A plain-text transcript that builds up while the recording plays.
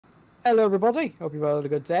Hello everybody, hope you've had a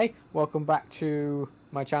good day. Welcome back to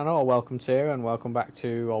my channel, or welcome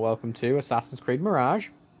to Assassin's Creed Mirage.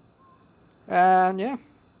 And yeah,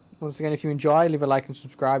 once again, if you enjoy, leave a like and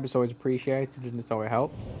subscribe, it's always appreciated and it's always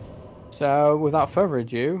help. So without further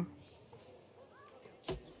ado,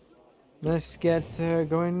 let's get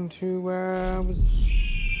going to where I was...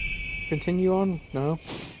 Continue on? No?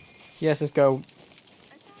 Yes, let's go.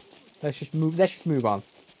 Let's just move on.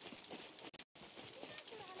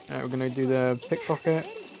 Alright, we're gonna do the pickpocket.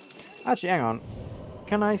 Actually, hang on.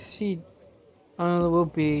 Can I see... Oh, there will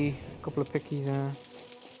be a couple of pickies there.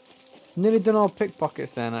 Nearly done all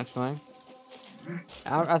pickpockets then, actually.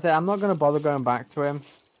 I said I'm not going to bother going back to him.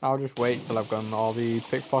 I'll just wait till I've done all the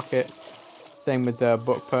pickpocket. Same with the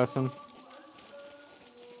book person.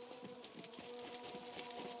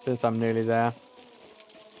 Since I'm nearly there.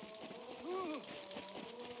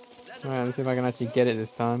 Alright, let's see if I can actually get it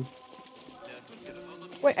this time.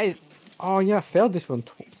 Wait, oh yeah, I failed this one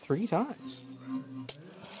 3 times.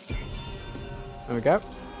 There we go.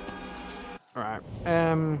 Alright,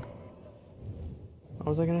 what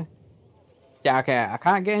was I gonna... Yeah, okay, I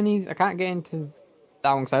can't get into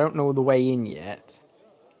that one because I don't know the way in yet.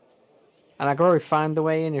 And I could already find the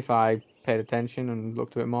way in if I paid attention and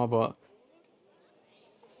looked a bit more, but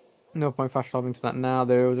no point fast traveling to that now.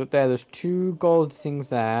 There's 2 gold things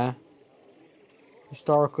there.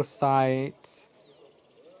 Historical site,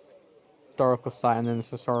 and then this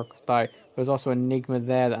historical site. There's also an enigma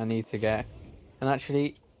there that I need to get. And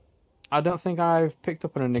actually, I don't think I've picked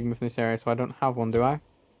up an enigma from this area, so I don't have one, do I?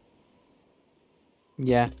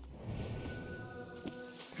 Yeah.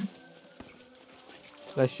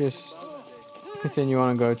 Let's just continue on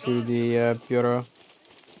and go to the bureau.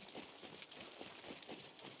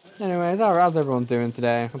 Anyways, how's everyone doing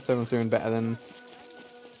today? Hope everyone's doing better than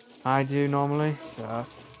I do normally. So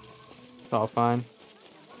that's all fine.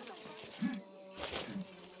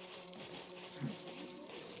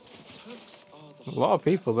 A lot of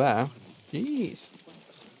people there. Jeez.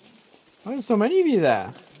 Why are so many of you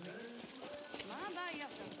there?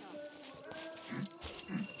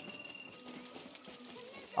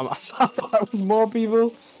 I thought that was more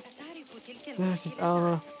people. There's just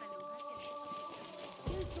armor.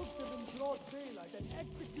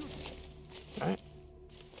 Right.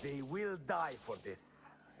 They will die for this.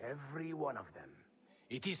 Every one of them.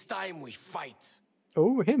 It is time we fight.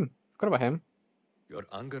 Oh, him. Forgot about him. Your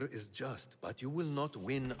anger is just, but you will not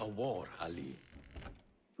win a war, Ali.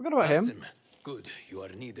 Forgot about him. Basim, good, you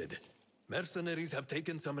are needed. Mercenaries have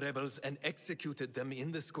taken some rebels and executed them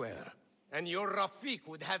in the square. And your Rafik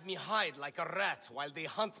would have me hide like a rat while they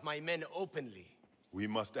hunt my men openly. We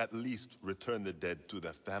must at least return the dead to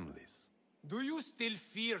their families. Do you still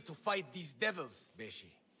fear to fight these devils,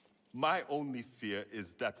 Beshi? My only fear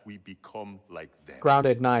is that we become like them.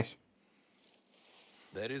 Grounded, nice.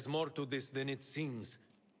 There is more to this than it seems.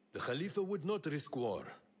 The Khalifa would not risk war.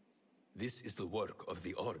 This is the work of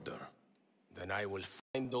the Order. Then I will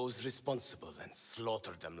find those responsible and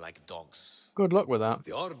slaughter them like dogs. Good luck with that.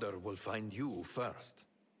 The Order will find you first.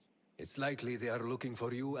 It's likely they are looking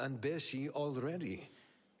for you and Beshi already.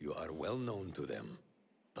 You are well known to them.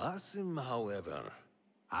 Basim, however...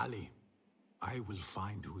 Ali, I will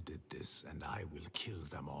find who did this, and I will kill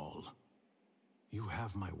them all. You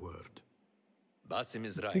have my word. Basim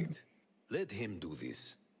is right. Let him do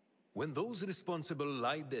this. When those responsible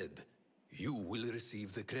lie dead, you will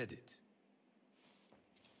receive the credit.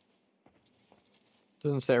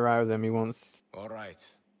 Doesn't sit right with him, he wants... All right.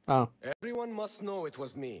 Oh. Everyone must know it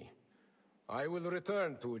was me. I will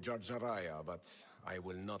return to Jarjaraya, but I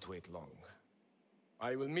will not wait long.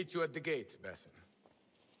 I will meet you at the gate, Basim.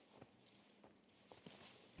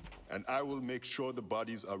 And I will make sure the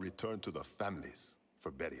bodies are returned to the families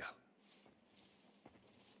for burial.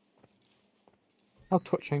 How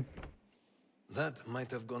touching. That might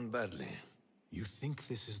have gone badly. You think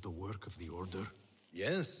this is the work of the Order?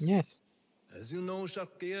 Yes. Yes. As you know,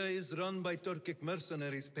 Sharqiya is run by Turkic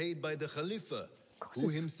mercenaries paid by the Khalifa, who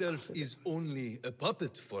himself is only a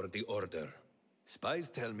puppet for the Order. Spies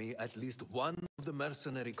tell me at least one of the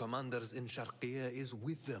mercenary commanders in Sharqiya is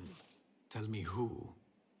with them. Tell me who,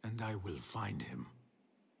 and I will find him.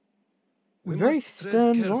 We Very must tread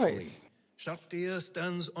stern carefully. voice. Sharqiya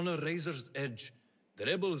stands on a razor's edge. The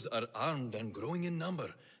rebels are armed and growing in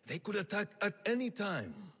number. They could attack at any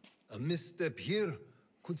time. A misstep here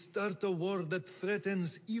could start a war that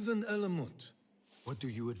threatens even Alamut. What do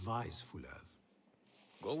you advise, Fulad?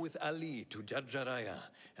 Go with Ali to Jarjaraya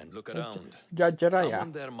and look around. Jarjaraya.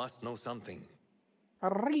 Someone there must know something.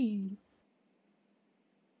 Arree.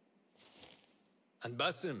 And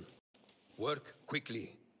Basim, work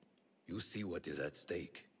quickly. You see what is at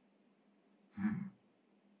stake.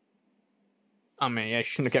 I mean, yeah,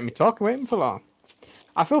 shouldn't have kept me talking waiting for long.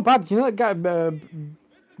 I feel bad. You know that guy,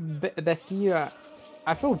 Basim.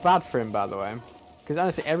 I feel bad for him, by the way, because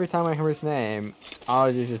honestly, every time I hear his name,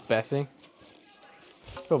 I just Bessie.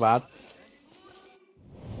 Feel bad.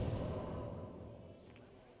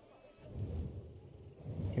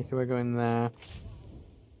 Okay, so we're going there.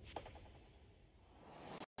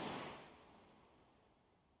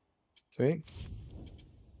 Sweet.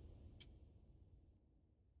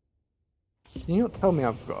 Can you not tell me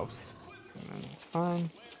I've got? It's fine.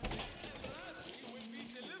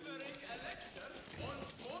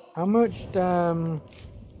 How much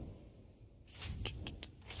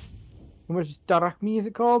Darakmi is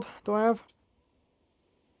it called? Do I have?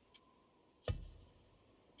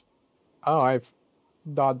 Oh, I've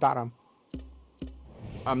Daram.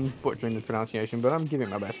 I'm butchering the pronunciation, but I'm giving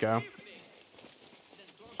it my best go.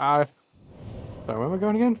 Sorry, where am I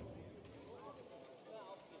going again?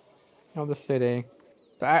 Oh, the city.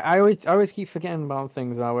 So I always keep forgetting about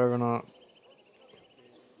things about whether or not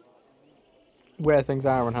where things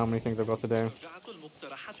are and how many things I've got to do.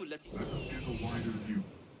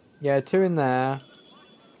 Yeah, 2 in there.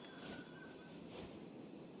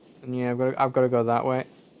 And yeah, I've got to go that way.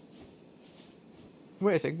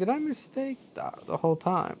 Wait a sec, did I mistake that the whole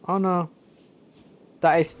time? Oh no.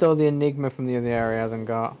 That is still the enigma from the other area I haven't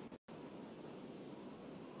got.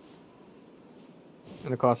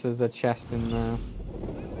 And of course there's a chest in there.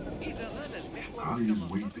 Ali is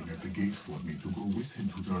waiting at the gate for me to go with him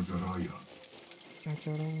to Jarjaraya.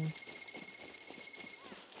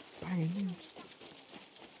 Bang.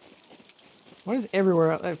 What is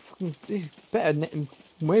everywhere? Like, these better,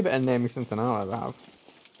 way better naming since than I'll ever have.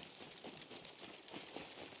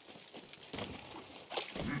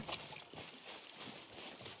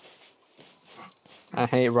 I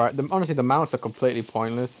hate honestly, the mounts are completely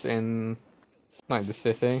pointless in like the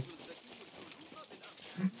city.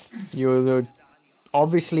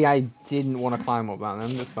 Obviously I didn't want to climb up that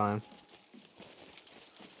then, that's fine.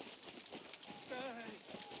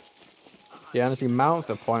 Yeah, honestly, mounts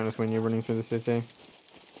are pointless when you're running through the city.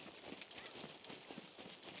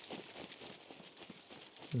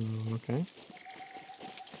 Okay.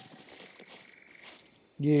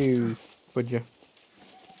 Would you?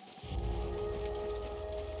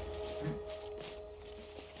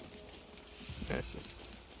 It's just...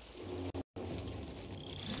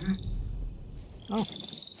 Oh.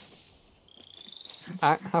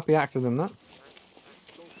 Happy accident, that.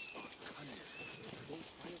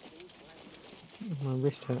 My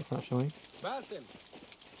wrist hurts, actually. Basim,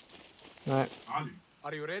 Right. Ali,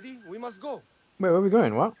 are you ready? We must go. Wait, where are we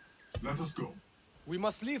going? What? let us go. We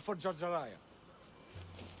must leave for Jarjaraya.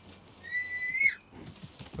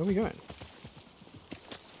 Where are we going?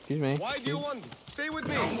 Excuse me. Why do you want? Stay with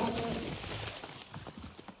me.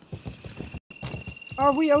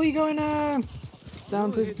 Are we going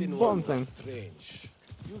down to the Hidden bottom ones are thing? strange.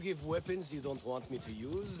 You give weapons you don't want me to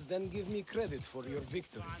use, then give me credit for your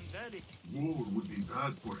victories. War would be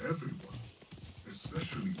bad for everyone,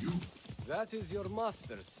 especially you. That is your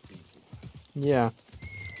master speaking. Yeah.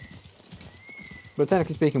 But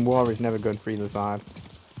technically speaking, war is never good for either side.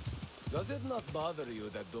 Does it not bother you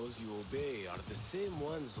that those you obey are the same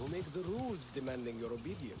ones who make the rules demanding your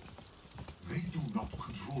obedience? They do not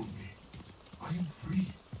control me. I am free.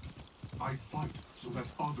 I fight so that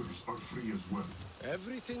others are free as well.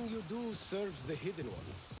 Everything you do serves the hidden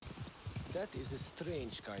ones. That is a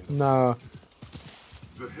strange kind of... No.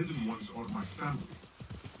 The hidden ones are my family.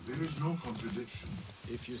 There is no contradiction.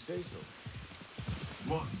 If you say so.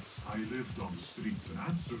 Once I lived on the streets and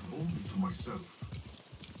answered only to myself.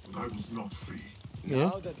 But I was not free. Yeah.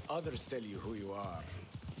 Now that others tell you who you are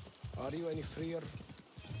you any freer?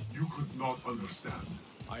 You could not understand.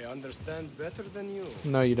 I understand better than you.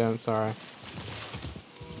 No, you don't, sorry.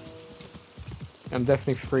 I'm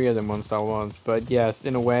definitely freer than once I was, but yes,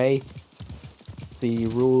 in a way, the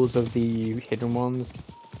rules of the hidden ones,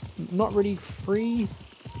 not really free,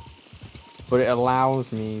 but it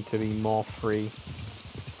allows me to be more free.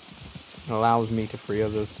 It allows me to free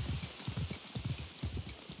others.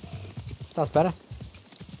 That's better.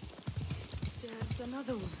 There's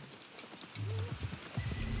another one.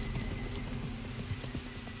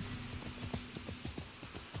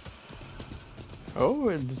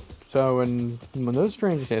 Oh, so when those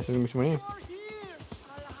strangers hit, there's gonna be somebody here.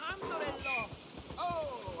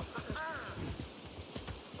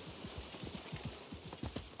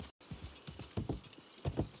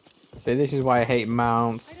 See, this is why I hate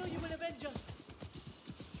mounts.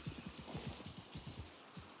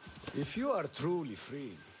 If you are truly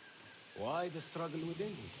free, why the struggle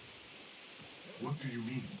within? What do you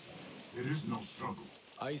mean? There is no struggle.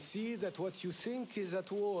 I see that what you think is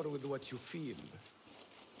at war with what you feel.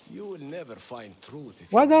 You will never find truth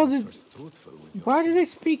if Why you are do not they- first truthful with Why do yourself. they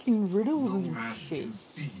speak in riddles No and man shit? can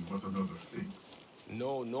see what another thinks.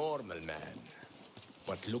 No normal man.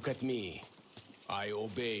 But look at me. I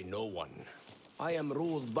obey no one. I am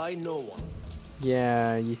ruled by no one.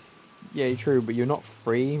 Yeah, yeah, you're true, but you're not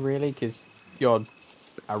free really, because you're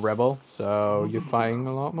a rebel, so you're fighting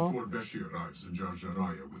a lot more. Before Beshi arrives in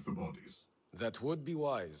Jarjaraya with the bodies. That would be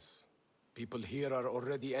wise. People here are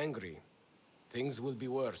already angry. Things will be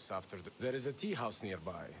worse after There is a tea house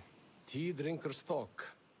nearby. Tea drinkers talk.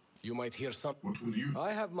 You might hear some... What will you?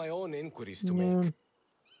 I have my own inquiries to Yeah. make.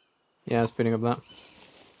 Yeah, speeding up that.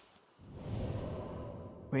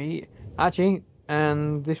 Wait, actually,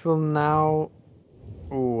 and this will now...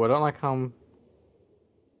 Oh, I don't like how...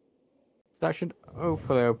 That should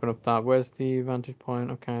hopefully open up that. Where's the vantage point?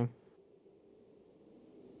 Okay.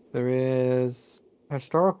 There is...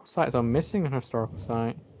 Historical sites. I'm missing a historical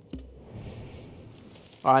site.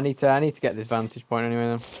 Oh, I need to get this vantage point anyway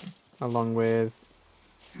then. Along with...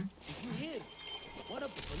 Did you hear? One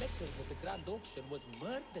of the collectors at the Grand Auction was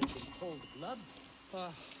murdered in cold blood.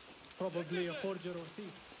 Probably a forger or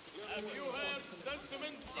thief.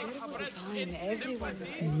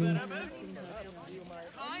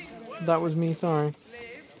 That was me, sorry.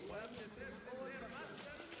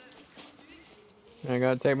 There you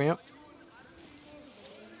go, take me up.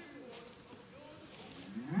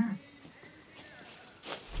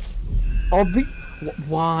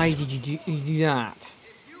 Why did you do that?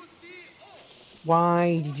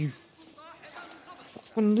 Why did you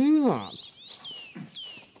fucking do that?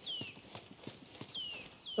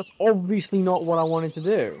 That's obviously not what I wanted to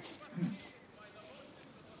do.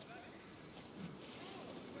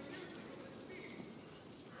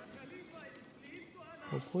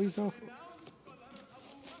 Oh, please off.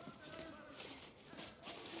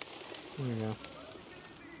 There we go.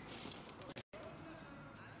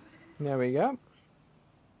 There we go.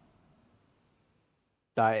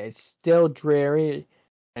 That is still dreary,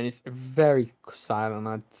 and it's very silent.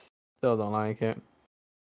 I still don't like it.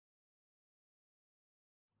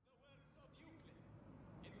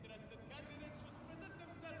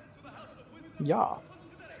 Yeah.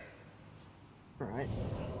 Right.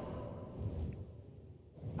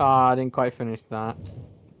 Ah, I didn't quite finish that.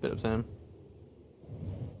 Bit upsetting.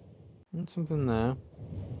 There's something there.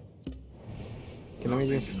 Can I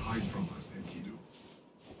just... hide from us, Enkidu.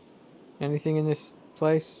 Anything in this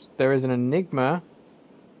place? There is an enigma.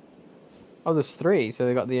 Oh, there's 3. So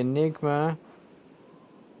they got the enigma.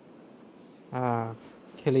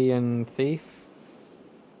 Killian thief.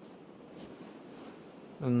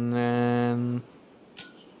 And then...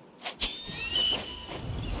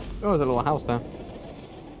 Oh, there's a little house there.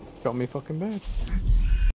 Got me fucking bad.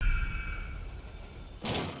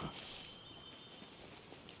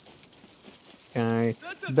 Okay.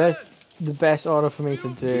 The best order for me to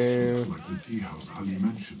do... Like the tea house Ali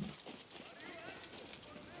mentioned.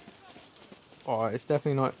 Oh, it's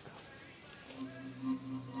definitely not...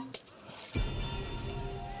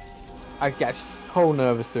 I get so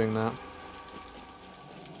nervous doing that.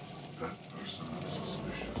 That person is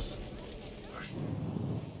suspicious. I should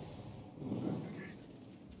investigate.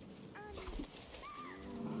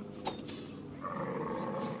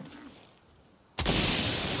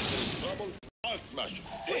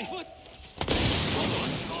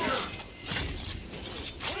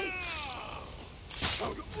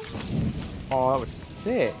 Oh, that was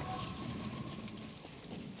sick.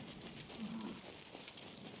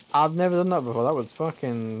 I've never done that before. That was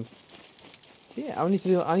fucking... Yeah, I need to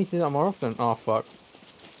do that more often. Oh, fuck.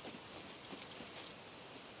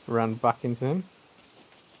 Ran back into him.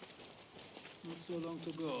 Not so long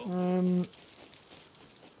to go.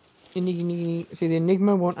 See, the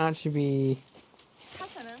enigma won't actually be...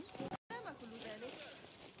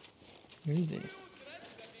 Where is he?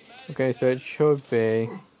 Okay, so it should be...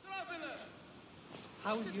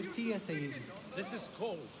 How is your tea, Sayyid? This is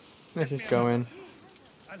cold Let's just go in.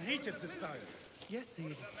 and heated this time. Yes,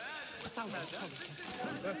 Sayyid.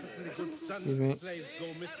 Perfectly good sons Excuse me. and slaves go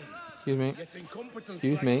missing. Excuse me. Yet incompetence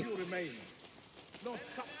Excuse like me. you remain. No,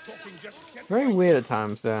 stop talking, just get Very right. weird at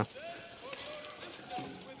times there.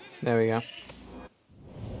 There we go.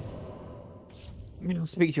 I'll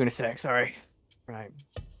speak to you in a sec, sorry. Right.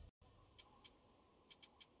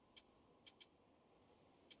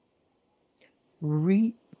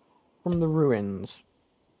 Reap from the ruins.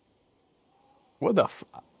 What the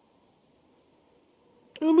fuck?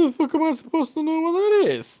 How the fuck am I supposed to know what that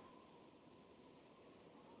is?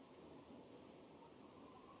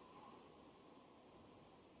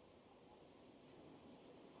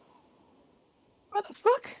 What the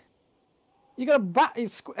fuck? You got a bat? A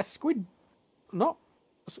squid? Not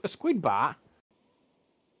a squid bat?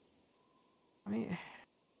 I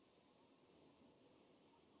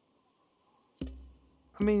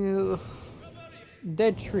mean,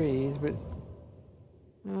 dead trees, but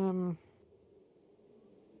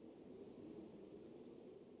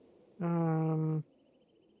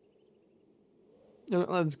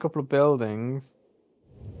there's a couple of buildings.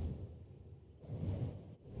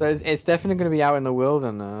 So it's definitely going to be out in the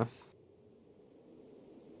wilderness.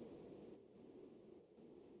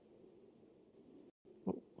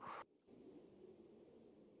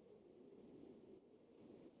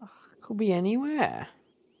 Could be anywhere.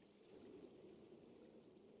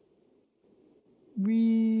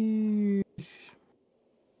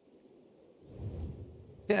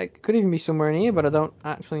 Yeah, it could even be somewhere in here, but I don't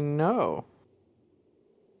actually know.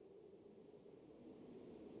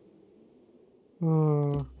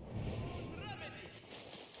 Oh.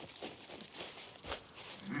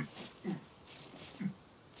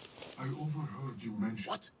 I overheard you mention...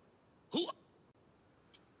 What? Who?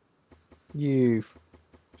 You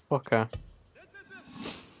fucker. Are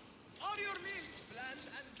your meals bland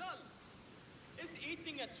and dull? Is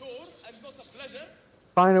eating a chore and not a pleasure?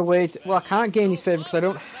 Find a way to... Well, I can't gain his favour because I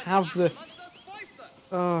don't have the...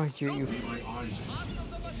 Oh, you...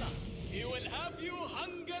 He will have you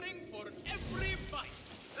hungering for every bite.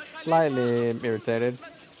 Slightly irritated.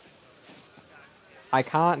 I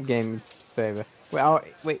can't gain his favour.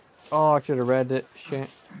 Wait. Oh, I should have read it. Shit.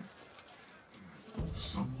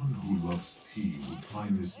 Someone who loves tea would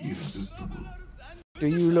find this irresistible. Do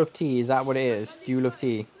you love tea? Is that what it is? Do you love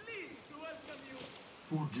tea?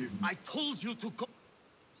 Forgive me. I told you to go.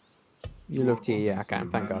 You love tea, yeah, I can,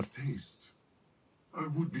 thank God. Taste. I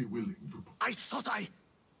would be willing to... I thought I...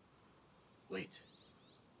 Wait.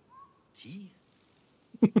 Tea?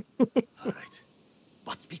 All right.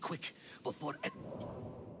 But be quick, before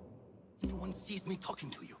anyone sees me talking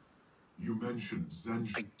to you. You mentioned Zen...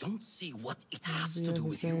 I don't see what it has to do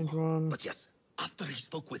with you. But yes, after he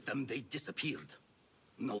spoke with them, they disappeared.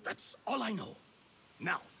 No, that's all I know.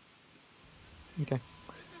 Now. Okay.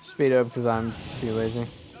 Speed up because I'm too lazy.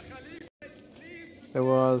 There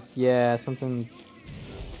was, yeah, something...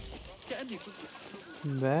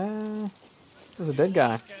 There... There's a dead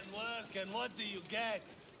guy. And what do you get?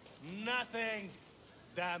 Nothing.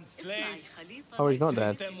 Damn slaves. Oh, he's not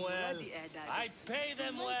dead. Them well. I pay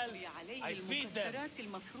them well. I feed them.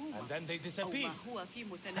 And then they disappear.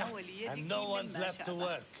 And no one's left to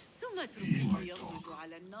work. He might talk.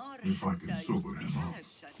 If I can sober him up.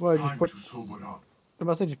 Well, just put... To sober up. I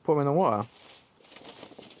must say just put him in the water.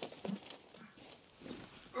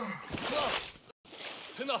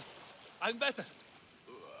 Enough. I'm better.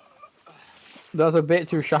 That's a bit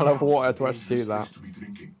too shallow of water to actually do that. You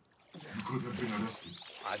could have been arrested.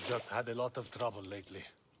 I've just had a lot of trouble lately.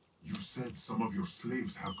 You said some of your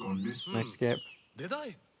slaves have gone missing. Nice skip. Did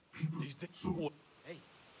I? So, hey,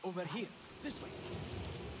 over here. This way.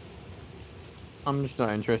 I'm just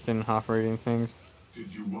not interested in half reading things.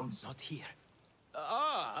 Did you once? Not here.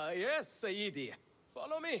 Yes, Sayyidi.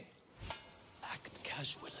 Follow me. Act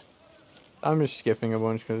casual. I'm just skipping a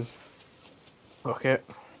bunch because... Fuck it.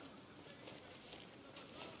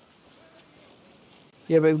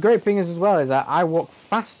 Yeah, but the great thing is as well is that I walk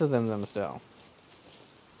faster than them still.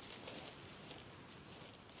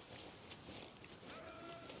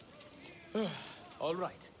 All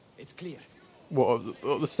right, it's clear. What,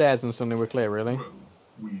 up the stairs and suddenly we're clear, really?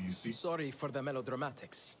 Sorry for the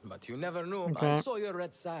melodramatics, but you never knew. Okay. I saw your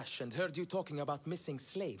red sash and heard you talking about missing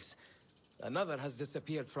slaves. Another has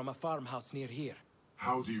disappeared from a farmhouse near here.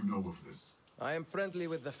 How do you know of this? I am friendly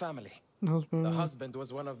with the family. Husband. The husband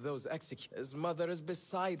was one of those executed. His mother is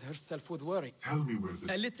beside herself with worry. Tell me where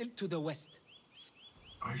this... A little to the west.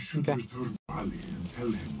 I should return to Ali and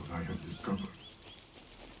tell him what I have discovered.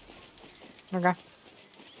 Okay.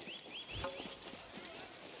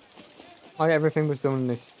 Oh yeah, everything was done in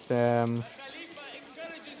this, Sorry,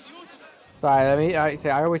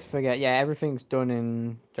 I always forget. Yeah, everything's done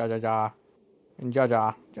in Jaja. In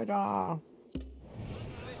Jaja. Jaja.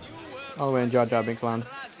 Oh, we're in Jaja, Big Land.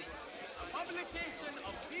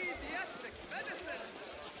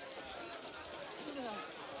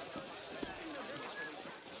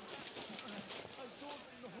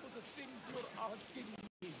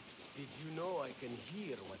 Did you know I can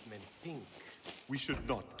hear what men think? We should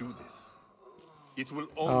not do this. It will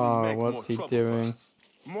only make more what's he trouble doing? for us.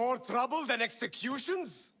 More trouble than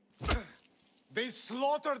executions? They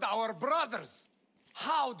slaughtered our brothers.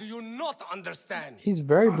 How do you not understand? He's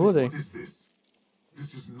very bloody. What is this?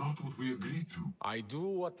 This is not what we agreed to. I do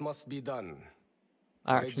what must be done.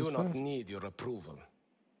 I do not need your approval.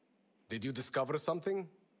 Did you discover something?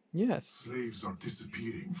 Yes. Slaves are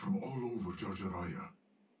disappearing from all over Jarjaraya.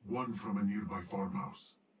 One from a nearby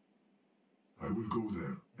farmhouse. I will go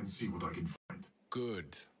there and see what I can find.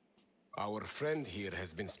 Good. Our friend here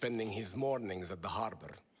has been spending his mornings at the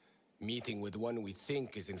harbor, meeting with one we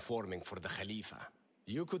think is informing for the Khalifa.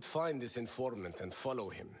 You could find this informant and follow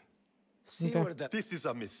him. See where that... This is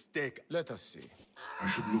a mistake. Let us see. I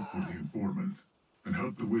should look for the informant and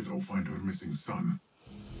help the widow find her missing son.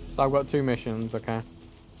 So I've got 2 missions, okay.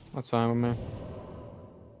 That's fine with me.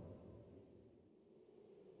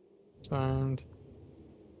 And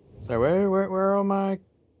so where are my...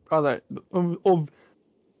 Oh, that of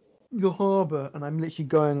the harbour, and I'm literally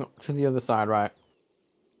going to the other side, right?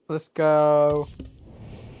 Let's go.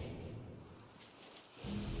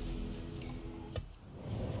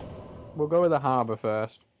 We'll go with the harbour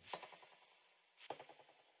first.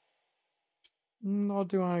 Or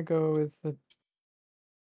do I go with the...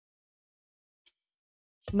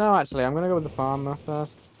 No, actually, I'm going to go with the farmer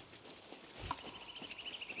first.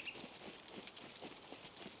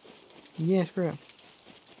 Yeah, screw it.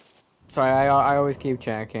 Sorry, I always keep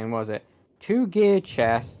checking. What was it? 2 gear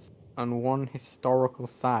chests and 1 historical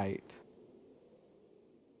site.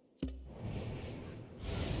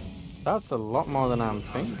 That's a lot more than I'm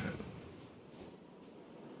thinking.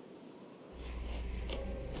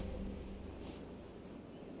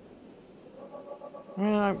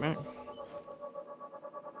 Yeah,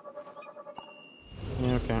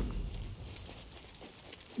 okay.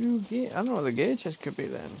 2 gear. I don't know what the gear chest could be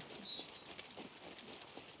then.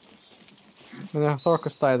 The historical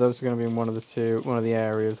site, those are going to be in one of the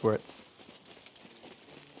areas where it's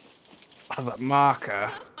has that marker.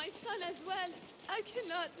 My son as well. I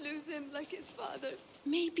cannot lose him like his father.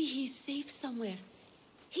 Maybe he's safe somewhere.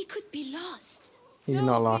 He could be lost. He's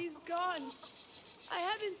not lost. He's gone. I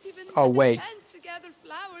haven't even Oh, had wait. a chance to gather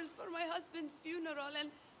flowers for my husband's funeral, and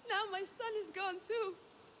now my son is gone too.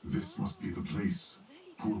 This must be the place.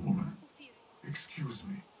 Poor woman. Excuse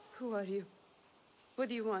me. Who are you? What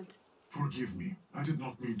do you want? Forgive me. I did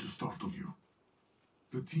not mean to startle you.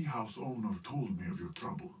 The tea house owner told me of your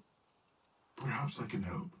trouble. Perhaps I can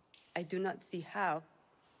help. I do not see how.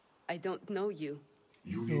 I don't know you.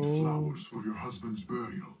 You need flowers for your husband's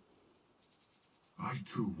burial. I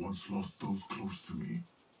too once lost those close to me,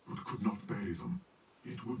 but could not bury them.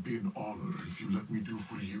 It would be an honor if you let me do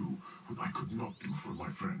for you what I could not do for my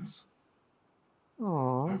friends.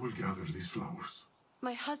 Aww. I will gather these flowers.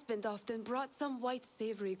 My husband often brought some white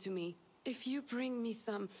savory to me. If you bring me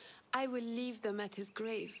some, I will leave them at his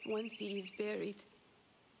grave once he is buried.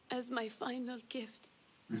 As my final gift.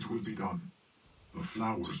 It will be done. The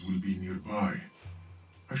flowers will be nearby.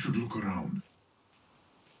 I should look around.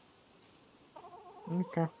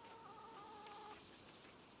 Okay.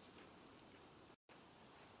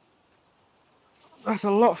 That's a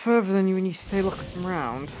lot further than when you stay looking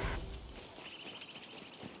around.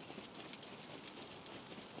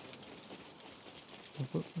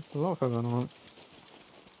 That's a lot further than I want.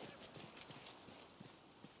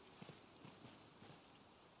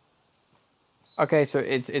 Okay, so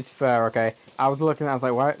it's fair. Okay, I was looking. I was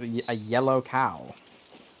like, "What? A yellow cow?"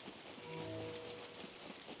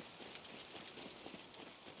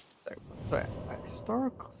 Sorry,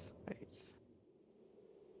 historical sites.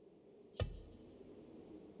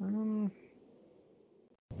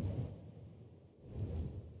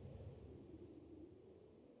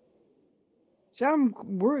 See,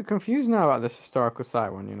 we're confused now about this historical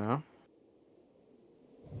site one. You know.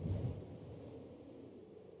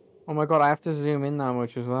 Oh my god, I have to zoom in that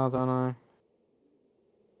much as well, don't I?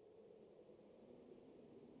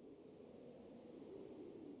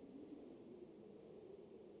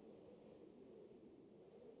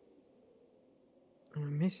 Am I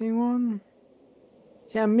missing one?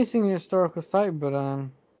 See, I'm missing a historical site, but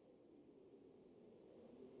I'm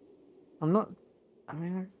not. I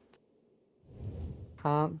mean, I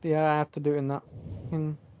can't. Yeah, I have to do it in that.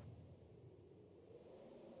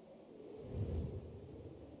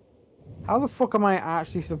 How the fuck am I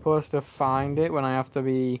actually supposed to find it when I have to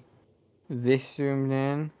be this zoomed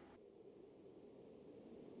in?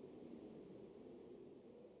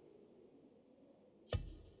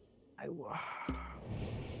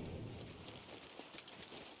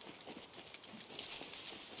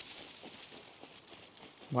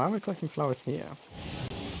 Why are we collecting flowers here?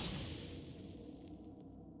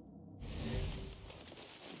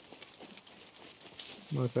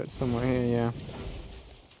 Was it somewhere here? Yeah.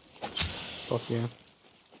 Fuck yeah.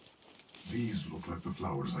 These look like the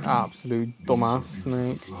flowers I Absolute need. dumbass These are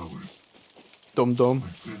snake. flowers. Dum dum. My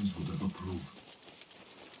friends would have approved.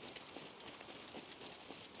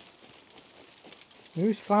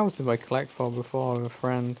 Whose flowers did I collect for before with a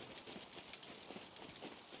friend?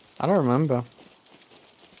 I don't remember.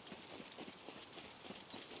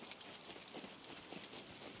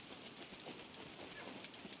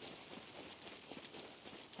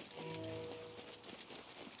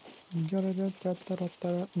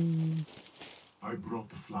 I brought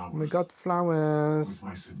the flowers. We got flowers. With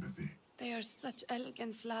my sympathy. They are such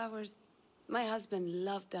elegant flowers. My husband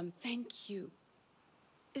loved them. Thank you.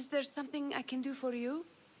 Is there something I can do for you?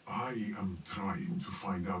 I am trying to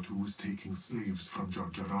find out who is taking slaves from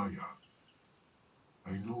Jarjaraya.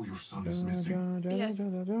 I know your son is missing. Yes.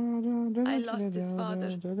 I lost his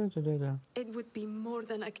father. It would be more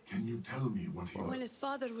than I can you tell me what he... When his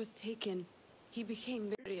father was taken, he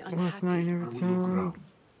became very Last unhappy. night never returned.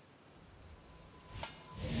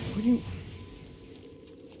 What do you...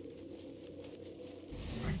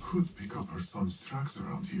 I could pick up her son's tracks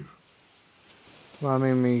around here. Well, I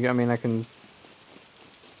mean, I can...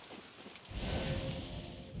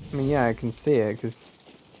 I mean, yeah, I can see it, because...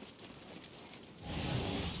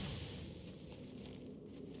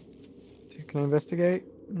 Can I investigate?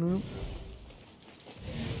 No.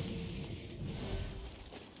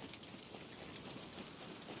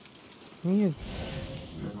 Weird.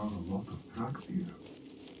 There are a lot of tracks here.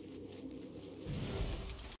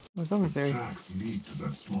 What's that the tracks lead to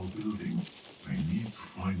that small building. I need to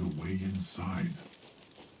find a way inside.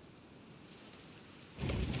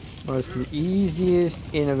 Well, it's the easiest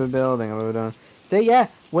in of a building I've ever done. So yeah,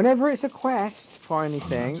 whenever it's a quest for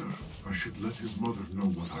anything... I should let his mother know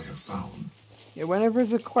what I have found. Yeah, whenever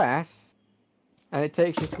it's a quest, and it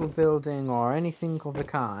takes you to a building or anything of the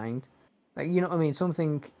kind, like, you know what I mean,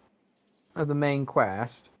 something of the main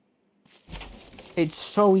quest, it's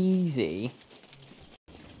so easy.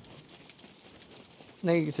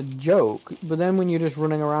 Like, it's a joke, but then when you're just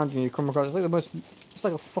running around and you come across, it's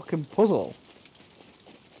like a fucking puzzle.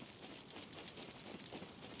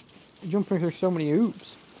 You're jumping through so many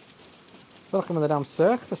hoops. I feel like I'm in the damn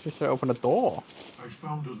circus just to open a door. I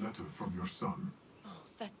found a letter from your son. Oh,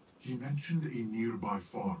 that... He mentioned a nearby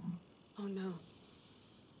farm. Oh no.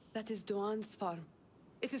 That is Doan's farm.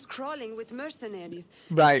 It is crawling with mercenaries.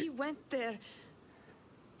 Right. He went there.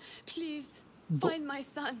 Please, find my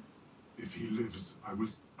son. If he lives, I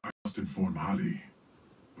must inform Ali.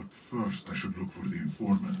 But first, I should look for the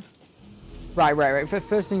informant. Right.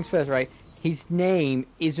 First things first, right? His name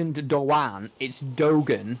isn't Doan, it's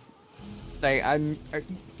Dogan. Like,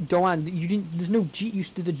 Doan, you didn't, there's no G, you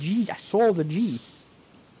did the G, I saw the G.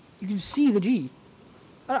 You can see the G.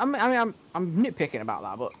 I'm nitpicking about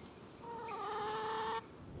that, but...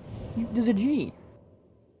 There's a G.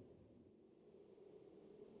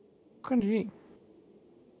 What kind of G?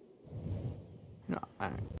 No,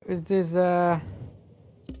 there's,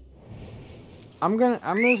 I'm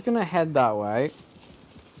just gonna head that way.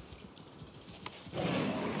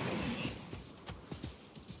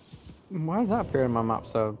 Why is that appearing on my map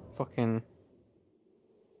so fucking...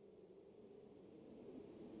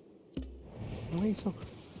 Why are you so...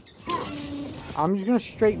 I'm just gonna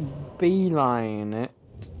straight beeline it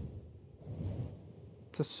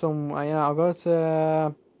to somewhere. Yeah, I'll go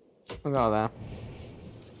to... I'll go there.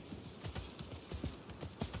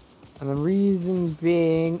 And the reason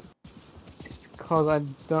being is because I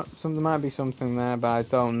don't... There might be something there, but I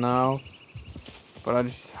don't know. But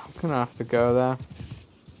I'm gonna have to go there.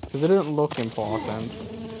 Because it doesn't look important.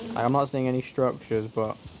 Like, I'm not seeing any structures,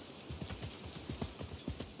 but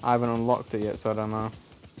I haven't unlocked it yet, so I don't know.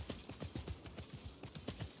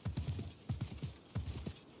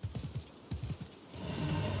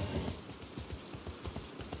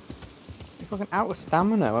 You're fucking out of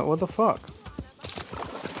stamina, like, what the fuck?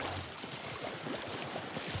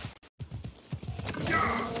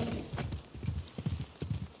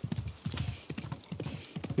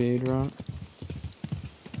 Speed run.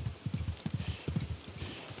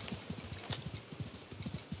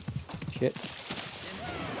 Shit.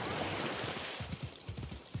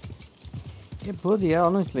 Yeah, bloody hell,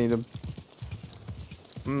 honestly, the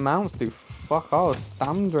mounts do fuck all.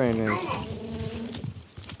 Stam drain is.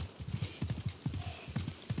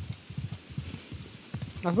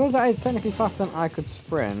 I suppose that is technically faster than I could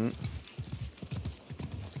sprint.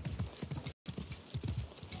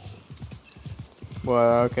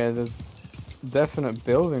 Well, okay, there's definite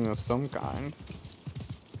building of some kind.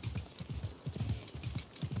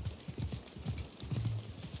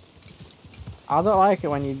 I don't like it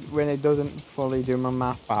when it doesn't fully do my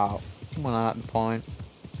map out when I'm at the point.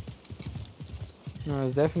 No,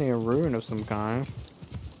 there's definitely a ruin of some kind.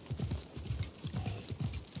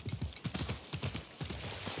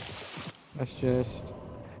 Let's just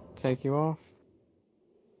take you off.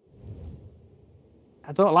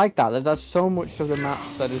 I don't like that. There's so much of the map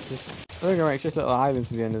that is just... Look, right, it's just little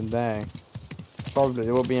islands at the end of the day. Probably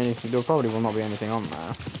there won't be anything. There probably will not be anything on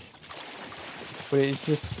there. But it's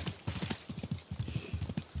just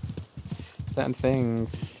certain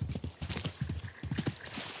things.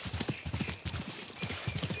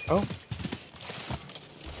 Oh.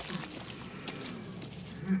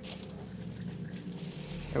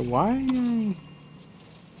 Why?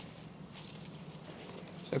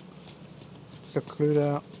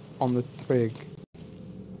 Secluder on the trig.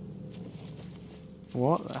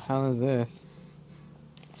 What the hell is this?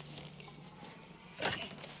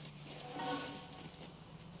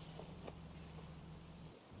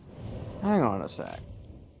 Hang on a sec.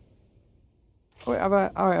 Wait,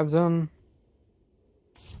 alright, I've done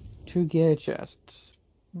 2 gear chests.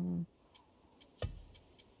 Come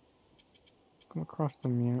across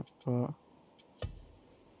them yet, but...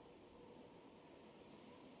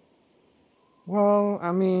 Well,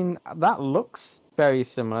 I mean, that looks very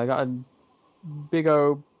similar. I got a big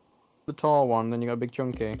old, the tall one, then you got a big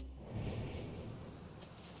chunky.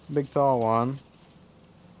 Big tall one.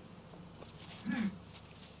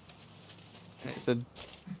 It's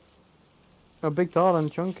a big tall and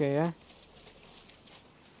chunky, yeah.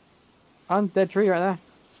 And dead tree right there.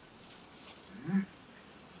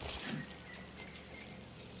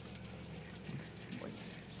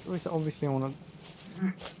 Wait, obviously I want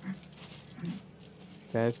to...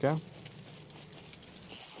 Okay, let's go.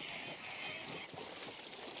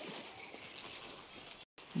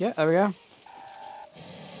 Yeah, there we go.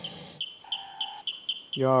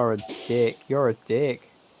 You're a dick. You're a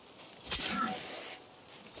dick.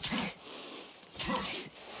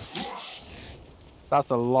 That's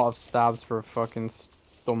a lot of stabs for a fucking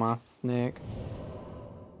dumbass snake.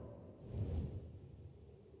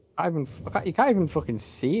 You can't even fucking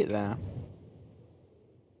see it there.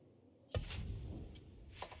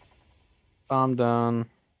 Farm done.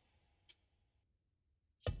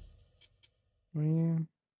 What are you?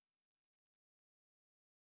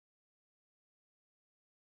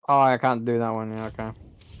 Oh, I can't do that one. Yeah, okay.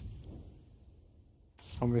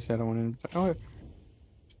 Obviously, I don't want to. Oh,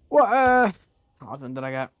 what? What did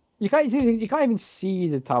I get? You can't even see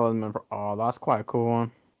the talisman. Oh, that's quite a cool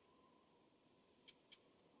one.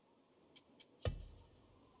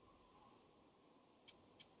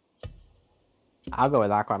 I'll go with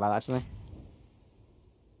that quite a lot, actually.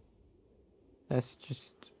 Let's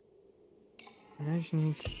just... I just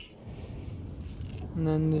need... And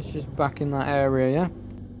then it's just back in that area, yeah?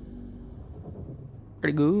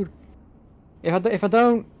 Pretty good. If I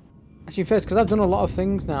don't... Actually, first, because I've done a lot of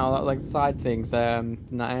things now, like side things, in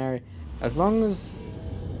that area. As long as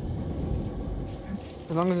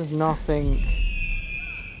there's nothing...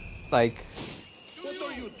 Like...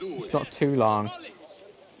 It's not too long.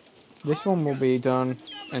 This one will be done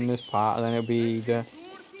in this part, and then it'll be the...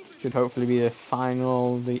 Should hopefully be the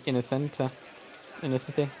final, the inner city,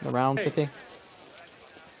 the round city.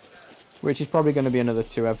 Which is probably going to be another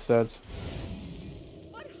 2 episodes.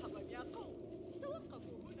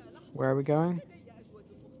 Where are we going?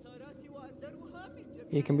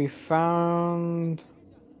 He can be found...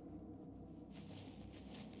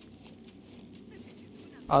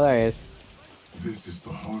 Oh, there he is. This is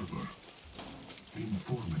the harbor. The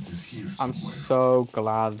informant is here somewhere. I'm so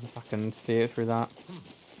glad I can see it through that.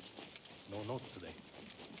 No notes today.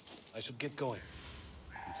 I should get going.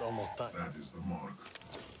 It's almost time. That is the mark.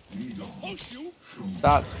 Lead on.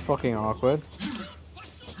 That's fucking awkward.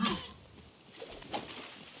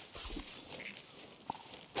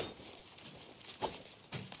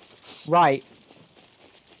 Right.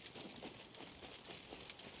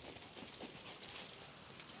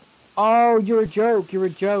 Oh, you're a joke. You're a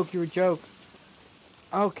joke. You're a joke.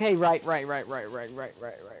 Okay, right. Right,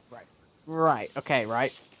 okay,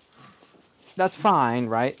 right. That's fine,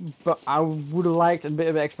 right? But I would have liked a bit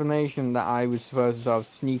of explanation that I was supposed to sort of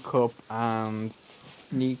sneak up and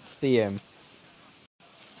sneak see him.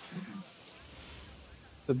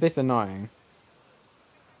 It's a bit annoying.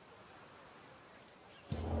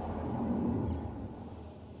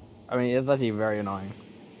 I mean, it's actually very annoying.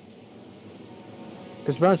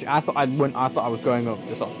 Because to be honest, I thought I was going up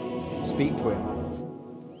to sort of speak to him.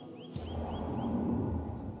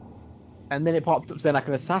 And then it popped up saying I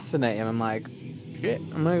can assassinate him. I'm like, shit,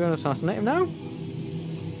 am I going to assassinate him now?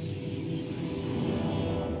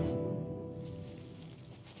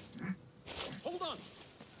 Hold on.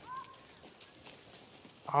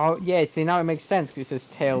 Oh, yeah, see, now it makes sense because it says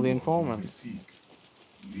tail the informant.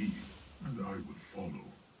 Lead, and I will follow.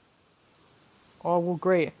 Oh, well,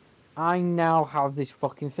 great. I now have this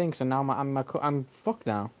fucking thing, so now I'm fucked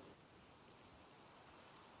now.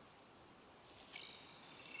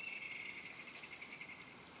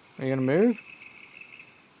 Are you gonna move?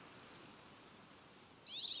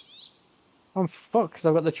 I'm fucked because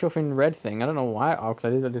I've got the chuffing red thing. I don't know why. Oh,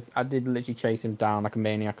 because I did literally chase him down like a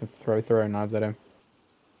maniac and throw throwing knives at him.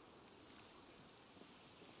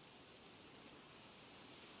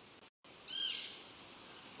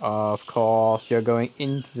 Of course, you're going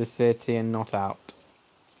into the city and not out.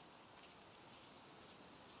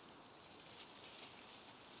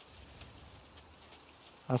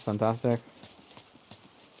 That's fantastic.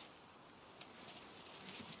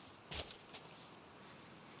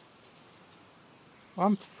 Well,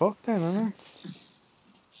 I'm fucked then, aren't I?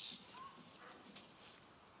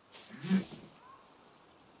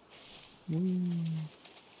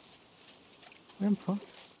 I'm fucked.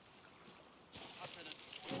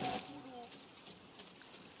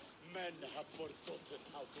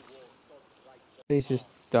 Please just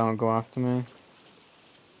don't go after me.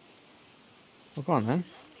 Well, go on then.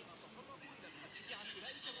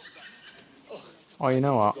 Oh, you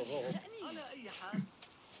know what?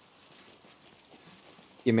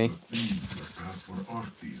 Gimme. Pass for art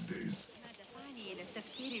these days.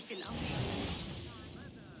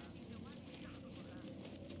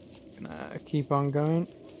 Gonna keep on going.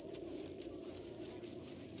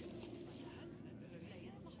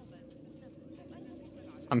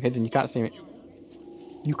 I'm hidden, you can't see me.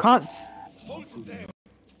 You can't.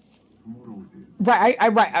 Right,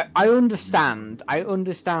 I understand. I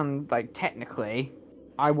understand, like, technically,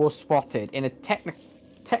 I was spotted in a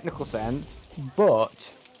technical sense,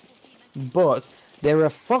 but there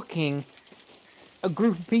are a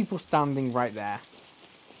group of people standing right there.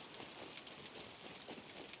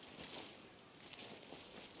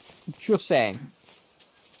 Just saying.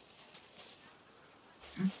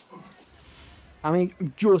 I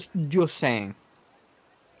mean, just saying.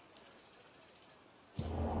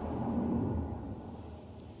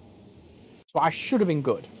 So I should have been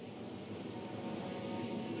good.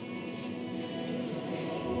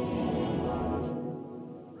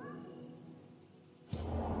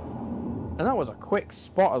 And that was a quick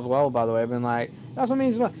spot as well, by the way. I've been like, that's what I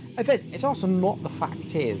mean as well. In fact, it's also not the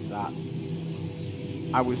fact is that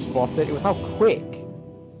I was spotted. It was how quick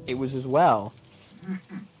it was as well.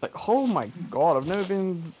 Like, oh my god, I've never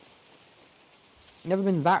been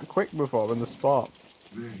that quick before in the spot.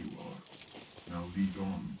 There you are. Now lead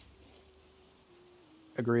on.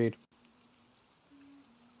 Agreed.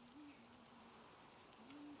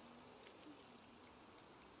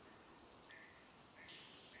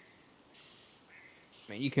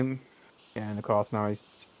 I mean, you can... Yeah, and of course now he's...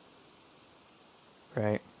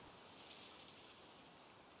 Great.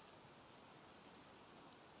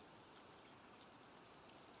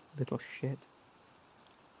 Little shit.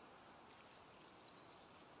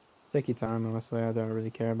 Take your time, honestly. I don't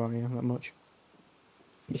really care about you that much.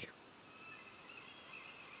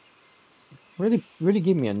 Really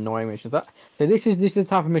give me annoying missions. So this is the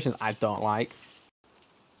type of missions I don't like.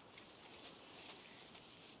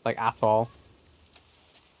 Like, at all.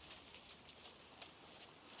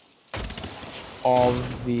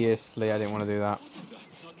 Obviously, I didn't want to do that.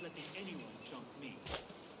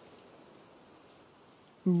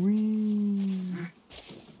 Whee.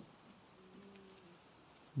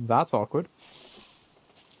 That's awkward.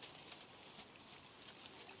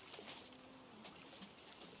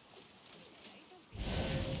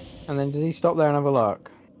 And then does he stop there and have a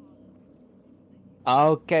look?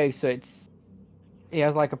 Okay, so he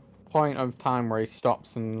has like a point of time where he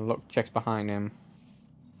stops and checks behind him.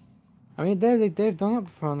 I mean, they've done that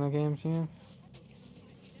before in the games, yeah.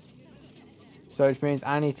 So which means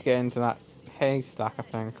I need to get into that haystack, I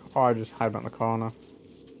think, or I just hide back in the corner.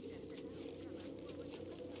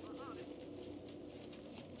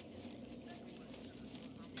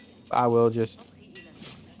 I will just...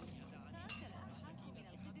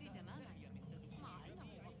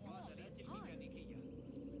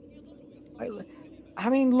 I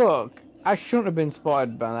mean, look, I shouldn't have been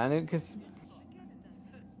spotted by that, because...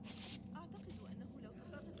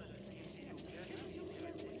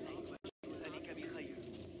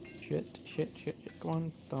 Shit, come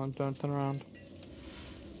on, don't turn around.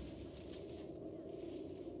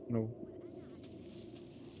 No.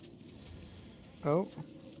 Oh.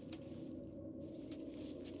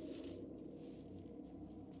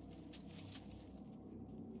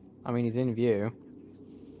 I mean, he's in view.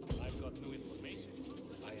 I've got new information.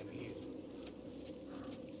 I am here.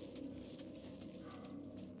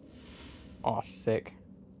 Oh, sick.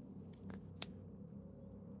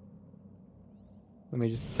 Let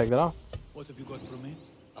me just take that off. What have you got from me?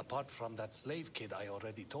 Apart from that slave kid I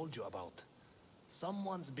already told you about,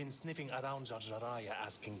 someone's been sniffing around Jarjaraya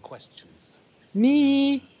asking questions.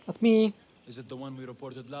 Me! That's me. Is it the one we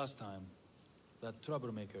reported last time? That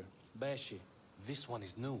troublemaker, Bashi? This one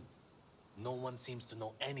is new. No one seems to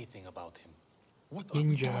know anything about him. What are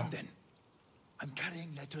we doing then? I'm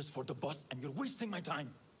carrying letters for the boss and you're wasting my time.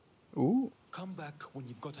 Ooh. Come back when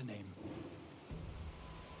you've got a name.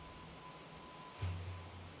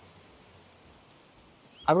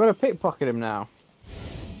 I've got to pickpocket him now.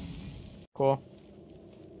 Cool.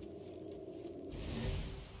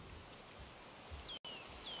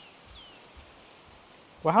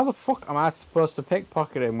 Well, how the fuck am I supposed to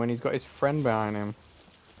pickpocket him when he's got his friend behind him?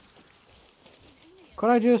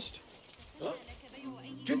 Could I just...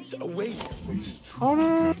 Get away! Oh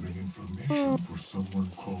no! Information for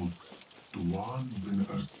someone called Duan bin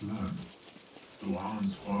Arslan.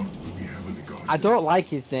 Duan's farm will be heavily guarded. I don't like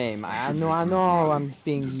his name. I know I'm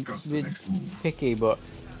being a bit picky, but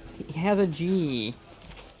he has a G.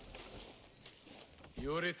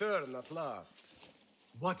 You return at last.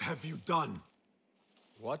 What have you done?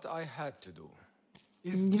 What I had to do.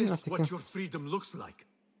 Is this what your freedom looks like?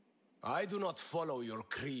 I do not follow your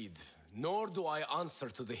creed, nor do I answer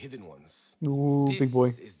to the hidden ones. Ooh, big boy.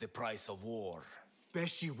 This is the price of war.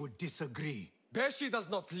 Beshi would disagree. Beshi does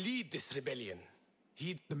not lead this rebellion.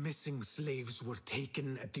 The missing slaves were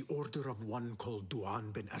taken at the order of one called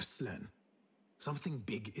Duan bin Arslan. Something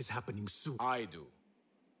big is happening soon. I do.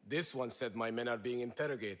 This one said my men are being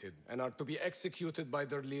interrogated and are to be executed by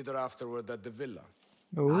their leader afterward at the villa.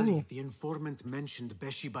 Ali, the informant, mentioned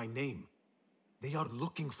Beshi by name. They are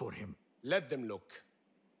looking for him. Let them look.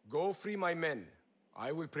 Go free my men.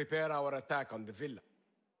 I will prepare our attack on the villa.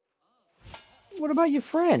 What about your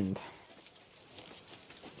friend?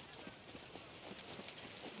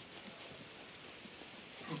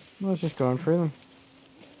 I was just going through them.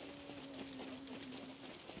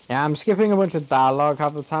 Yeah, I'm skipping a bunch of dialogue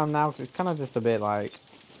half the time now because it's kind of just a bit like...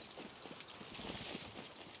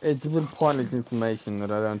 It's a bit pointless information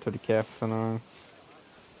that I don't really care for now.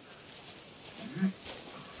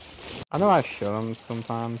 I know I show them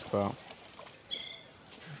sometimes, but...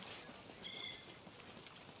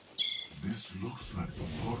 This looks like the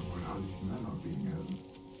fort where Ali's men are being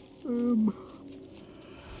held.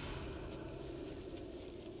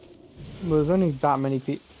 Well, there's only that many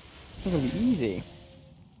people. It's not gonna be easy.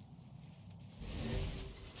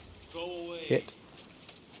 Go away. Shit.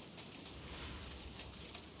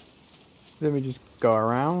 Let me just go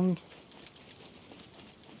around.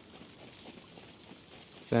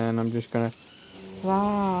 Then I'm just gonna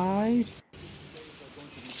slide.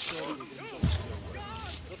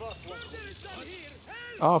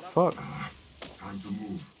 Oh fuck. Time to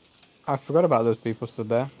move. I forgot about those people stood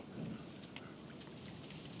there.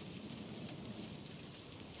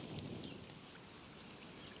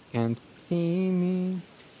 Can't see me.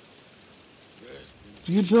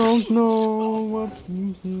 You don't know what's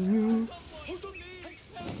using you.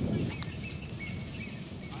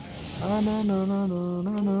 Ah, no, no, no, no,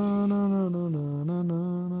 no, no, no, no, no, no, no,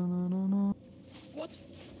 no, no. What?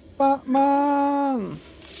 Batman!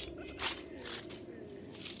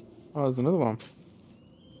 Oh, there's another one.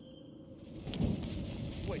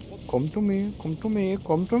 Come to me, come to me,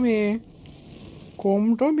 come to me.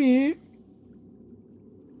 Come to me.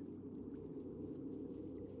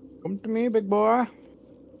 Come to me, big boy.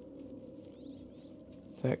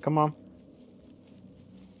 That's it, come on.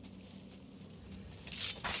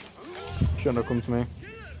 Shouldn't have come to me.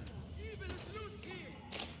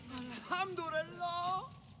 Alhamdulillah!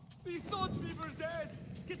 We thought we were dead!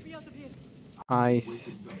 Get me out of here!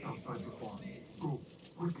 Ice. Outside the farm. Go,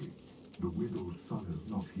 quickly. The widow's son is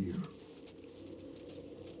not here.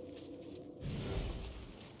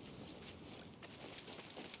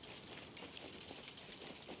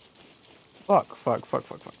 Fuck, fuck, fuck,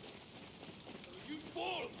 fuck, fuck. You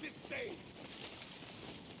fall this day!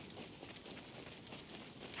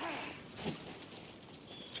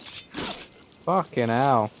 Fucking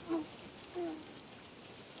hell.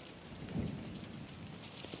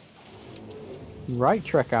 Right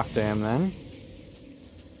trek after him then.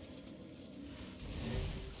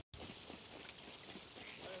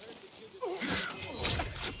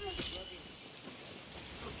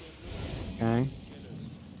 Okay.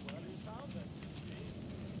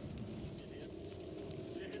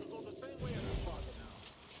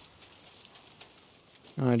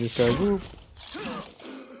 I just go whoop.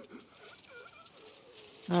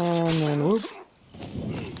 And then whoop.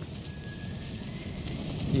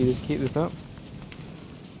 You just keep this up.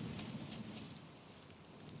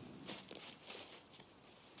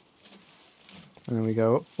 And then we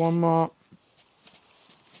go up one more.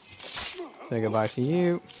 Say goodbye to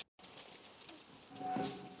you.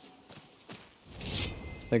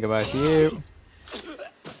 Say goodbye to you.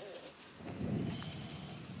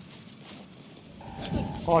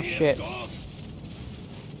 Oh shit.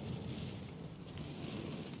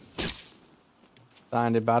 That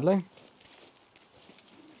ended badly.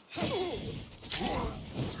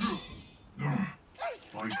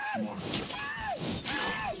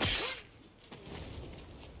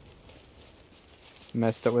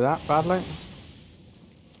 Messed up with that badly.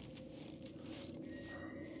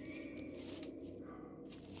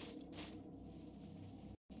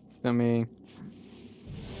 Let me.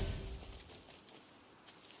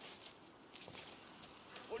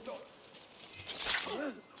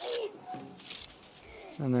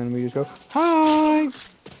 And then we just go, hi!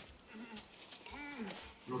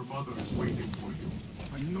 Your mother is waiting for you.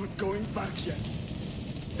 I'm not going back yet.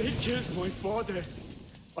 They killed my father.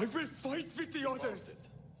 I will fight with the others.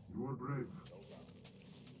 You are brave.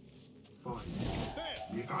 Fine.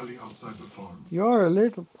 Meet Ali outside the farm. You're a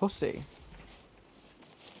little pussy.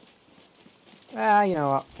 Ah, you know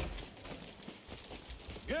what?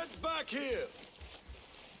 Get back here!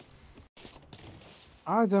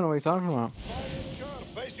 I don't know what you're talking about.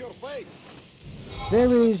 Face your fate.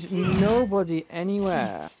 There is nobody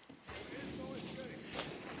anywhere.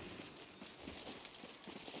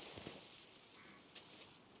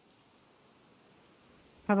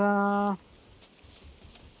 Ta-da!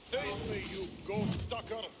 Face me, you ghost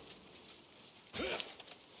sucker!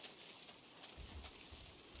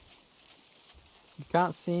 You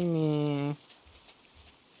can't see me.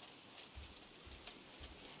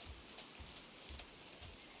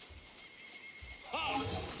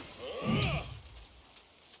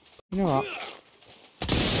 You know what?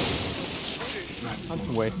 I'm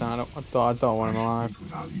just wasting that. I don't want him alive.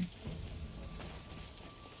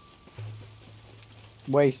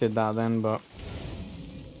 Wasted that then, but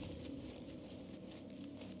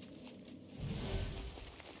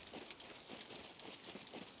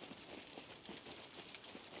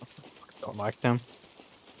don't like them.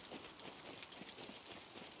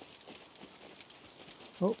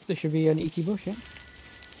 Oh, there should be an eaky bush, yeah.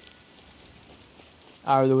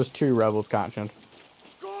 Oh, there was 2 rebels captured.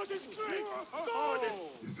 God is great! God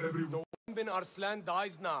is... The Bin Arslan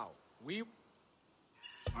dies now.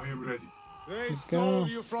 I am ready. They stole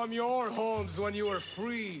you from your homes when you were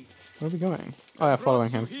free. Where are we going? Oh, yeah, following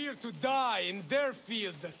him. Here to die in their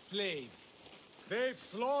fields as slaves. They've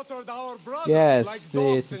slaughtered our brothers Yes, like this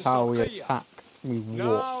dogs is in how we Sharqiyya. attack. We walk.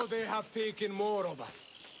 Now they have taken more of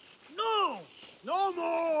us. No! No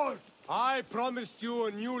more! I promised you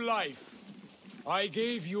a new life. I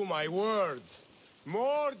gave you my word.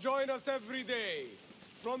 More join us every day.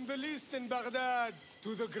 From the least in Baghdad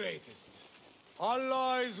to the greatest.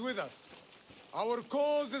 Allah is with us. Our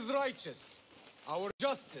cause is righteous. Our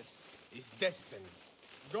justice is destined.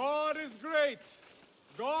 God is great.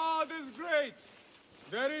 God is great.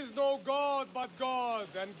 There is no God but God,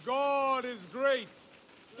 and God is great.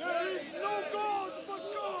 There is no God but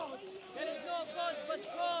God. There is no God but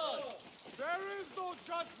God. There is no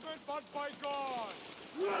judgment but by God.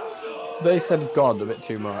 They said God a bit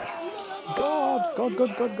too much. God, God,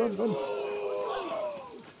 God, God, God, God.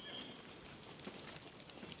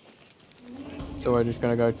 So we're just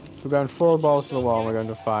gonna go. We're going full balls to the wall. We're going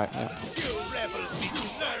to fight. Yeah. You rebels need to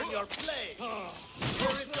learn your place.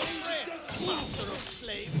 Where is your friend, master of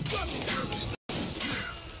slaves?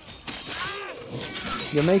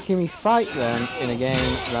 You're making me fight them in a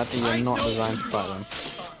game that you're not designed to fight them.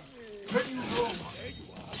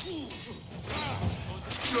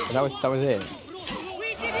 But that was it. We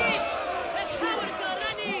did it! The towers are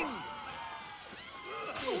running!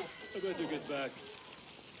 I better get back.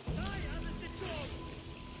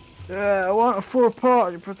 I want a full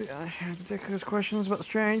report. Particular questions about the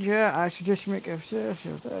strange. Yeah, I suggest you make a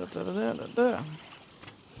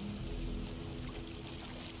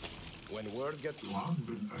When word gets...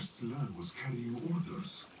 Bin Arslan was carrying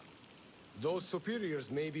orders. Those superiors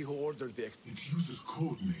may be who ordered the... It uses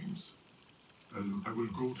code names. I will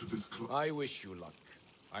go to this club. I wish you luck.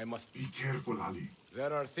 I must... Be careful, Ali.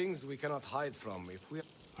 There are things we cannot hide from if we...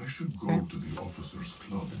 I should go to the officers'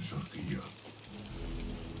 club in Sharqiyya.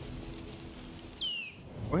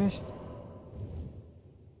 Where's...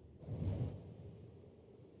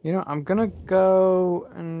 You know, I'm gonna go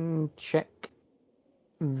and check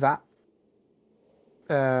that.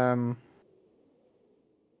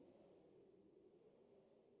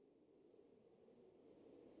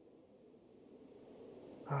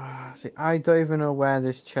 See, I don't even know where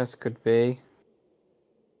this chest could be.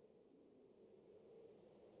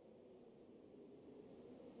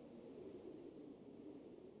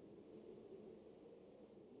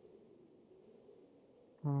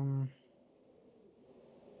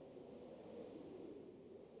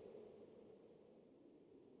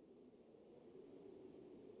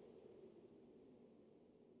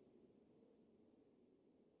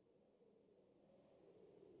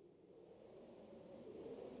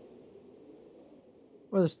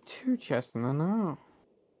 Well, there's 2 chests in there now.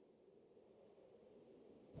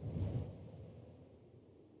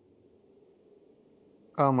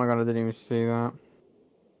 Oh my god, I didn't even see that.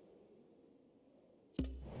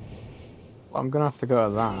 Well, I'm gonna have to go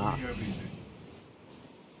to that.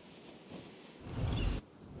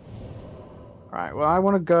 Right, well, I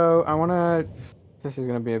want to go. This is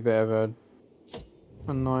gonna be a bit of a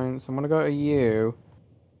annoyance. I'm gonna go to you.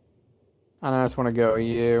 And I just want to go to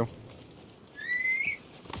you.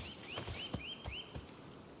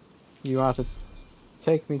 You are to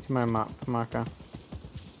take me to my map marker.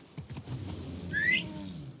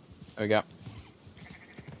 There we go.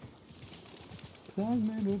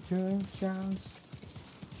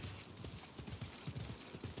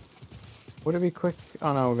 Would it be quick?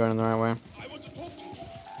 Oh no, we're going the right way.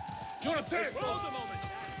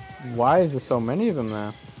 Why is there so many of them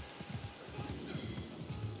there?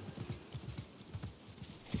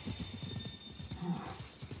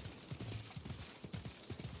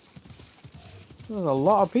 There's a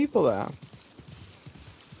lot of people there.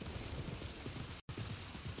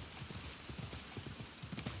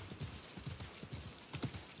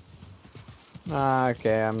 Ah,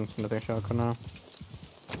 okay, I'm just gonna take a shotgun now.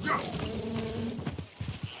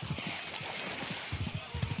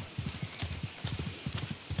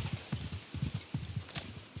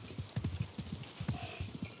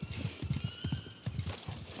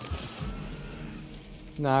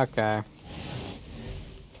 Okay.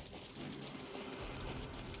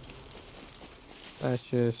 Let's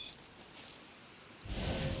just...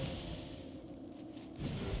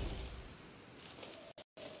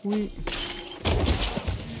 Where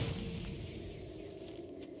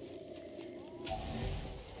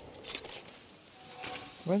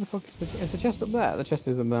the fuck is the chest up there? The chest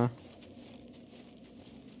is up there.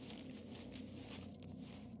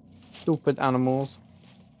 Stupid animals.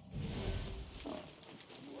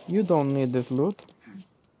 You don't need this loot.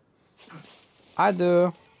 I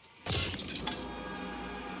do.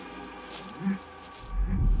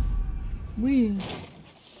 Wee.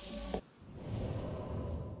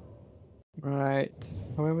 Right.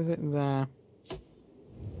 Where was it there?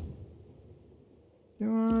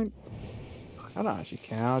 I don't actually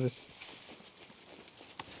care. I'll just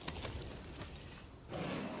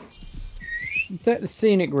take the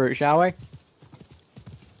scenic route, shall we?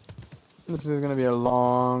 This is going to be a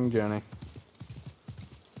long journey.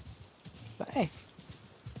 But hey.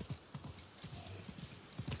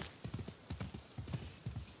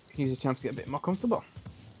 Use a chance to get a bit more comfortable.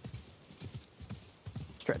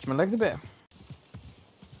 Stretch my legs a bit.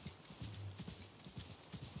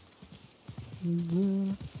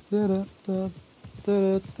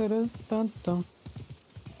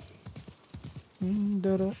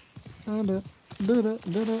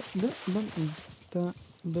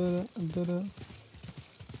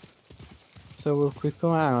 So we'll quick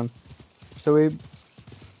around. So we've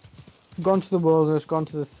gone to the wilderness, gone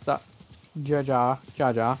to the Jar,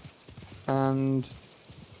 and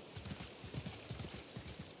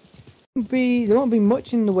there won't be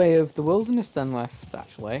much in the way of the wilderness then left,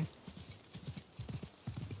 actually.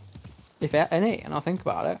 If any, and I'll think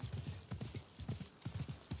about it.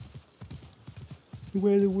 The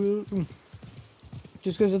way the world,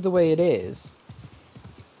 just because of the way it is.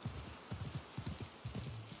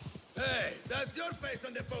 Hey, that's your face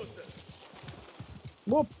on the poster.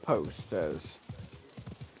 What posters?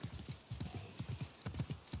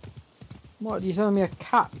 What, you telling me a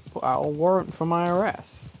cat put out a warrant for my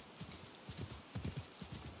arrest?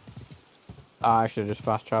 I should have just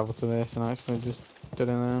fast traveled to this and actually just did it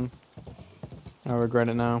then. I regret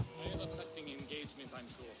it now.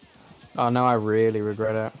 Oh no, I really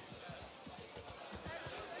regret it.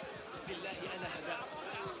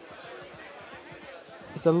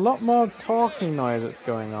 It's a lot more talking noise that's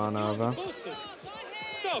going on over.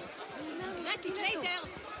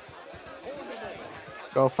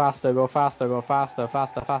 Go faster, go faster, go faster,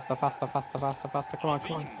 faster, faster, faster, faster, faster, faster. Come on,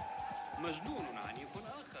 come on.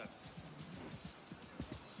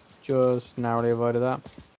 Just narrowly avoided that.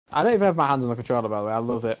 I don't even have my hands on the controller, by the way. I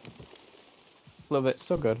love it. Love it.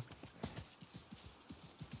 So good.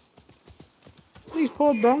 These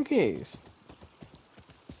poor donkeys.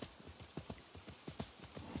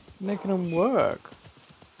 Making them work.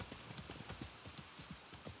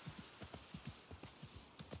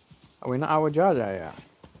 Are we not our Jar Jar yet?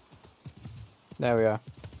 There we are.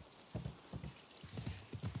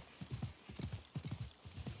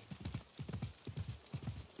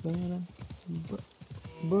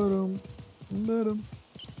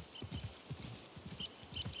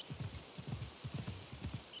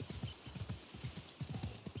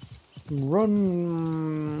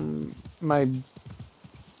 Run, my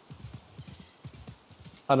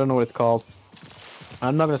I don't know what it's called.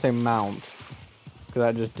 I'm not gonna say mount, because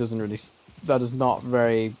that just doesn't really. That is not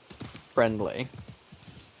very friendly.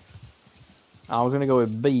 I was gonna go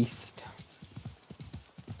with beast.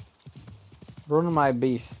 Run my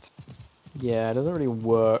beast. Yeah, it doesn't really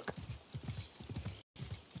work.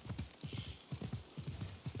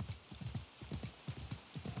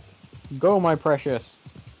 Go, my precious.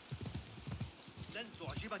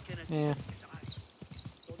 Yeah.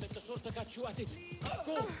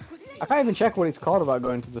 I can't even check what it's called about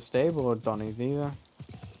going to the stable or Donny's either.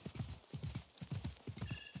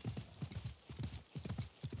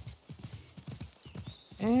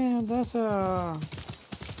 And that's a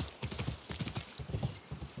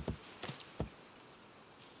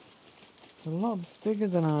lot bigger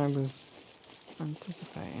than I was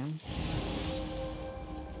anticipating.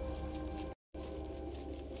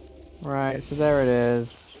 Right, so there it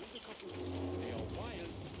is.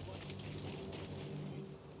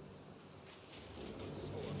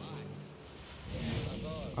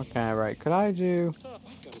 Okay, right, could I do...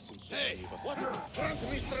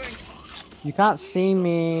 You can't see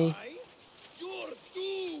me.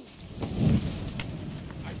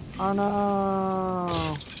 Oh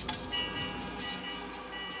no!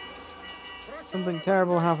 Something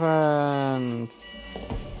terrible happened.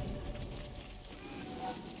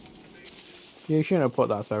 You shouldn't have put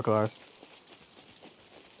that so close.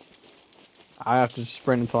 I have to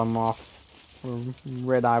sprint until I'm off.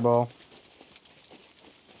 Red eyeball.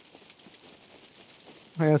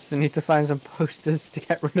 I also need to find some posters to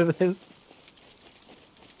get rid of this.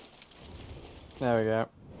 There we go.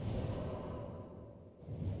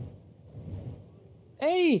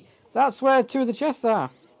 Hey! That's where 2 of the chests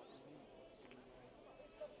are.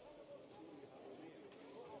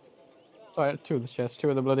 Sorry, 2 of the chests.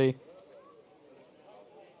 2 of the bloody...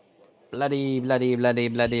 Bloody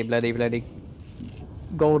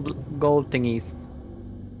gold thingies.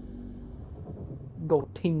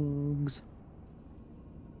 Gold tings.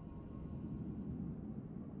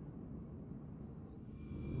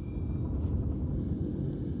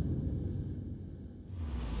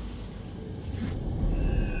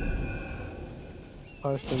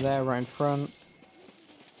 Poster there, right in front.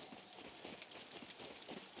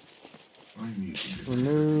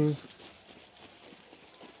 Remove.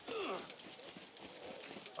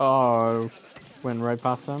 Oh, went right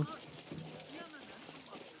past them.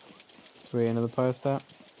 Sweet, another poster.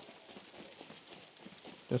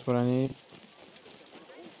 Just what I need.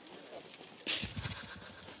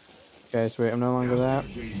 Okay, sweet, I'm no longer there.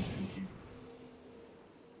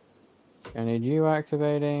 I need you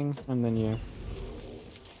activating, and then you.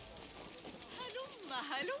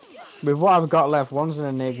 With what I've got left, one's an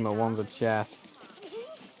enigma, one's a chest.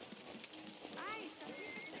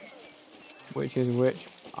 Which is which?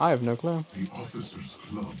 I have no clue. The Officers'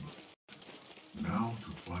 Club. Now to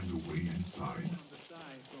find a way inside.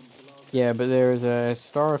 Yeah, but there is a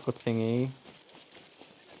historical thingy.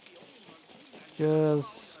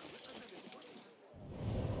 Just...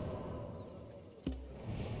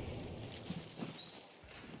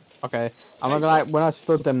 Okay, I'm not gonna lie, when I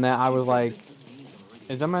stood them there, I was like,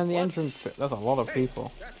 is that man in the entrance? That's a lot of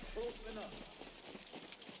people.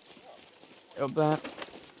 Up there.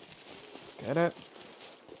 Get it?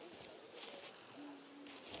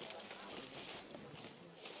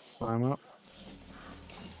 Climb up.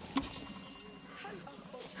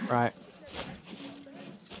 Right.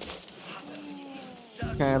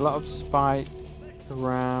 Okay, a lot of spike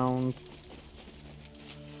around.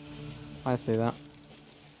 I see that.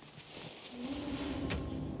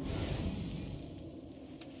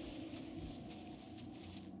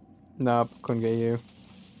 Nope, couldn't get you.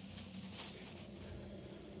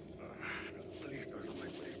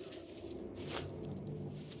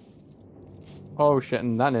 Oh shit,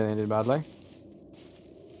 and that nearly ended badly.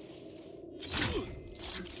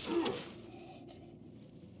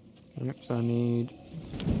 Yep, so I need...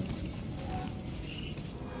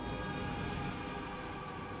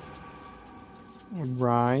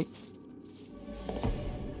 Right.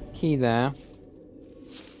 Key there.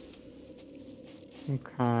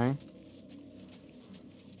 Okay.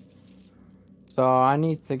 So I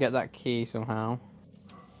need to get that key somehow.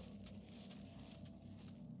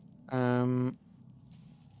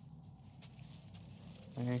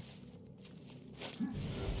 Okay.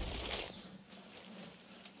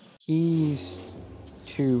 Keys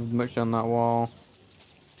too much on that wall.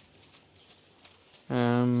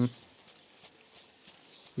 Yeah,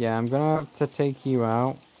 I'm gonna have to take you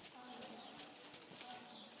out.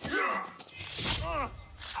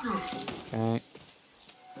 Okay.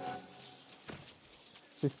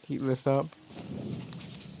 Just keep this up.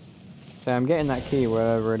 So I'm getting that key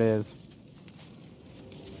wherever it is.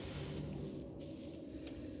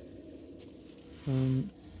 I'm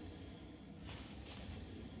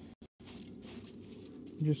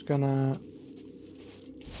just gonna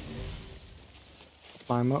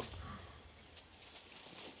climb up.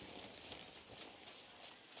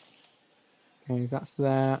 Okay, that's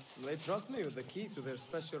there. They trust me with the key to their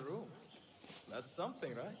special room. That's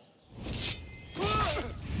something, right?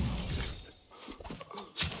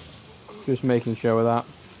 Just making sure of that.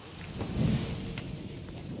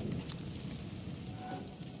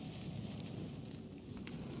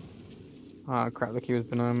 Ah, crap, the key was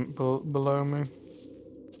below me.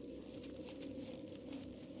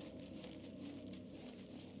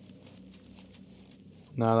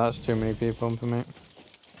 No, that's too many people for me.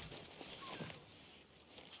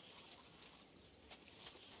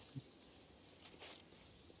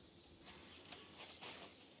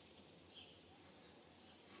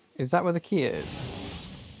 Is that where the key is?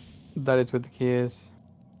 That is where the key is.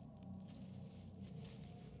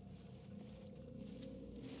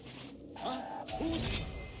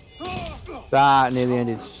 That nearly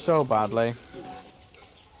ended so badly.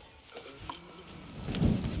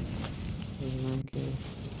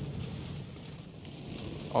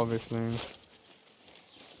 Obviously.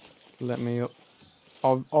 Let me up.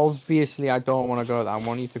 Obviously, I don't want to go there. I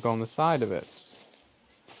want you to go on the side of it.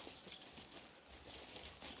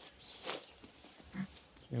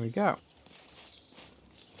 There we go.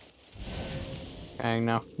 Okay,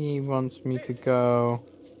 now he wants me to go.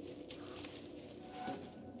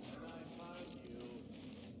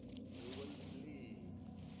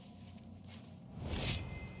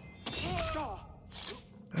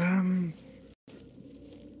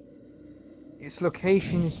 Its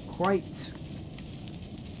location is quite.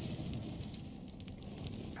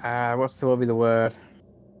 What will be the word?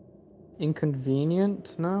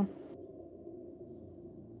 Inconvenient? No.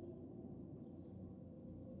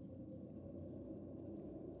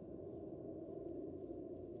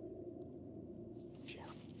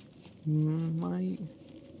 Might.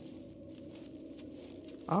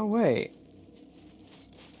 Oh wait.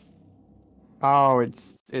 Oh,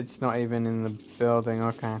 it's not even in the building.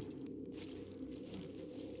 Okay.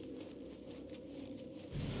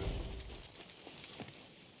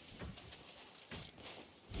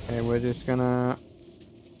 Okay, we're just gonna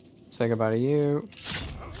say goodbye to you.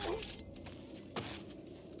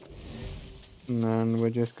 And then we're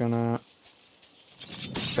just gonna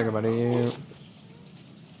say goodbye to you.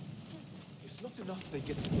 It's not enough they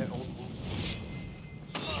get in their own wounds.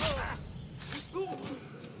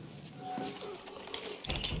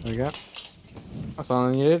 There we go. That's all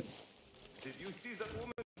I needed. Did you see that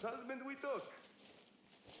woman's husband we took?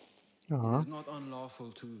 It is not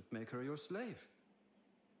unlawful to make her your slave.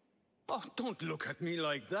 Oh, don't look at me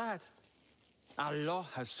like that. Allah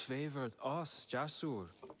has favored us, Jasur.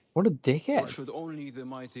 What a dickhead. Or should only the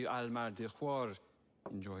mighty Al-Mardikhwar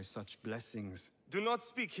enjoy such blessings? Do not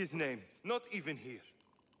speak his name, not even here.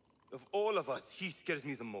 Of all of us, he scares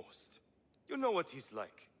me the most. You know what he's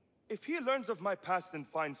like. If he learns of my past and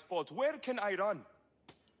finds fault, where can I run?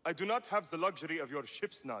 I do not have the luxury of your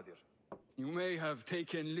ships, Nadir. You may have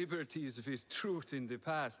taken liberties with truth in the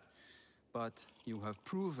past, but you have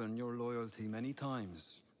proven your loyalty many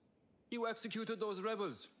times. You executed those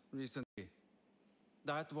rebels recently.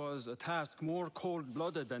 That was a task more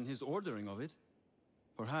cold-blooded than his ordering of it.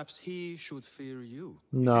 Perhaps he should fear you.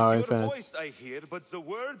 No, it is your voice I hear, but the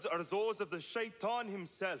words are those of the Shaitan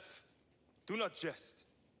himself. Do not jest.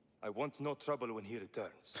 I want no trouble when he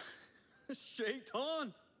returns.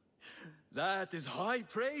 Shaitan! That is high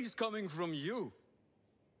praise coming from you.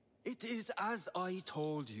 It is as I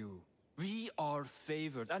told you. We are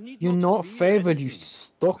favored. I need You're not favored, you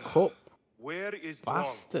stuck up. Where is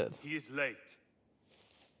bastard? He is late.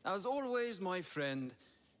 As always, my friend,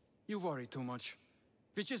 you worry too much.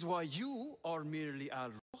 Which is why you are merely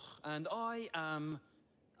Al-Ruh, and I am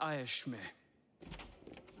Aeshme.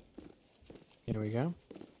 Here we go.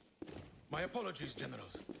 My apologies,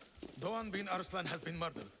 generals. Doan bin Arslan has been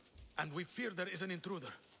murdered, and we fear there is an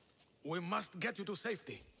intruder. We must get you to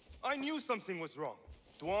safety. I knew something was wrong.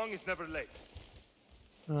 Duang is never late.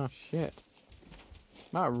 Oh shit.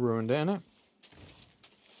 That ruined it, innit?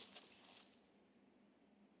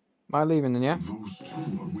 Am I leaving then, yeah? Those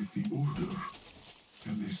two are with the Order,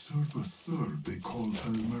 and they serve a third they call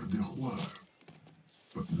Al-Mardikhwar.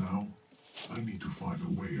 But now, I need to find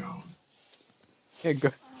a way out. Yeah,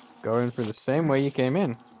 go in through the same way you came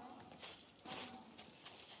in.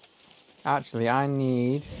 Actually, I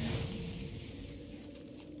need...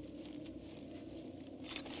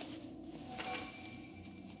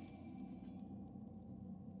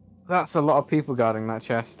 That's a lot of people guarding that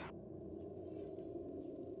chest.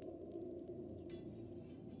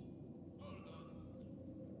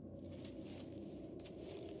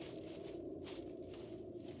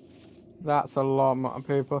 That's a lot of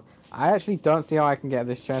people. I actually don't see how I can get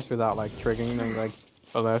this chest without like triggering them, like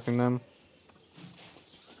alerting them.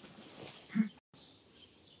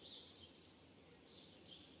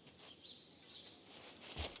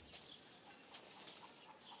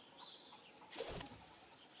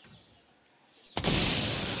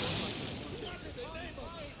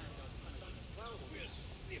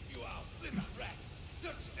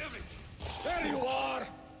 There you are!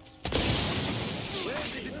 Where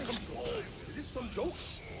did it come from? Is this some joke?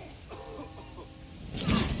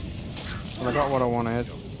 Well, I got what I wanted.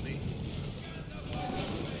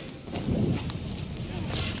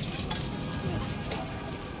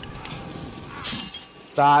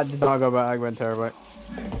 That did not go back, went terribly.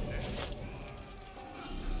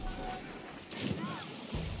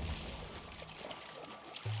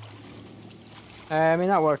 I mean,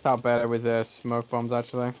 that worked out better with the smoke bombs,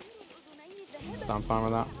 actually. So I'm fine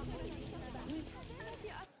with that.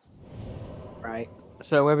 Right.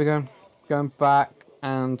 So where are we going? Going back,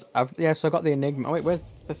 and yeah. So I got the enigma. Oh, wait, let's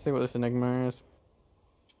see what this enigma is.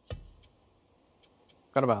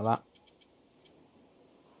 Forgot about that.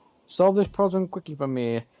 Solve this problem quickly for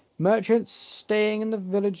me. Merchants staying in the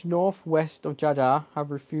village northwest of Jaja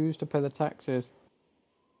have refused to pay the taxes.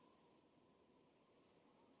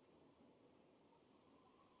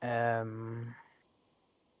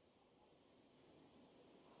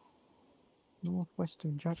 Northwest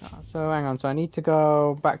of Jaja. So hang on. So I need to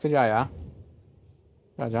go back to Jaja.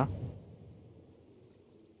 Jaja.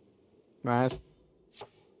 Right.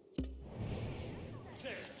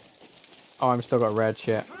 Oh, I'm still got red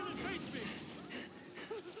shit.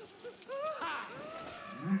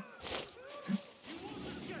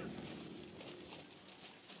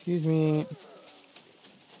 Excuse me.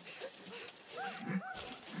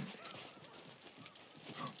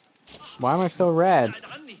 Why am I still red?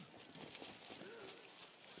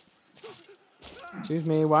 Excuse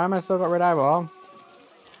me, why am I still got red eyeball?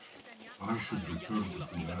 I should return to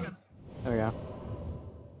Baghdad. There we go.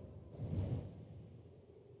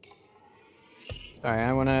 Alright,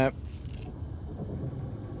 I wanna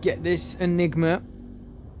get this enigma.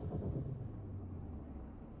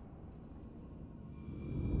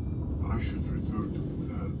 I should return to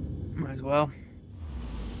Baghdad. Might as well.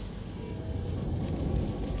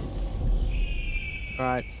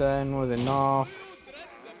 Right, so then was it north?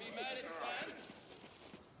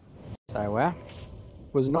 Sorry, where?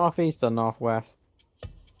 Was it northeast or northwest?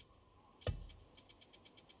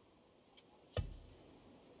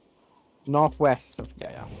 Northwest of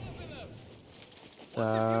yeah.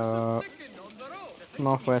 So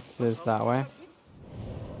northwest is that way.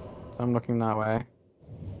 So I'm looking that way.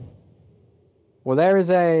 Well, there is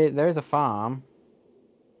a farm.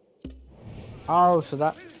 Oh, so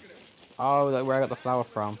that's that's where I got the flower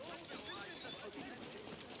from.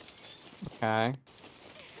 Okay.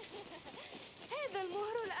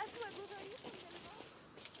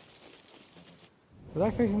 Was I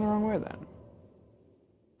facing the wrong way then?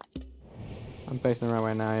 I'm facing the right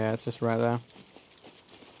way now, yeah, it's just right there.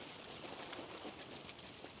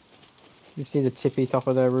 You see the tippy top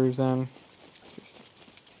of their roofs then?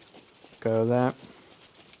 Go there.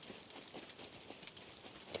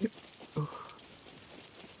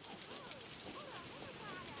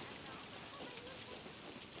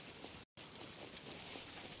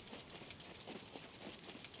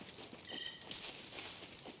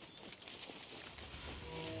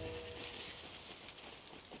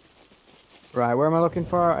 Right, where am I looking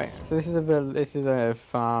for? Right, so this is a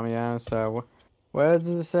farm, yeah. So where does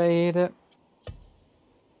it say he hit it?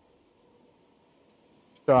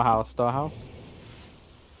 Storehouse, storehouse.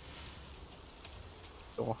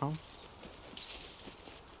 Storehouse.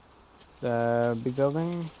 The big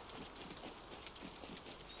building.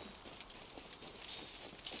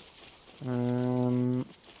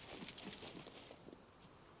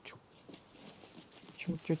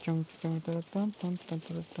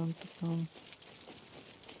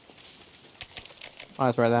 Oh,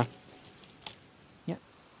 it's right there. Yep.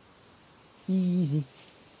 Easy.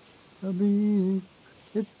 It'll be easy.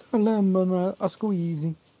 It's a lemon, a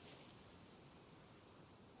squeezy.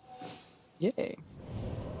 Yay.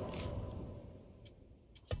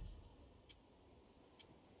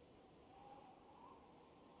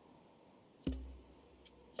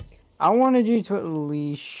 I wanted you to at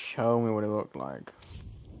least show me what it looked like.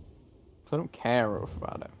 I don't care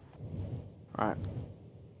about it. Right.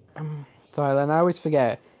 Sorry, then I always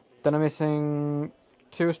forget. Then I'm missing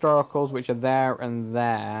 2 historicals, which are there and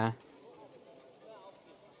there.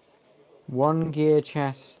 1 gear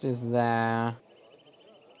chest is there.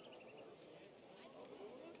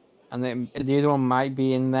 And then the other one might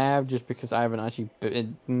be in there, just because I haven't actually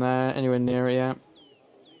been there anywhere near it yet.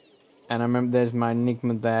 And I remember there's my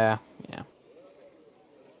Enigma there. Yeah.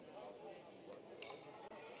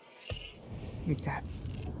 Okay.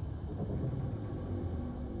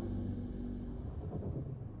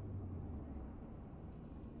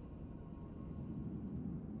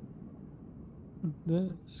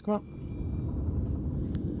 Just come on.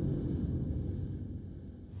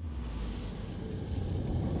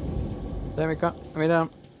 There we go. Let me down.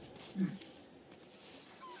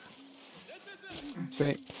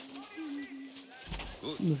 Sweet.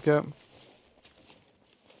 Let's go.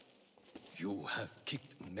 You have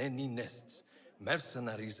kicked many nests.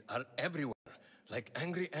 Mercenaries are everywhere, like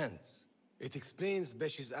angry ants. It explains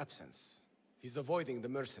Besh's absence. He's avoiding the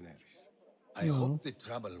mercenaries. I hope the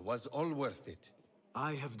trouble was all worth it.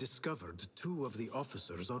 I have discovered 2 of the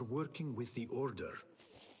officers are working with the Order.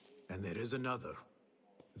 And there is another.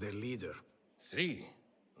 Their leader. 3.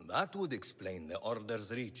 That would explain the Order's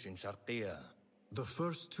reach in Sharqiya. The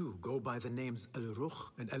first 2 go by the names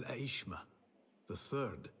Al-Rukh and Al-Aishma. The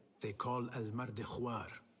third, they call Al-Mardikhwar.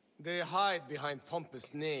 They hide behind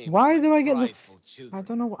pompous names. Why do I get this? Prideful children. I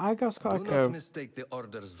don't know. I got Do like not mistake the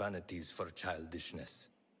Order's vanities for childishness.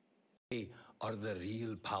 They are the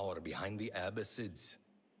real power behind the Abbasids.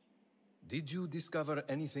 Did you discover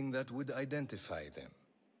anything that would identify them?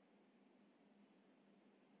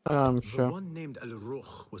 Sure. The one named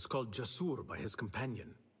Al-Rukh was called Jasur by his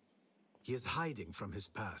companion. He is hiding from his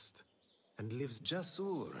past and lives...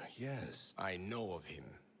 Jasur, yes. I know of him.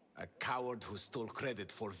 A coward who stole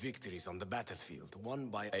credit for victories on the battlefield, won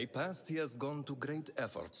by a past he has gone to great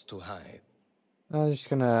efforts to hide. I'm just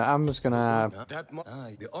gonna...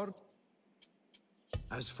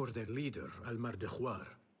 As for their leader, Al-Mardikhwar...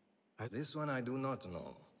 This one I do not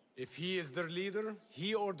know. If he is their leader,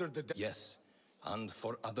 he ordered the... Yes, and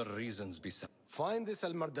for other reasons besides. Find this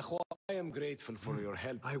Al-Mardikhwar. I am grateful for your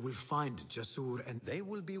help. I will find Jasur and... They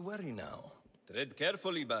will be wary now. Tread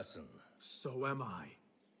carefully, Basim. So am I.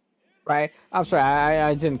 Right, I'm sorry,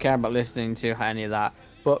 I didn't care about listening to any of that,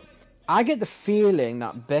 but I get the feeling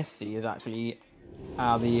that Bessie is actually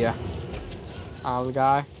the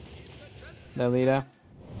guy, their leader.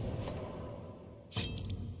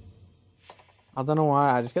 I don't know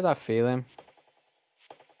why, I just get that feeling.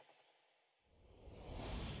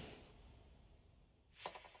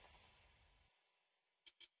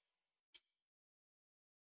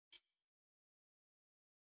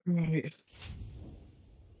 Right.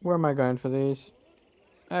 Where am I going for these?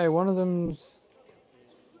 Hey, one of them's...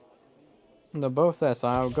 They're both there, so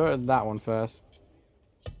I'll go to that one first.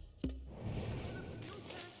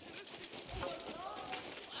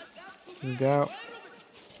 Here we go.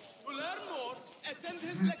 To learn more, attend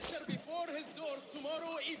his lecture before his door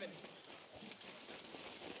tomorrow evening.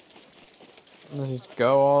 Let's just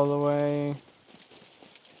go all the way.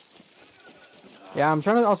 Yeah, I'm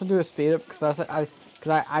trying to also do a speed up because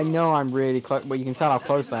I know I'm really close. Well, you can tell how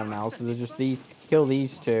close I am now. So there's just these, kill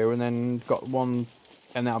these 2, and then got one,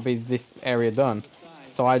 and that'll be this area done.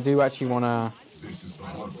 So I do actually want to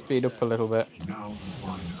speed up a little bit.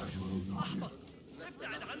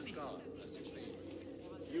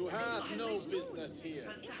 You have no business here.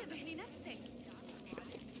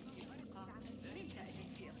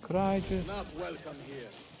 Could I just? Not welcome here.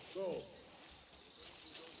 Go.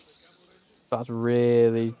 That's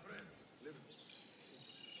really.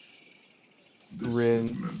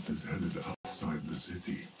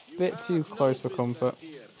 Bit too close for comfort.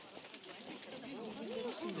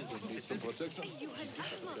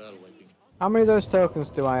 How many of those tokens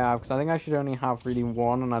do I have? Because I think I should only have really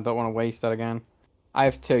 1, and I don't want to waste that again. I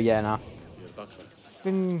have 2, yeah, now.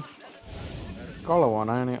 Been Scholar one,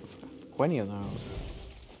 I only have 20 of those.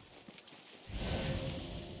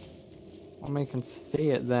 I mean, I can see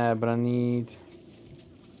it there, but I need...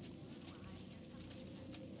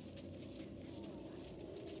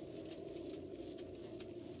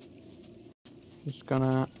 Just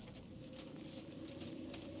gonna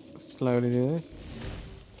slowly do this.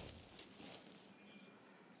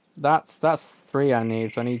 That's 3 I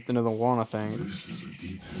need, so I need another 1, I think. This is a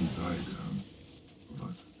detailed diagram of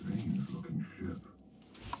a strange looking ship.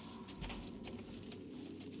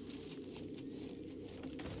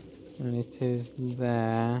 And it is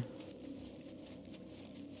there.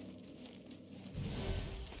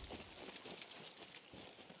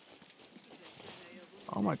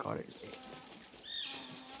 Oh my god, it's...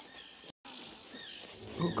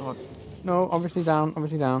 Oh god. No, obviously down,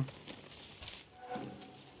 obviously down.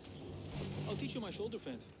 teach you my shoulder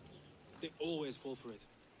feint. They always fall for it.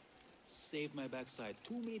 Saved my backside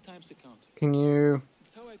too many times to count. Can you?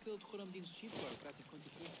 It's how I killed Khurramdin's chief guard back in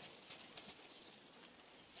 23.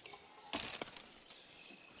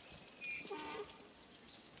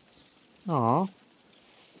 Aw,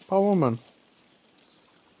 poor woman.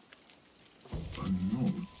 A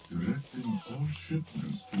note directing all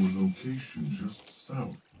shipments to a location just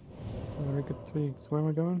south. Very good tweaks. Where am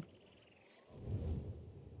I going?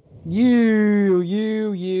 You.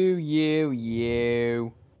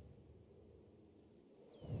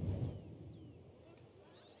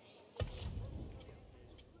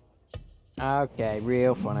 Okay,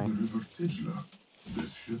 real funny. The River Tijla.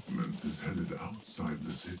 This shipment is headed outside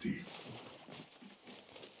the city.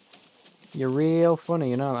 You're real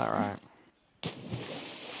funny, you know that, right?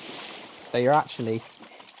 So you're actually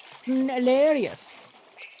hilarious.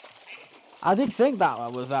 I did think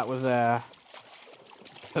that was a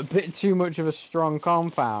bit too much of a strong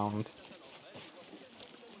compound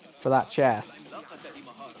for that chest.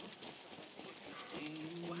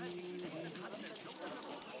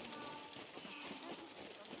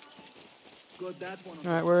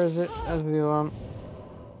 Alright, where is it? There's the one.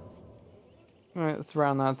 Alright, let's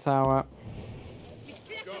round that tower.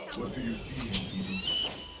 What do you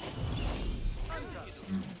see?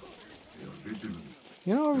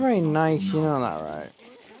 You're not very nice, you know that, right?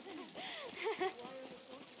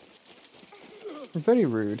 You're very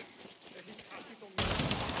rude.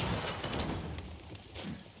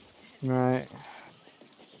 Right.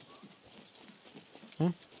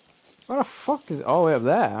 Huh? What the fuck is all the way up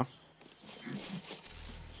there?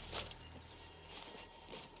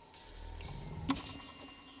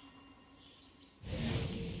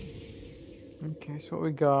 Okay, so what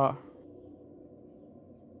we got?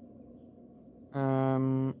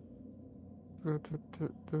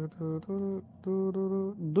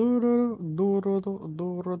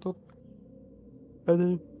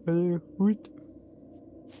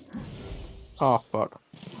 Oh fuck.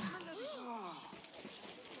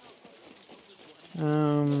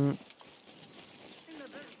 I'm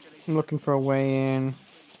looking for a way in.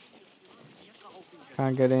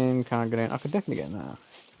 Can't get in, can't get in. I could definitely get in there.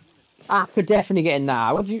 I could definitely get in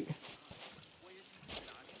there. What do you?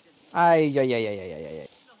 Yeah.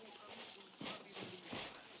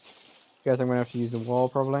 Guess I'm gonna have to use the wall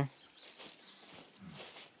probably.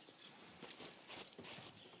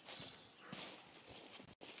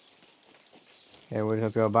 Okay, we'll just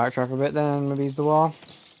have to go backtrack a bit then, maybe use the wall.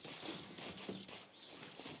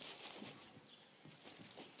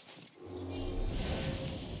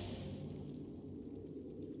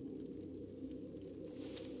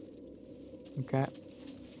 Okay.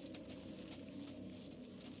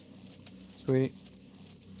 Sweet.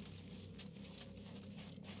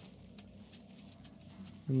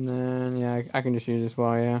 And then, yeah, I can just use this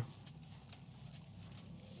wall, yeah.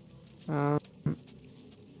 I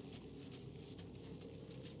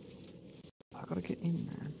gotta get in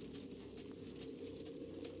there.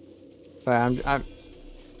 Sorry,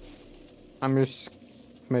 I'm just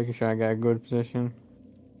making sure I get a good position.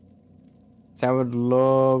 So I would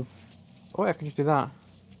love. Oh, I can just do that.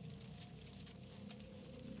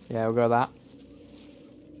 Yeah, we'll go that.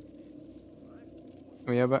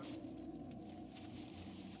 Oh yeah, but.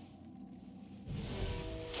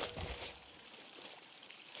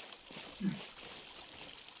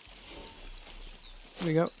 There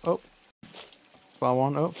we go. Oh. Spot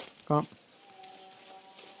one. Oh, come on.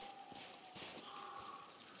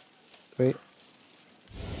 Sweet.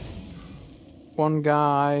 One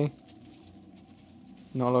guy.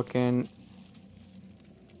 Not looking.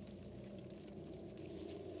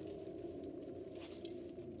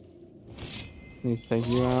 Need to take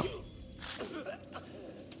you out.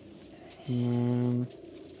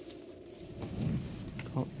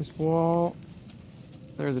 Up this wall.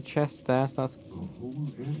 There's a chest there, so that's. The whole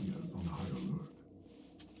area is on high alert.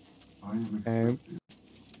 I am Okay.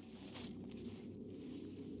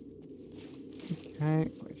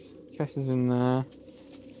 Okay, chest is in there.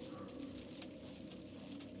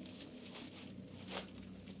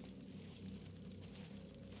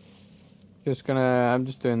 I'm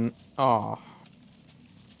just doing. Oh.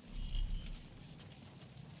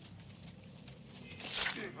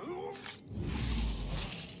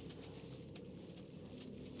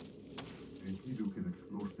 Can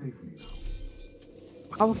explore safely now.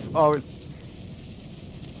 How? Oh.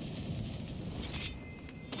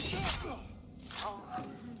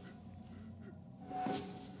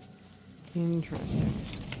 Interesting.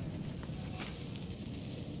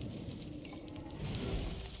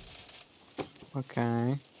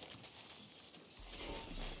 Okay.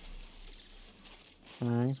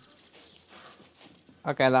 Okay.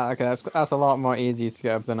 Okay, that's a lot more easy to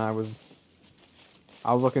get up than I was.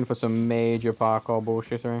 I was looking for some major parkour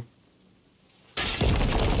bullshittery.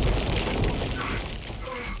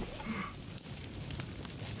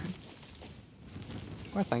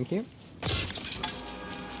 Well, thank you.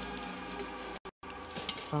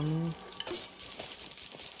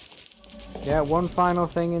 Yeah, one final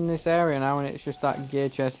thing in this area now, and it's just that gear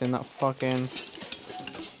chest in that fucking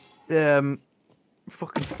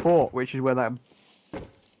fort, which is where that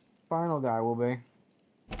final guy will be.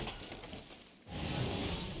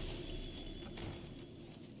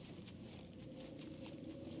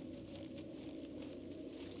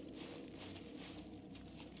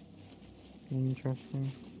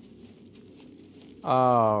 Interesting.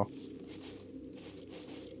 Oh.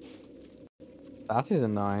 That is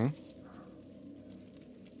annoying.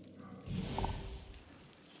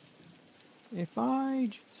 If I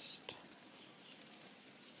just...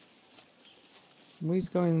 He's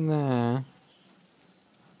going there.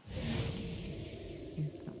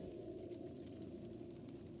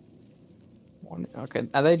 Okay,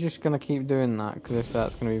 are they just going to keep doing that? Because if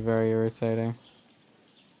that's going to be very irritating.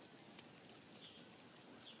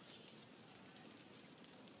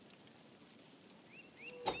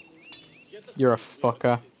 You're a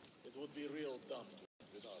fucker. It would be real dumb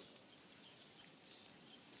without.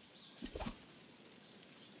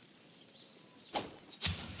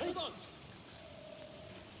 Hold on.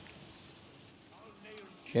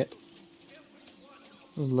 Shit.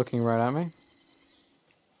 He's looking right at me.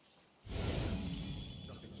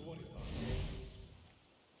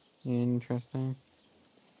 Interesting.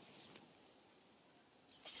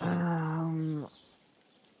 I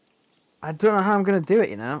don't know how I'm gonna do it,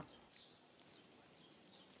 you know.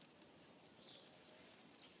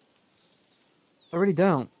 I really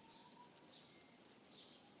don't.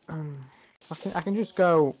 I can just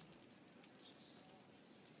go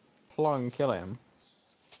plug and kill him.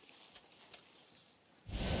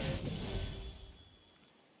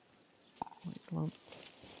 Wait, come on.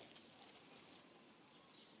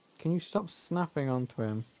 Can you stop snapping onto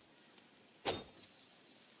him?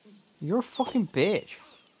 You're a fucking bitch.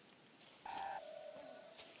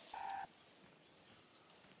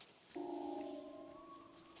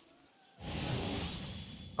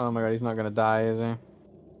 Oh my god, he's not gonna die, is he?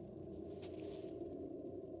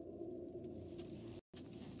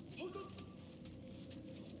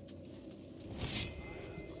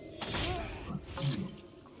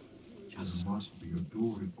 There must be a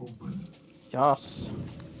door open. Yes.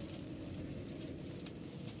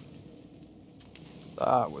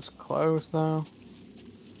 That was close though.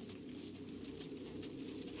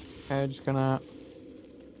 Okay, just gonna...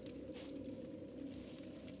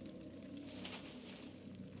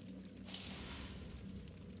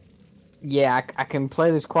 Yeah, I can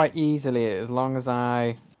play this quite easily as long as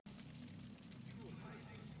I...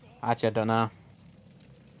 Actually, I don't know.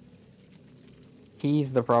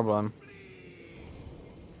 He's the problem.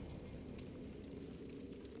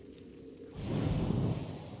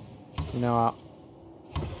 You know what?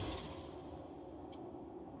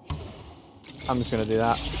 I'm just gonna do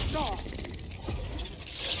that.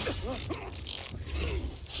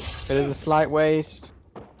 It is a slight waste.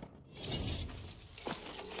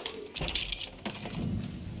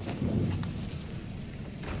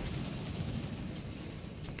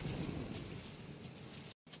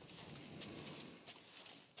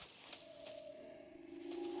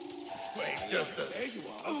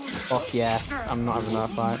 Fuck yeah, I'm not having that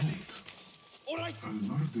fight.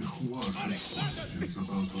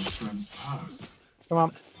 Come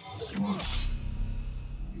on.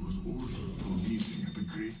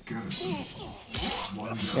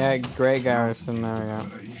 Yeah, great garrison, there we go.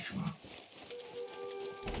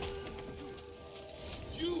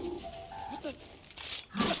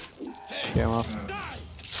 Get him off.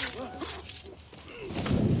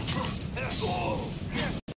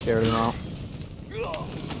 Get rid of him all.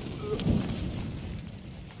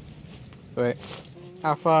 Sweet.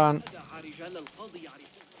 Have fun.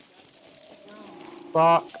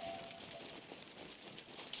 Fuck.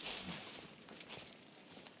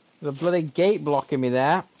 There's a bloody gate blocking me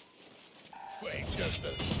there. Wait just a...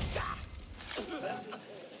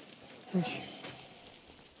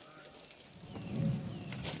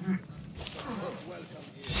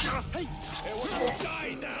 Hey, will you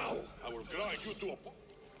die now? I will grind you to a...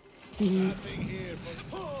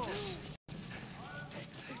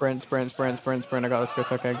 Sprint, sprint, sprint, sprint, sprint. I got this.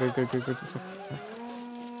 Good. Okay, good.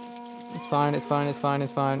 It's fine, it's fine, it's fine,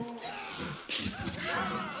 it's fine.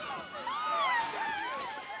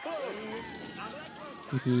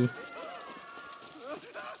 Hee.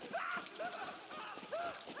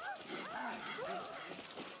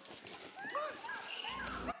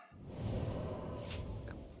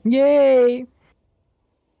 Yay!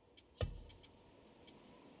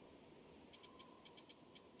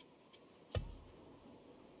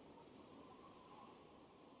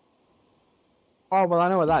 Oh, well, I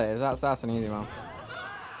know what that is. That's an easy one.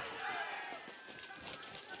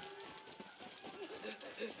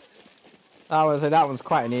 I would say that one's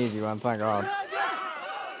quite an easy one, thank God.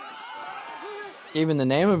 Even the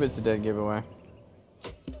name of it's a dead giveaway.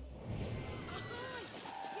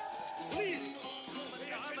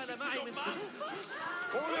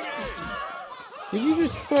 Did you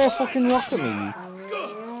just throw a fucking rock at me?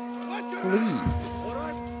 Please.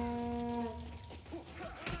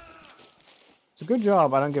 It's a good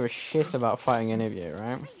job I don't give a shit about fighting any of you,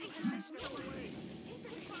 right?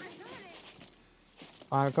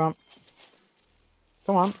 Alright, come on.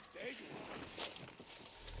 Come on.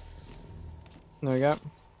 There we go.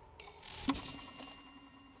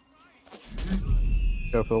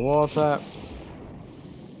 Go for the water.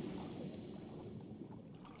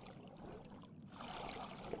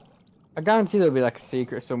 I guarantee there'll be like a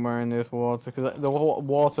secret somewhere in this water, because the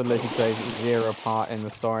water literally plays zero part in the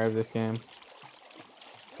story of this game.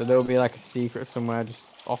 So there'll be like a secret somewhere just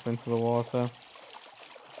off into the water.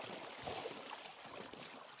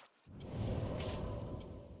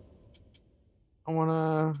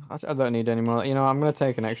 I don't need any more. You know, I'm gonna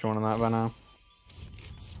take an extra one on that by now.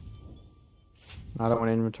 I don't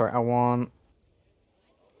want inventory. I want.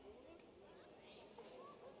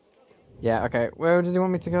 Yeah, okay. Where did you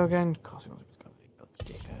want me to go again? Of course, he wants me to go.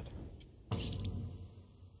 Dickhead.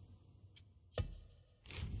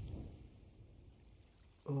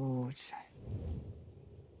 Ooh.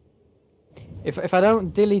 If I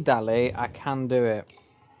don't dilly dally, I can do it.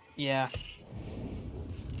 Yeah.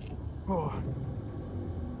 Oh.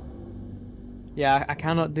 Yeah, I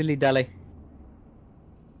cannot dilly dally.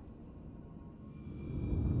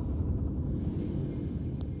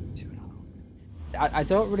 I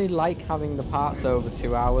don't really like having the parts over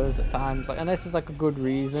 2 hours at times, like unless there's like a good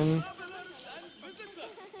reason.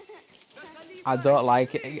 I don't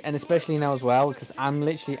like it, and especially now as well, because I'm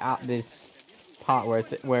literally at this part where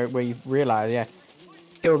it's, where you realise, yeah,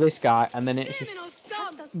 kill this guy, and then it's just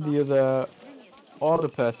the other order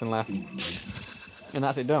person left, and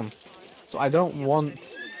that's it done. So I don't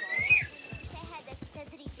want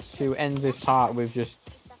to end this part with just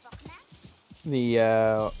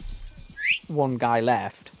the one guy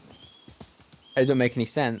left. It doesn't make any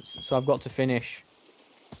sense, so I've got to finish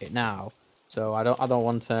it now. So I don't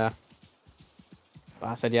want to. But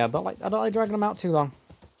I said, yeah, I don't like dragging them out too long.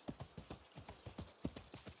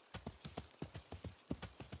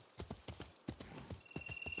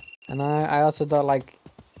 And I also don't like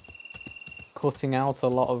cutting out a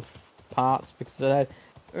lot of parts, because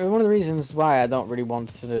one of the reasons why I don't really want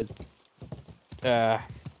to cut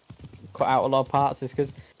out a lot of parts is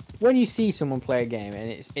because when you see someone play a game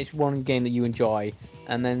and it's one game that you enjoy,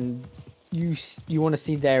 and then you want to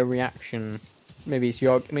see their reaction. Maybe it's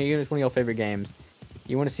one of your favorite games.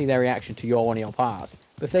 You want to see their reaction to one of your parts.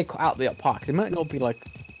 But if they cut out the part, 'cause it might not be like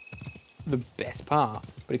the best part,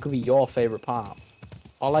 but it could be your favorite part.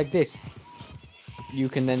 Or like this, you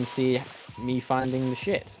can then see me finding the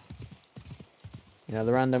shit. You know,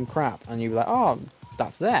 the random crap, and you'll be like, oh,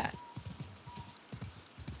 that's there.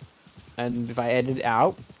 And if I edit it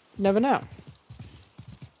out, you never know.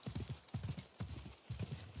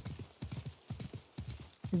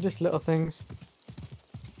 Just little things.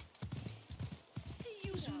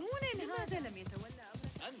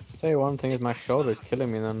 Tell you one thing is my shoulder is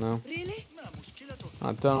killing me then now. Really?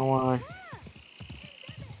 I don't know why.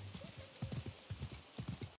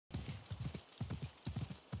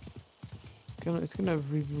 It's gonna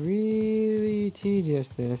be really tedious,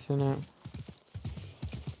 this, isn't it?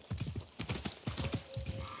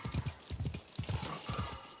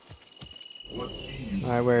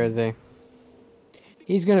 Alright, where is he?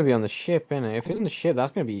 He's gonna be on the ship, isn't he? If he's on the ship,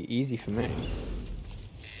 that's gonna be easy for me.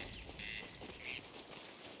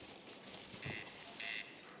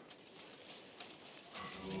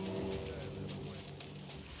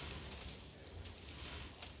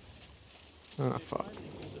 Oh, fuck.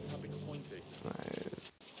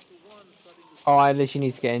 Nice. Oh, I literally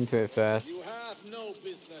need to get into it first. You have no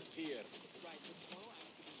business here.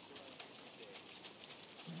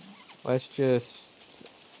 Let's just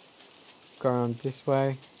go around this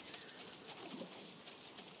way.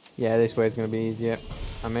 Yeah, this way is going to be easier.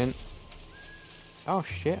 I'm in. Oh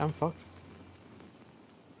shit, I'm fucked.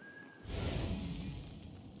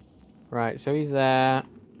 Right, so he's there.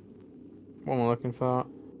 What am I looking for?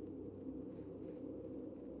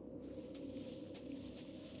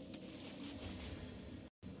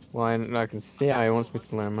 Well, I can see how he wants me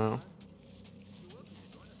to let him out.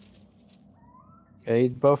 Okay,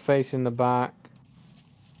 both facing the back.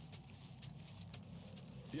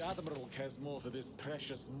 The Admiral cares more for this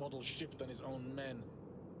precious model ship than his own men.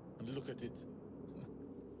 And look at it.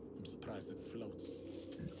 I'm surprised it floats.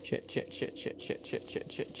 Shit. They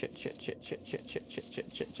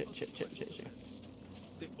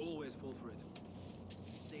always fall for it.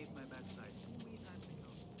 Save my backside too many times ago.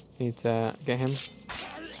 Need to get him.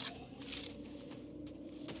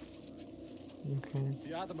 Okay.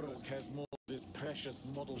 The Admiral cares more for this precious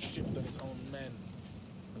model ship than his own men.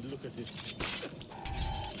 And look at it.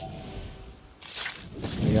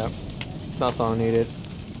 Yep. That's all I needed.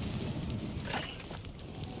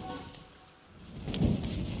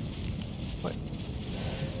 What?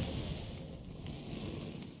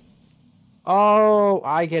 Oh,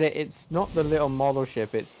 I get it. It's not the little model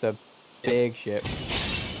ship, it's the big ship.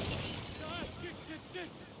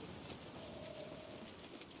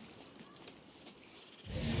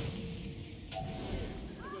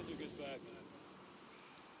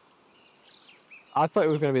 I thought it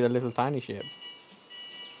was going to be the little tiny ship.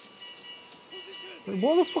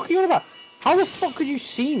 What the fuck are you on about? How the fuck could you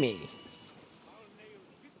see me?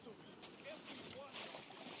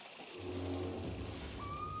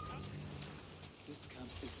 This camp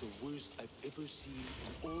is the worst I've ever seen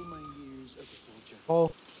in all my years as a soldier.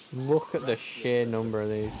 Oh, look at the sheer number of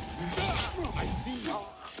these. I see you.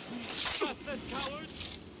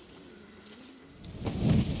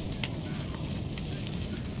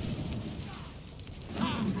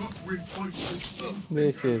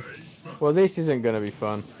 This is... Well, this isn't going to be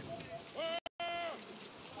fun. I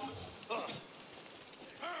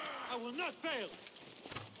will not fail.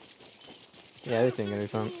 Yeah, this ain't going to be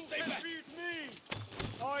fun. They beat me.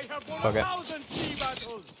 I have won Okay. 1,000 sea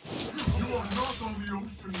battles. You are not on the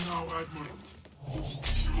ocean now, Admiral.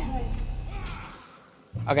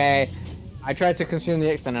 Okay, I tried to consume the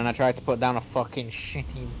extent and I tried to put down a fucking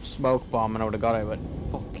shitty smoke bomb and I would have got it, but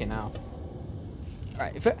fucking hell.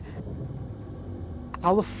 Alright, if it...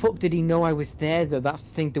 How the fuck did he know I was there, though? That's the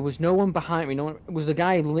thing. There was no one behind me. No one... It was the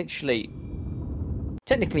guy literally...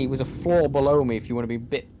 Technically, he was a floor below me, if you want to be a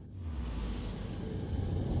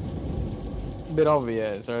bit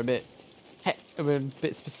obvious, or a bit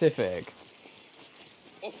specific.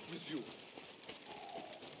 Off with you.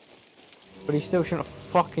 But he still shouldn't have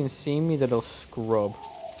fucking seen me, that little scrub.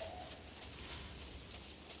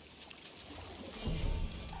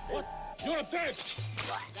 What? You're dead.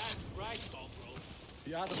 That's right, Corporal.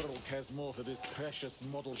 The Admiral cares more for this precious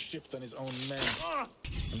model ship than his own men.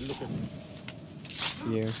 And look at him.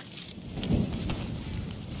 You.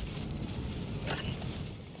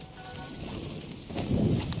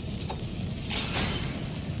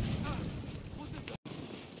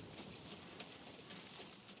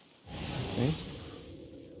 Okay.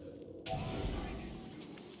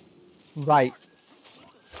 Right.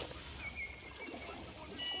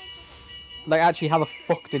 Like, actually, how the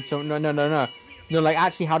fuck did someone... No, like,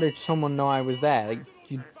 actually, how did someone know I was there? Like,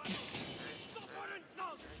 you...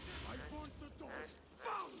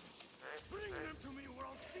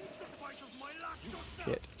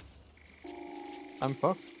 Shit. I'm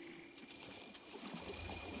fucked.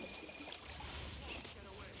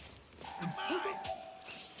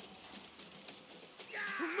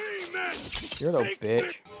 You're a little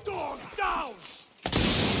bitch.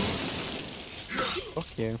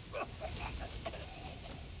 Fuck you.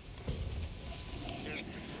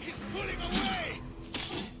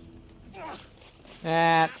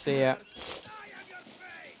 See ya.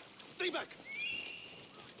 Stay back.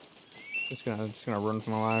 Just gonna run for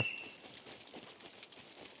my life.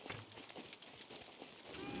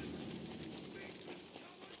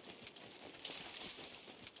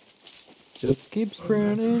 Just keep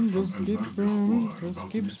sprinting, just keep sprinting, just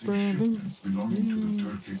keep sprinting. Belonging to the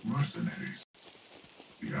Turkic mercenaries.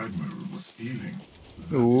 The Admiral was stealing.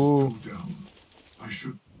 That Ooh. is too down. I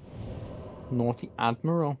should Naughty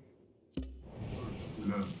Admiral.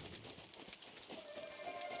 learn.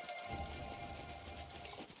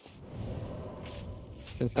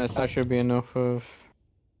 That should be enough of...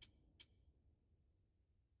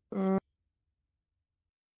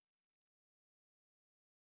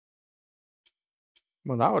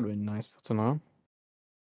 Well, that would have been nice to know.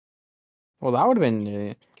 Well, that would have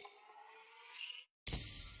been...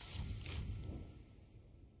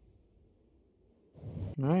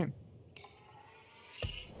 Right.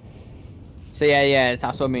 So yeah,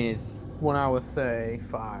 that's what I mean, it's 1 hour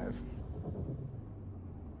 35.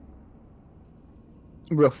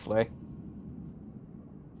 Roughly.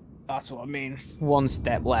 That's what I mean. One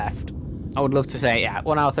step left. I would love to say, yeah,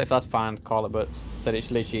 1 hour 35, that's fine, call it, but that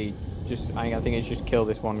it's literally just, I think it's just kill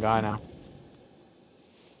this one guy now.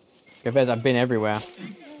 bet I've been everywhere.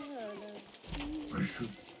 I should.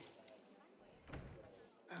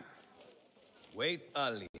 Wait,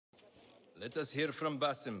 Ali. Let us hear from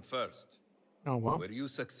Basim first. Oh, well. Were you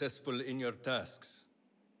successful in your tasks?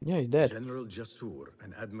 Yeah, he's dead. General Jasur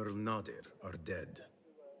and Admiral Nadir are dead.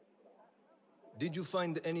 Did you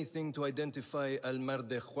find anything to identify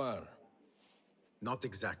Al-Mardekhwar? Not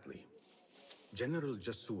exactly. General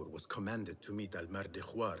Jasur was commanded to meet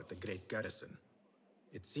Al-Mardekhwar at the Great Garrison.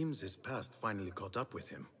 It seems his past finally caught up with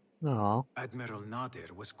him. No. Admiral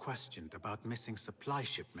Nadir was questioned about missing supply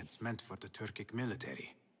shipments meant for the Turkic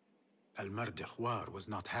military. Al-Mardekhwar was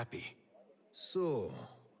not happy. So,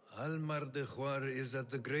 Al-Mardekhwar is at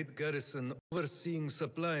the Great Garrison overseeing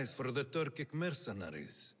supplies for the Turkic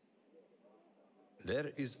mercenaries.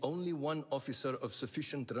 There is only one officer of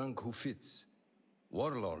sufficient rank who fits.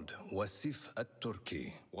 Warlord Wasif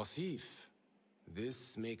at-Turki. Wasif.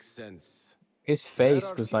 This makes sense. His face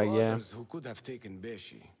There are was few like, yeah. others who could have taken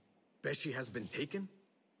Beshi. Beshi has been taken?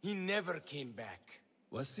 He never came back.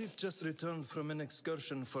 Wasif just returned from an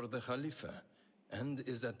excursion for the Khalifa and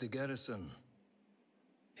is at the garrison.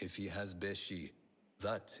 If he has Beshi,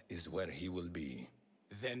 that is where he will be.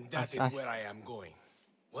 Then that is where I am going.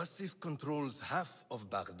 Wasif controls half of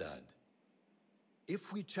Baghdad.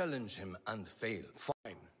 If we challenge him and fail,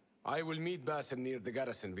 fine. I will meet Basim near the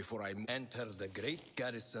garrison before I enter the great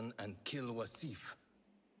garrison and kill Wasif.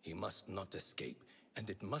 He must not escape, and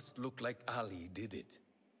it must look like Ali did it.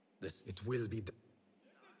 It will be the...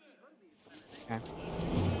 Okay.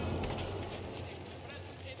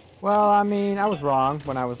 Well, I mean, I was wrong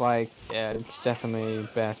when I was like, yeah, it's definitely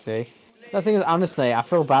Bessie. The thing is, honestly, I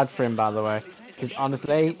feel bad for him, by the way, because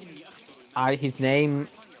honestly, his name,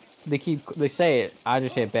 they say it, I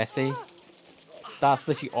just hear Bessie. That's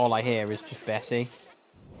literally all I hear is just Bessie.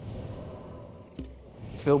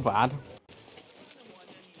 I feel bad.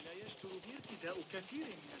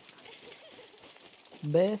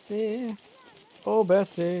 Bessie, oh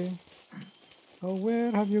Bessie, oh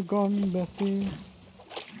where have you gone, Bessie?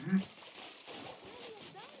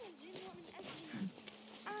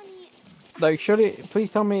 Like, should it? Please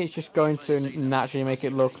tell me it's just going to naturally make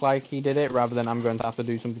it look like he did it, rather than I'm going to have to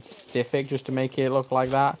do something specific just to make it look like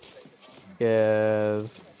that.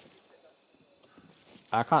 Because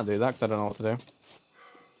I can't do that because I don't know what to do.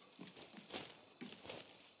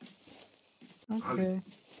 Okay.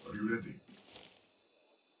 Are you ready?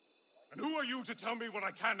 And who are you to tell me what I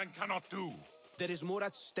can and cannot do? There is more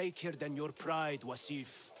at stake here than your pride,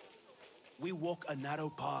 Wasif. We walk a narrow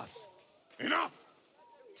path. Enough!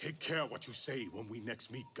 Take care what you say when we next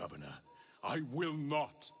meet, Governor. I will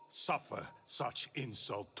not suffer such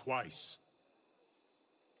insult twice.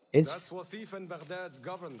 That's Wasif and Baghdad's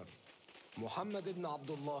governor, Muhammad ibn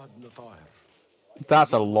Abdullah ibn Tahir.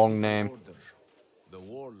 That's a long name. The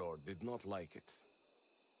Warlord did not like it.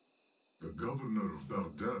 The governor of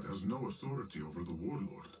Baghdad has no authority over the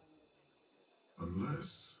Warlord.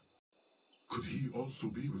 Unless... could he also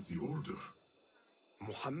be with the Order?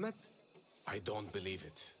 Muhammad? I don't believe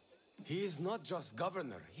it. He is not just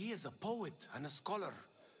governor, he is a poet and a scholar.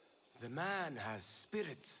 The man has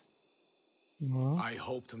spirit. No. I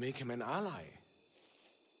hope to make him an ally.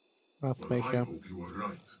 Well, I hope you are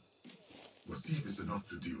right. Wasif is enough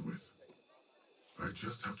to deal with. I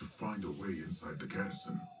just have to find a way inside the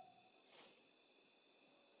garrison.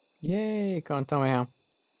 Yay, can't tell me how.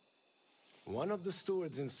 One of the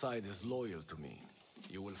stewards inside is loyal to me.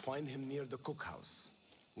 You will find him near the cookhouse.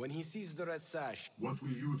 When he sees the red sash... What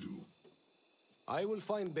will you do? I will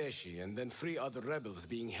find Beshi and then free other rebels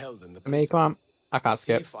being held in the I mean, come on. I can't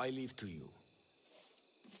skip. I leave to you.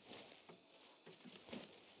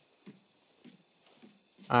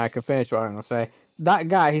 I can finish what I'm going to say. That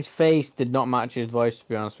guy, his face did not match his voice, to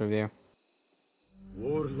be honest with you.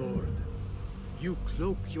 Warlord, you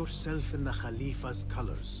cloak yourself in the Khalifa's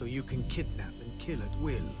colors so you can kidnap and kill at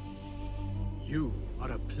will. You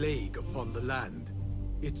are a plague upon the land.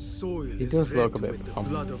 Its soil is red with the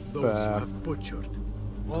blood of those you have butchered.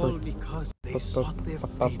 All because they sought their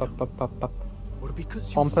freedom. Or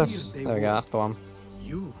because you feared they would. That's the one.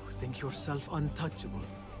 You think yourself untouchable,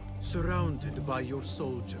 surrounded by your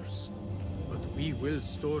soldiers. But we will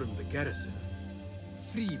storm the garrison,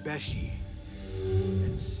 free Beshi,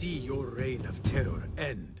 and see your reign of terror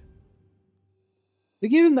end. They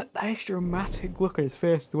give him that nice dramatic look on his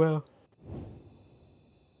face as well.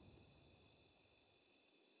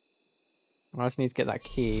 I just need to get that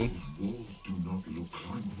key. Those walls do not look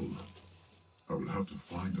climbable. I will have to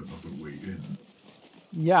find another way in.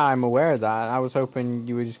 Yeah, I'm aware of that. I was hoping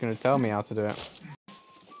you were just going to tell me how to do it.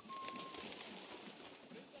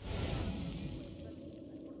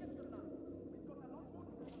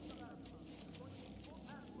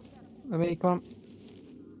 Let me come on.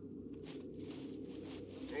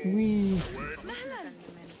 Wee.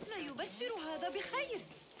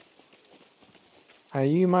 Are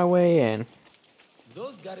you my way in?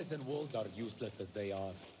 Those garrison walls are useless as they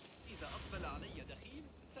are.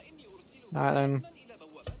 Alright then.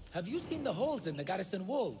 Have you seen the holes in the garrison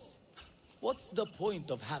walls? What's the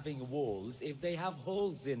point of having walls if they have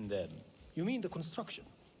holes in them? You mean the construction?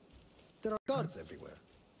 There are guards everywhere.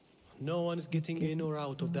 No one is getting in or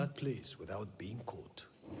out of that place without being caught.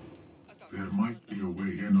 There might be a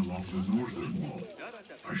way in along the northern wall.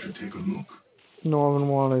 I should take a look. Northern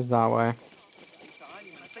wall is that way.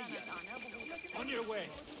 On your way.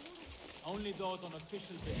 Only those on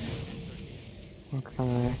official business.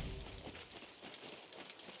 Okay.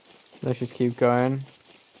 Let's just keep going.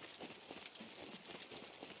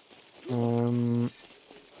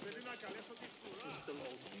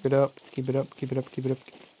 Keep it up, keep it up, keep it up, keep it up.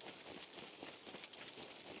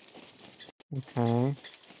 Okay.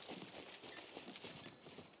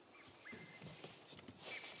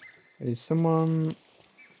 Is someone...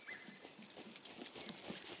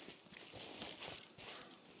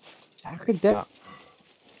 I could do...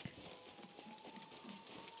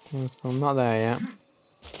 I'm not there yet.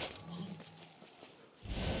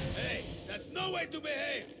 Hey, that's no way to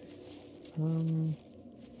behave!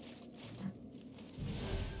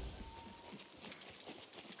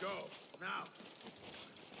 Go, now!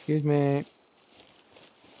 Excuse me.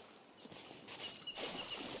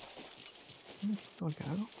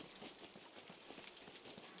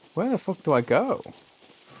 Where the fuck do I go?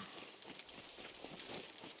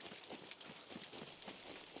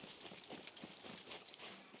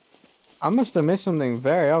 I must have missed something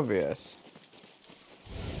very obvious.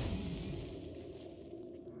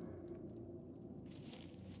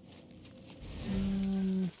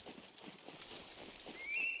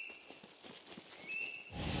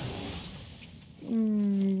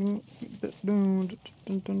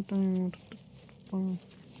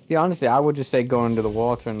 Yeah, honestly, I would just say go under the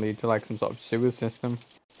water and lead to like some sort of sewer system.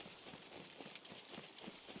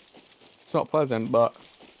 It's not pleasant, but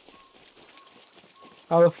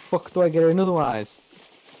how the fuck do I get in otherwise?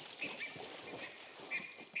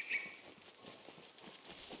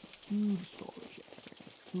 Food storage area.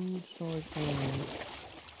 Food storage area.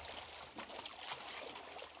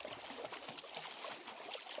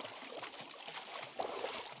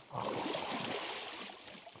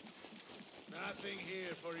 Nothing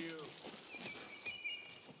here for you.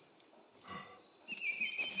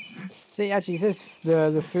 See, actually, it says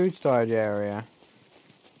the food storage area.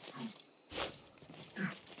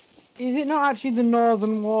 Is it not actually the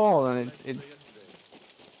northern wall, and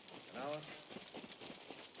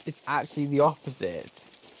it's actually the opposite?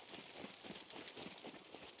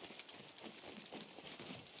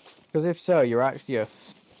 Because if so, you're actually a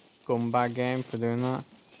scumbag game for doing that.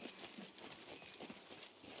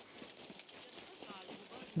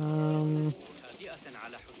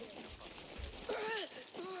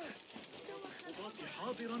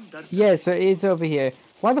 Yeah, so it is over here.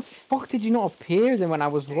 Why the fuck did you not appear then when I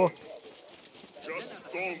was looking?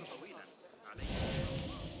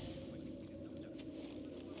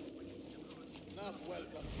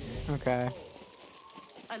 Okay.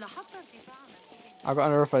 I've got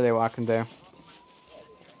another idea what I can do.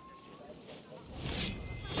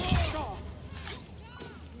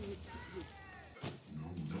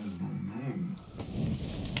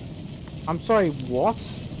 I'm sorry, what?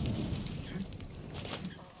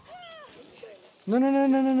 No, no, no,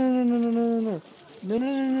 no, no, no, no, no, no, no, no, no, no,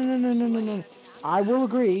 no, no, no, no, no. I will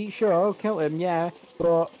agree, sure, kill him, yeah,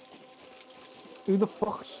 but who the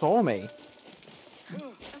fuck saw me?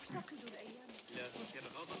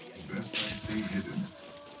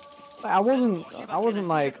 I wasn't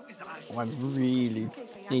like, oh, I'm really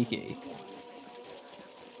sneaky.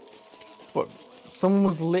 But someone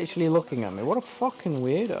was literally looking at me. What a fucking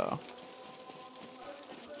weirdo.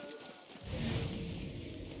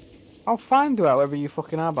 I'll find you however you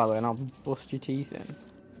fucking are, by the way, and I'll bust your teeth in.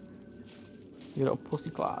 You little pussy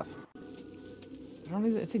class.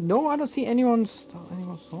 No, I don't see anyone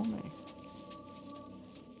saw me.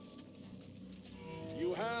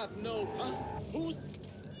 You have no who's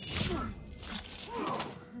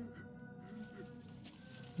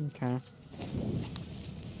Okay.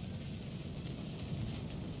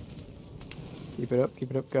 Keep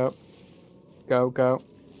it up, go. Go, go.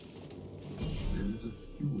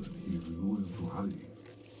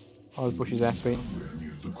 Oh, the bushes there, sweet.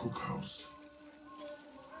 Near the cookhouse.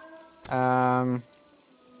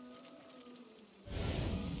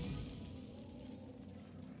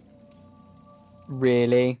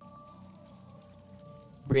 Really?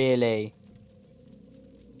 Really?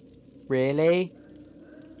 Really?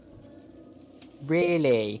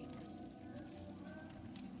 Really?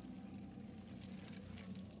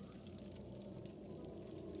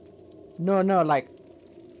 No, no, like...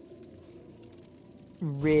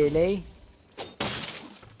 Really?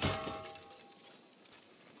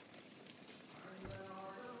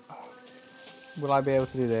 Will I be able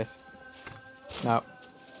to do this? No.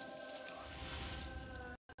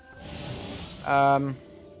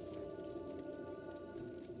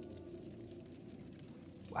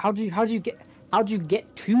 How do you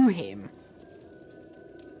get to him?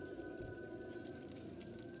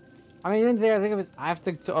 I mean, in there, I think I have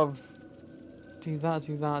to sort of do that,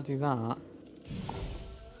 do that, do that.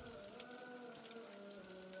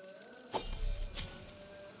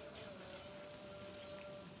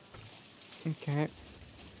 Okay.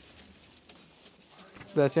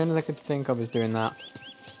 That's the only thing I could think of is doing that.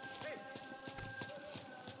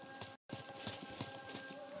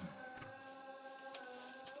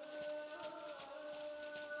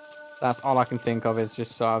 That's all I can think of is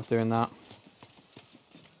just sort of doing that.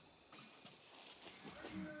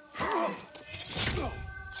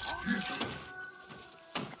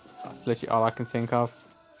 That's literally all I can think of.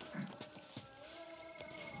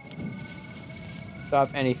 So I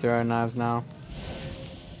have any throwing knives now.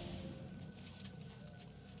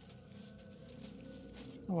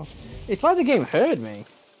 Oh, it's like the game heard me.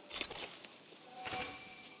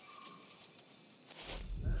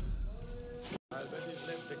 I bet he's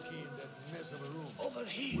left the key in that mess of a room. Over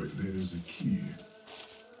here. Where there is a key.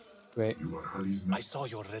 Wait. You are Ali's I saw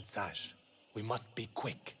your red sash. We must be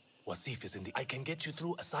quick. Wasif is in the... I can get you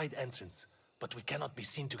through a side entrance, but we cannot be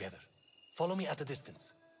seen together. Follow me at a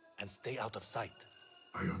distance, and stay out of sight.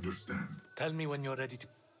 I understand. Tell me when you're ready to...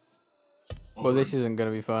 Well, this isn't going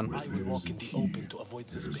to be fun. I will walk in the open to avoid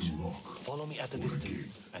suspicion. Follow me at a distance,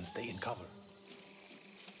 and stay in cover.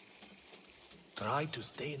 Try to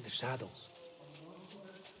stay in the shadows.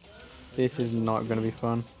 This is not going to be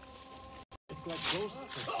fun. It's like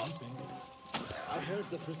ghosts or something. I heard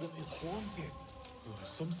the prison is haunted.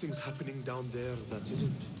 Something's happening down there that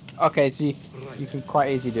isn't. Okay, so you can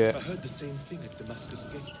quite easily do it. I heard the same thing at Damascus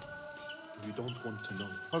Gate. You don't want to know.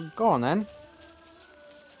 Oh, go on then.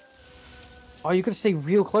 Oh, you could stay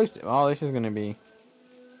real close to... Oh, this is going to be...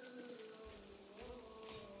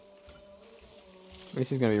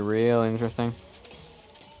 This is going to be real interesting.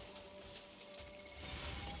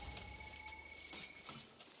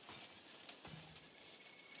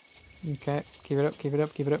 Okay, keep it up, keep it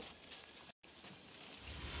up, keep it up.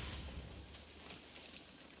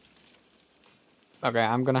 Okay,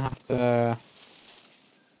 I'm gonna have to...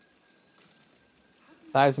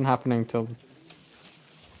 That isn't happening till...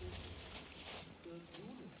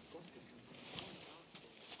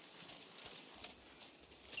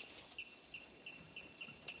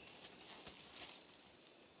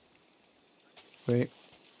 Sweet.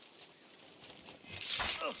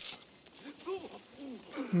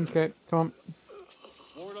 Okay, come on.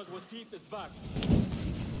 Warlord Wasif is back. You're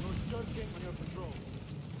searching on your patrol.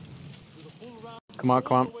 Do the full round. Come on,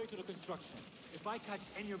 come on. All the way to the construction. If I catch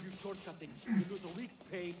any of you shortcutting, you lose a week's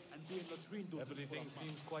pay and be in latrine duty. Everything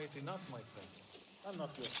seems quiet enough, my friend. I'm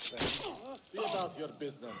not your friend. Be about your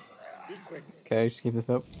business. Be quick. Okay, just keep this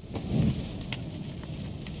up.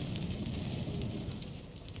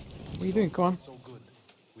 What are you doing? Come on. So good.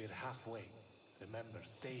 We're halfway. Remember,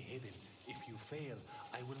 stay hidden. If you fail,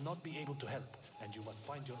 I will not be able to help, and you must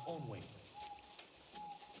find your own way.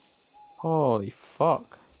 Holy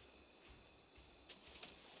fuck.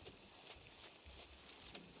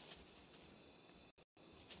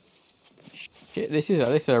 Shit, this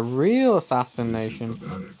is a real assassination. The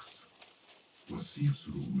barracks. Wasif's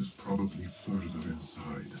room is probably further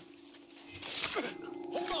inside.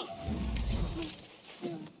 Hold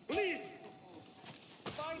on! Bleed!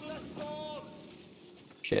 Find less ball!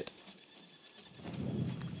 Shit.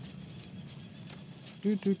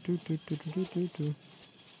 Do.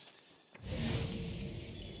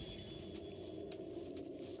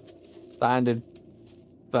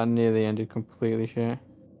 That nearly ended completely shit.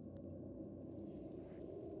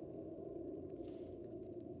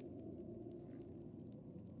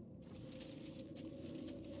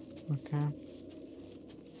 Okay.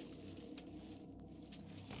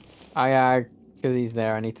 Because he's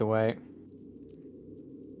there, I need to wait.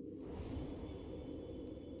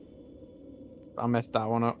 I messed that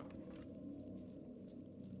one up.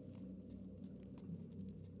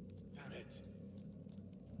 Damn it.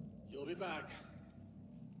 You'll be back.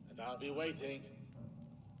 And I'll be waiting.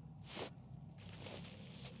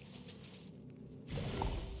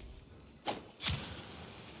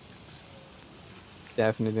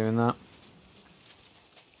 Definitely doing that.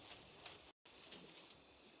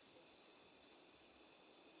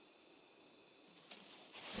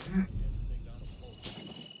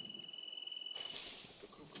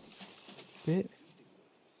 bit.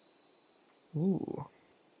 Ooh.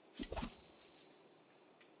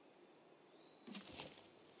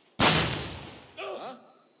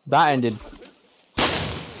 That ended.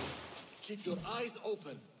 Keep your eyes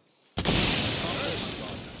open.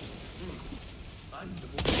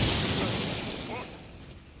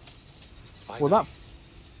 Well, that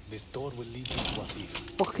This door will lead you to Wasif.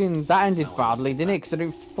 fucking that ended badly, didn't it? Because I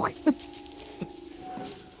didn't fucking.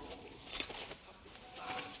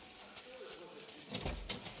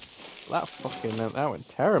 That went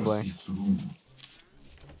terribly. Wasif's room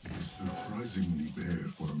is surprisingly bare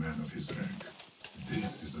for a man of his rank.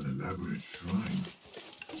 This is an elaborate shrine.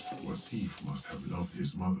 Wasif must have loved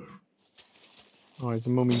his mother. Oh, he's a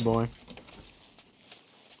mummy boy.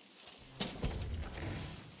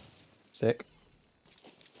 Sick.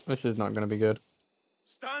 This is not going to be good.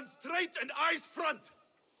 Stand straight and eyes front.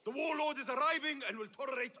 The Warlord is arriving and will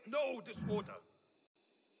tolerate no disorder.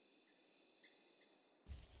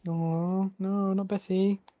 Oh, no, not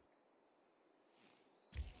Bessie.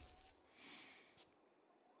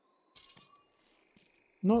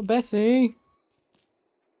 Not Bessie.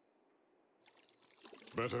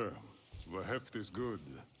 Better. The heft is good.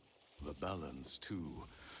 The balance, too.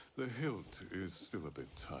 The hilt is still a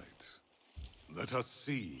bit tight. Let us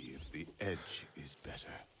see if the edge is better.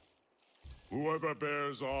 Whoever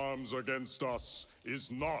bears arms against us is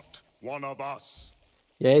not one of us.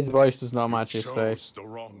 Yeah, his voice does not match his You face. chose the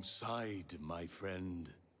wrong side, my friend.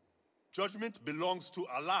 Judgment belongs to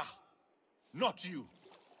Allah, not you.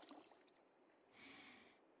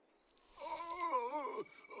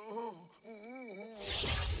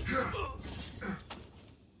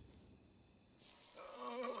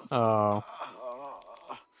 Oh.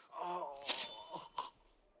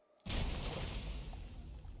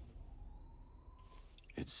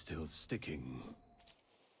 It's still sticking.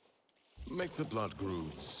 Make the blood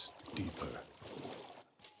grooves deeper.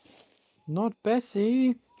 Not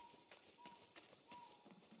Bessie.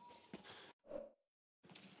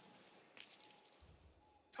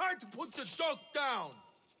 Time to put the dog down.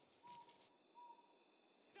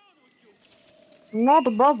 Not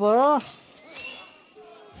brother.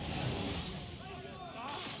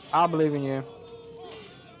 I believe in you.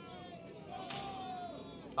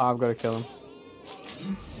 I've got to kill him.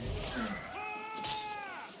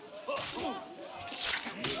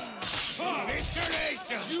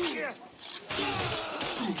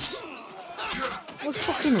 That's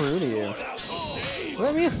fucking rude of you.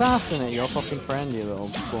 Let me assassinate your fucking friend, you little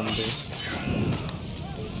bumby.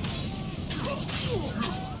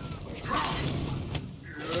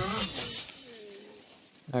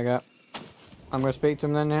 Okay. I'm gonna speak to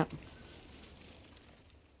him then, yeah.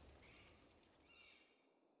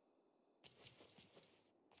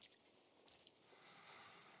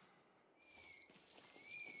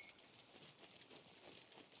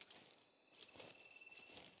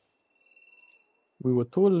 We were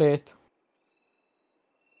too late.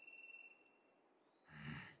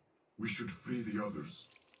 We should free the others.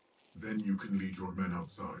 Then you can lead your men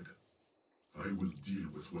outside. I will deal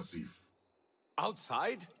with Wasif.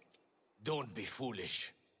 Outside? Don't be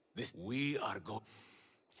foolish. We are going.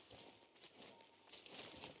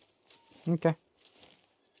 Okay.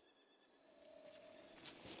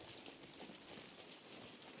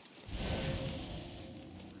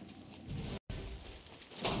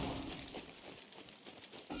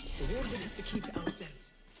 We're gonna have to keep to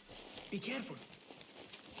ourselves. Be careful.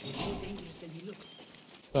 He's more dangerous than he looks.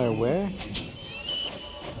 So where?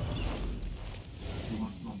 You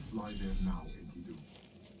must not fly there now, Enkidu.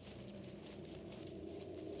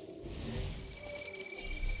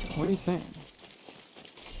 What are you saying?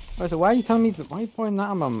 Oh, so why are you telling me? Why are you pointing that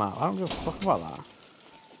on my map? I don't give a fuck about that.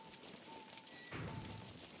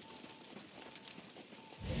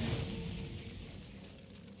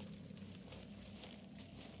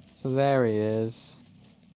 So there he is.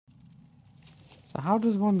 So how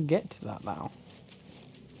does one get to that now?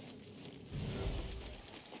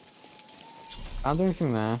 Can't do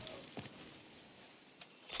anything there.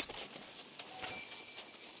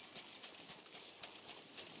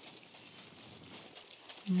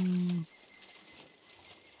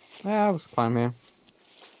 Yeah, I'll just climb here.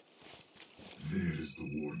 There is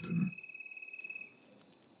the warden.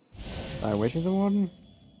 Which is the warden?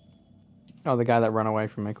 Oh, the guy that ran away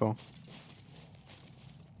from me, cool.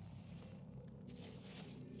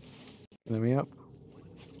 Let me up.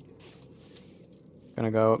 Gonna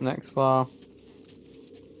go up next floor.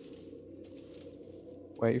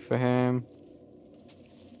 Wait for him.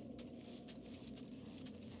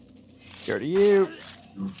 Go to you.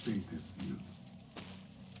 Your fate is sealed.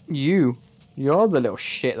 You? You're the little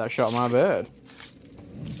shit that shot my bird.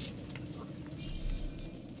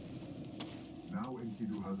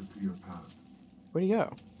 has a clear path. Where'd he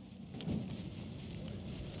go?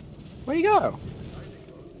 Where'd he go?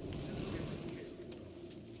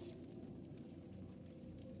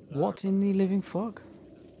 What in the living fuck?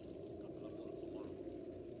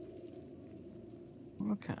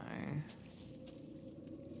 Okay.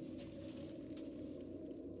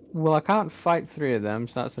 Well, I can't fight 3 of them,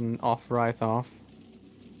 so that's an off right off.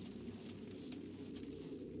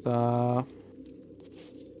 So...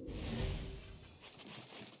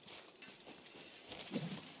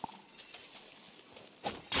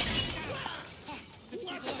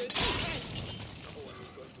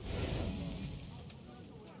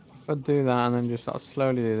 if I do that and then just sort of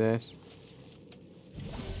slowly do this.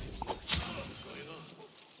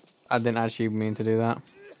 I didn't actually mean to do that.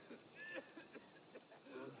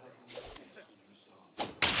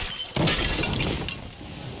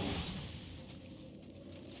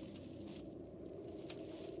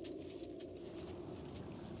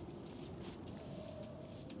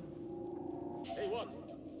 Hey, what?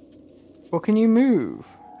 Well, can you move?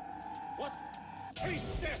 What? Taste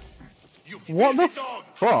death! You What the dog!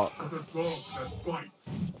 fuck? The dog that bites.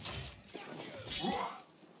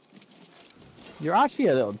 You're actually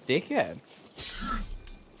a little dickhead.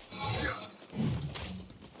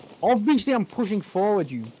 Obviously, I'm pushing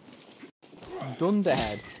forward, you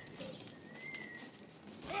dunderhead.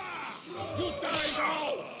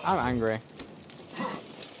 I'm angry.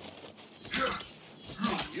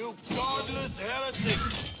 You godless heretic!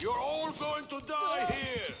 You're all going to die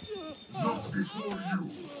here! Not before you.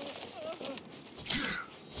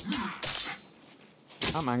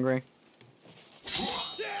 I'm angry.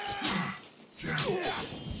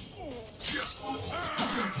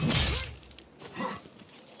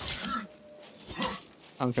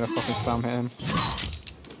 I'm just gonna fucking spam hit him.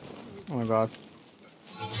 Oh my god.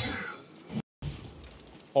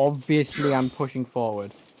 Obviously, I'm pushing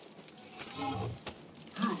forward.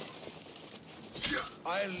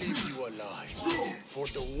 I'll leave you alive for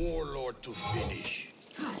the Warlord to finish.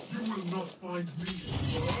 You will not find me.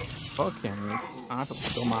 Fuck him. I don't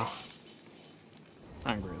dumbass.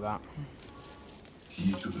 Angry at that.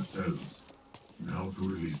 Key to the cells. Now to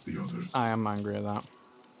release the others. I am angry at that.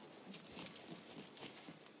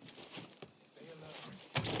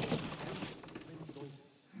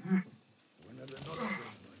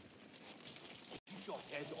 Keep your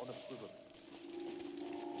head on a swivel.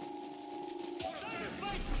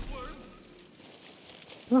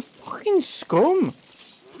 The fucking scum!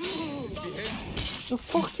 The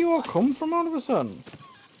fuck you all come from all of a sudden?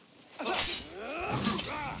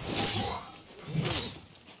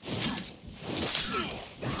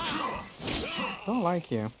 Don't like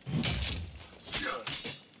you.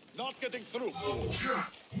 Not getting through.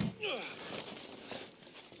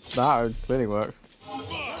 That would clearly work.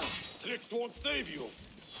 Tricks won't save you.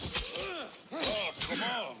 Oh, come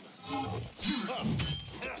on.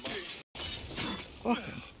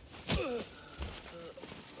 Fucking.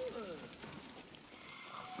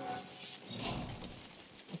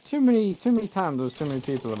 Too many times there's too many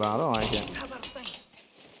people about. I don't like it.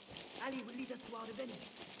 Ali will lead us to our revenge.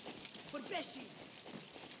 For Beshi.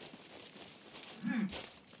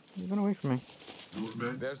 You've been away from me.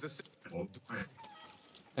 There's the...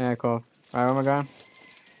 Yeah, cool. Alright, where am I going?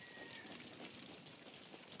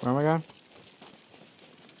 Where am I going?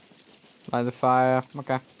 Light the fire.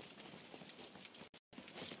 Okay.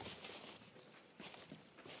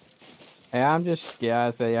 Yeah, I'm just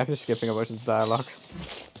skipping a bunch of dialogue.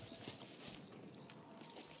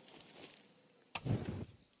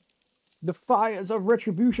 The fires of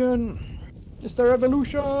retribution! It's the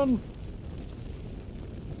revolution!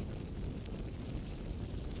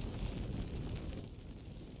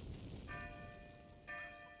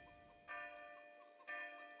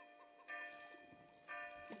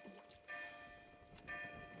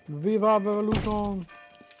 Viva revolution!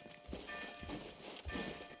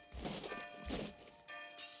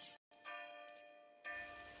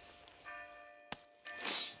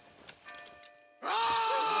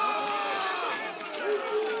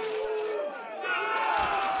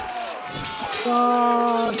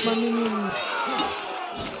 God, my minions!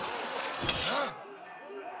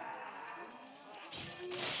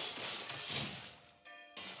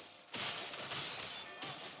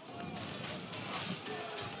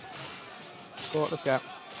 Go, let's go.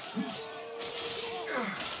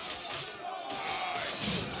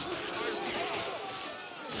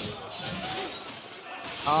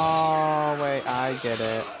 Oh, wait, I get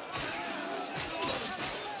it.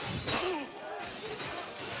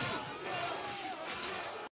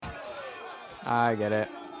 I get it.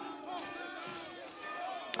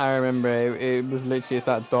 I remember it was literally just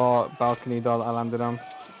that balcony door that I landed on.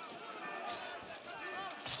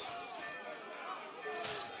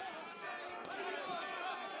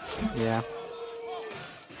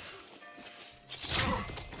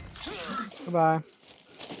 Goodbye.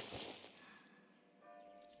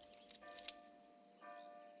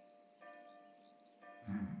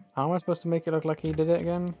 How am I supposed to make it look like he did it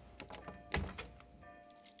again?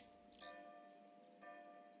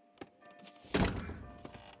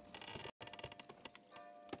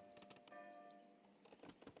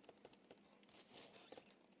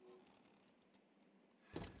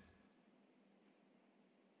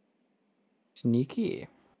 Sneaky.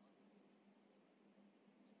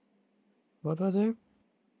 What do I do?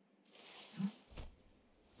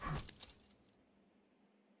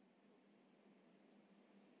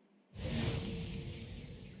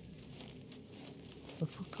 The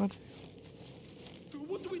fuck do I do?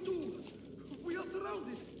 What do we do? We are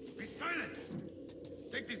surrounded. Be silent.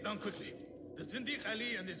 Take this down quickly. The Zindiq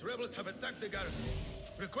Ali and his rebels have attacked the garrison.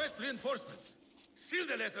 Request reinforcements. Seal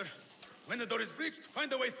the letter. When the door is breached,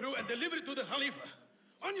 find a way through and deliver it to the Khalifa.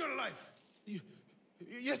 On your life.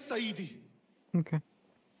 Yes, Saidi. Okay.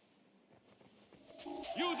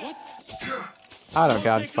 You what? I don't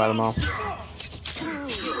got to fight them all.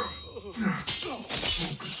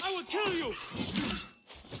 I will kill you.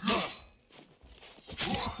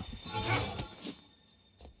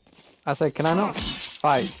 I say, can I not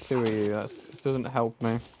fight two of you? That doesn't help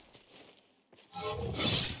me.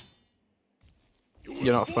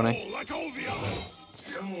 You're not funny. Like all the others.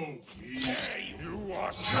 You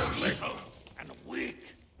are so little and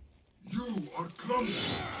weak. You are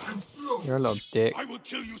clumsy and slow. You're a little dick. I will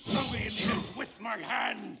kill you slowly in the end with my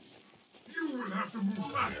hands. You will have to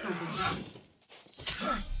move faster than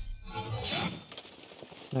that.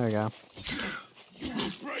 There we go. You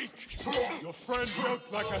will break. Your friend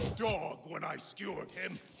broke like a dog when I skewered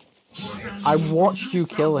him. I watched you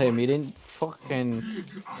kill him. He didn't fucking...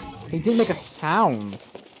 He didn't make a sound.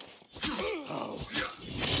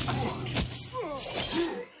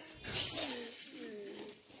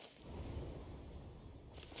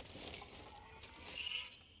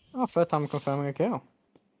 Oh, first time confirming a kill.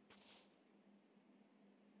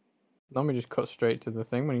 Normally just cut straight to the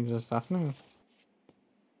thing when he's assassinating.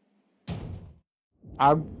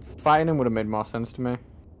 Fighting him would have made more sense to me.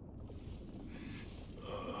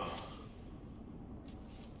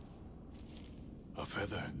 A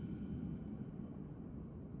feather.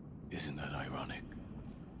 Isn't that ironic?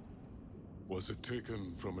 Was it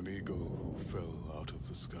taken from an eagle who fell out of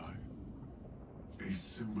the sky? A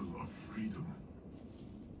symbol of freedom.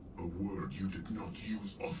 A word you did not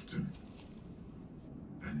use often.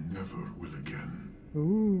 And never will again.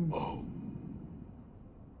 Ooh. Oh.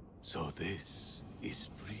 So this is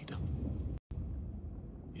freedom.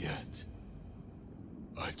 Yet,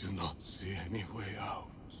 I do not see any way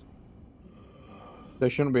out. There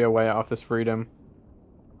shouldn't be a way out of this freedom.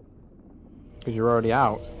 Because you're already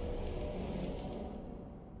out.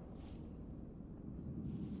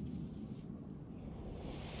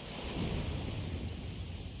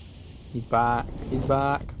 He's back. He's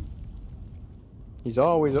back. He's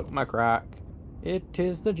always up my crack. It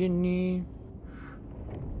is the genie.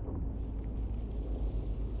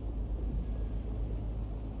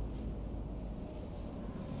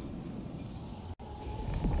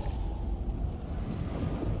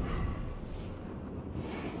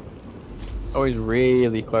 Oh, he's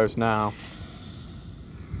really close now.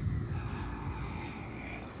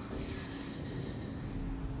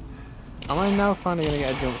 Am I now finally gonna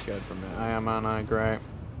get a jump scare from it? I am, aren't I? Great.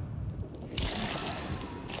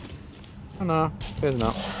 Oh no, here's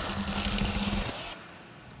not.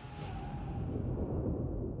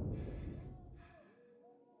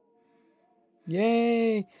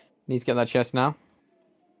 Yay! Need to get that chest now.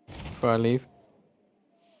 Before I leave.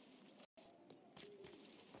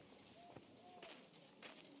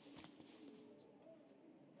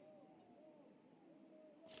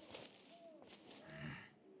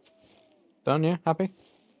 Done, yeah? Happy?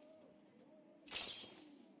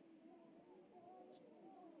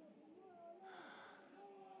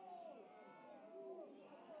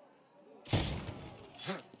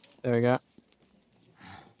 There we go.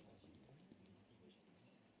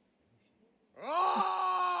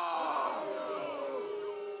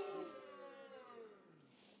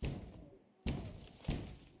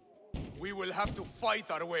 We will have to fight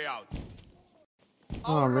our way out.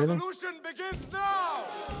 Oh, Our really? revolution begins now!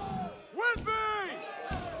 With me!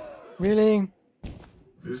 Really?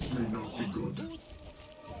 This may not be good.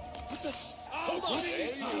 Hold on!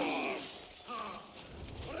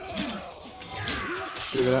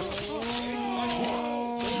 Give it up.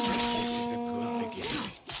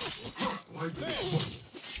 Like this one,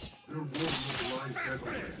 there will be life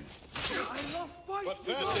everywhere. I love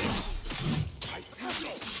fighting!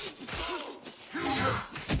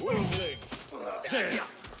 Wounding. There!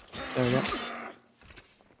 There we go.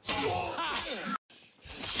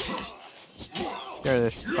 Get rid of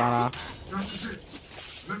this banner.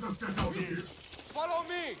 Follow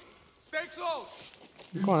me! Stay close!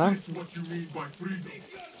 Go on then. Is this what you mean by freedom?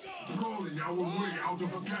 Crawling our way out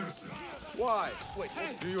of a garrison. Why? Wait,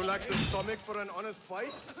 do you lack the stomach for an honest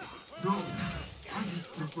fight? No, I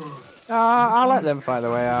just prefer... I'll let them fight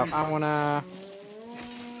their way out. I wanna...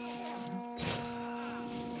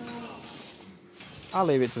 I'll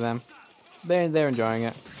leave it to them. They're enjoying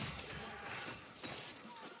it.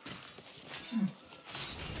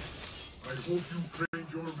 I hope you trained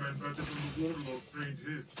your men better than the Warlord trained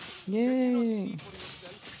his. Yay!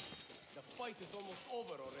 The fight is almost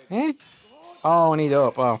over already. Eh? Oh, I need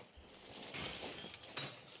up. Oh.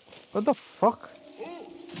 What the fuck?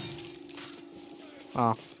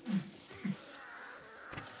 Oh.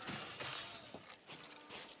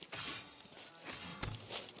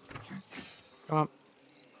 Come on.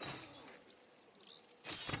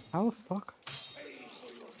 How the fuck?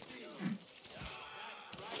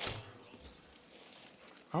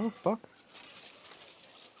 How the fuck?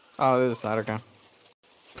 Oh, there's a side, okay.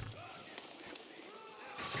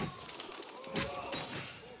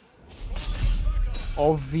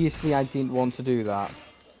 Obviously, I didn't want to do that.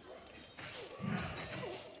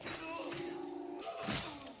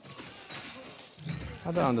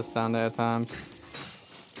 I don't understand it at times.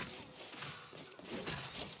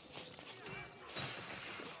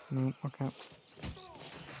 No, okay.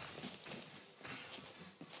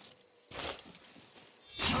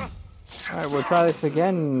 Alright, we'll try this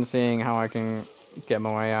again, seeing how I can get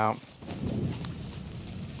my way out.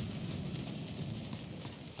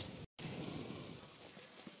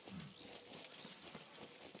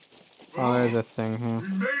 Oh, there's a thing here. We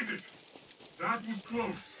made it! That was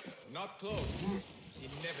close. Not close.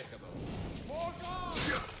 Inevitable.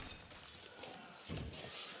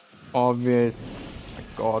 Obvious. My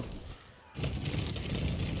god.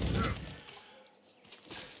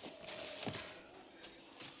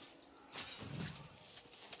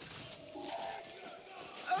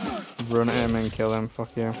 Run at him and kill him,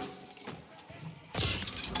 fuck you.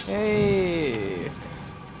 Hey!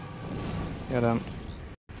 Get him.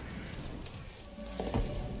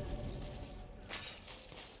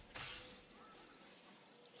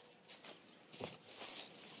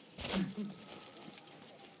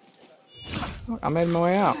 I made my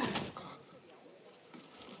way out. You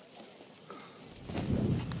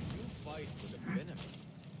fight with a venom.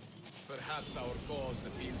 Perhaps our cause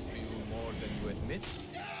appeals to you more than you admit.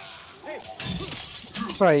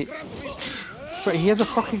 Right. Right, he has a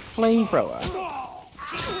fucking flamethrower.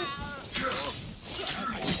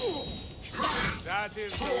 That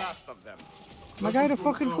is the last of them. My guy had a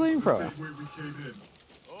fucking flamethrower.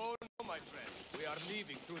 Oh no, my friend. We are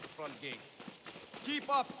leaving through the front gate. Keep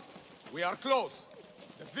up. We are close.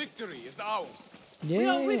 The victory is ours. Yeah. We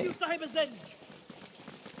are with you, Sahib Zenj.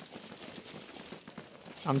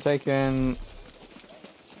 I'm taking...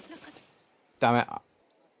 Damn it.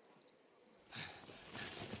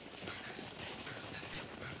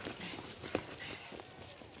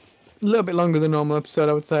 A little bit longer than normal episode,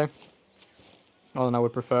 I would say. More than I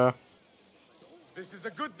would prefer. This is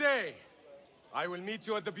a good day. I will meet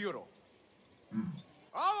you at the bureau.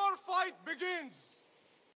 Our fight begins.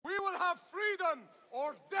 We will have freedom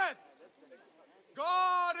or death.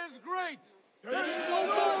 God is great. There is no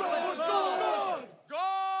God but God.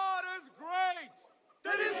 God is great.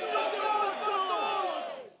 There is no God but God.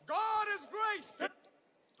 God is great.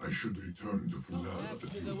 I should return to Fulham.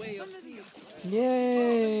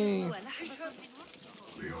 Yay! They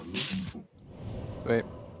are looking for... Sweet.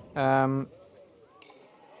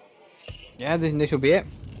 Yeah, this will be it.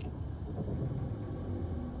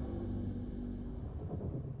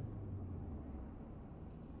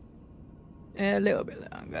 A little bit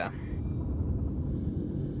longer.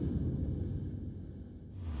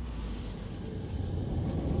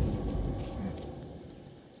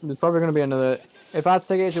 There's probably going to be another... If I had to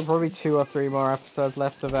take it, there'll probably 2 or 3 more episodes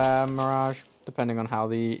left of Mirage, depending on how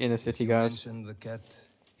the inner city goes. Mention the cat,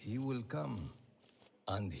 he will come.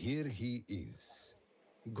 And here he is.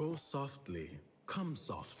 Go softly, come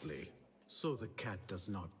softly, so the cat does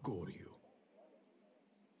not gore you.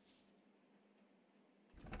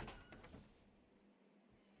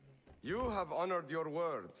 You have honored your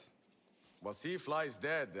word. Wasif lies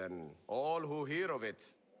dead, and all who hear of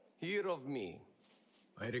it, hear of me.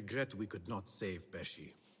 I regret we could not save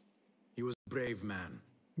Beshi. He was a brave man.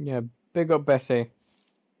 Yeah, big up Bessie.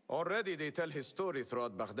 Already they tell his story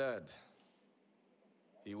throughout Baghdad.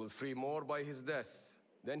 He will free more by his death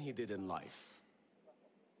than he did in life.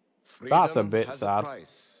 Freedom That's a bit has sad. A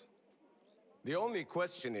price. The only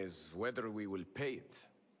question is whether we will pay it.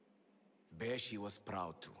 Beshi was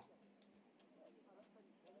proud to.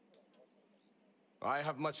 I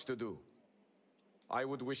have much to do. I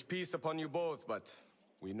would wish peace upon you both, but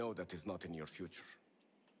we know that is not in your future.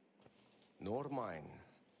 Nor mine.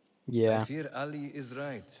 Yeah. I fear Ali is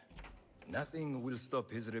right. Nothing will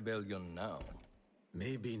stop his rebellion now.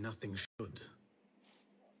 Maybe nothing should.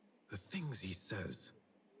 The things he says.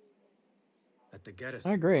 At the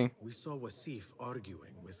garrison, I agree. we saw Wasif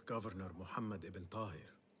arguing with Governor Muhammad ibn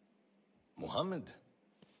Tahir. Muhammad?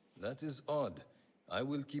 That is odd. I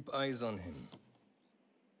will keep eyes on him.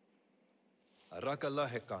 Arakallah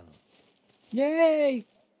Hekan. Yay!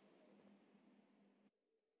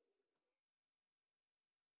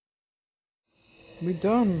 We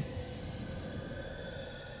done.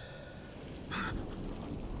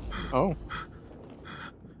 Oh.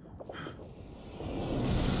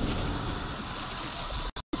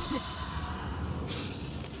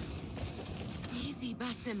 Easy,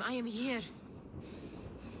 Basim. I am here.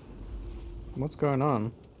 What's going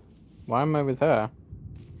on? Why am I with her?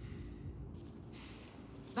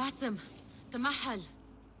 Basim, Tamahal.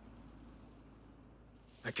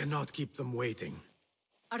 I cannot keep them waiting.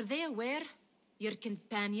 Are they aware, your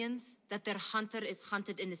companions, that their hunter is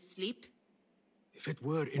hunted in his sleep? If it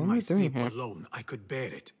were What in am my I doing sleep here? alone, I could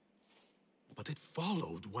bear it. But it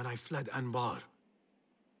followed when I fled Anbar.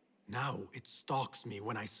 Now it stalks me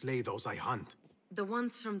when I slay those I hunt. The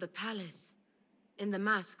ones from the palace, in the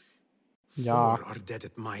masks. Yeah. 4 are dead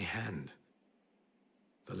at my hand.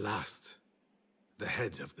 The last, the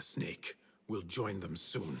head of the snake, will join them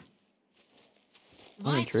soon.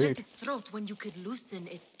 Why slit its throat when you could loosen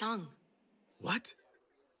its tongue? What?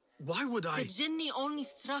 Why would I? The Jinni only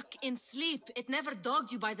struck in sleep. It never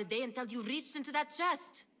dogged you by the day until you reached into that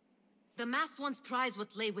chest. The masked ones prize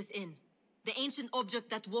what lay within. The ancient object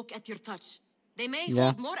that woke at your touch. They may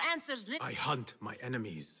hold more answers. I hunt my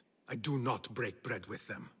enemies. I do not break bread with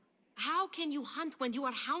them. How can you hunt when you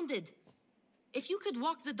are hounded? If you could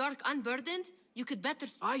walk the dark unburdened, you could better.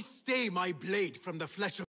 I stay my blade from the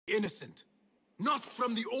flesh of the innocent, not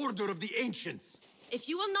from the order of the ancients. If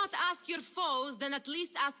you will not ask your foes, then at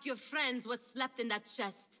least ask your friends what slept in that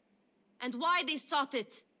chest. And why they sought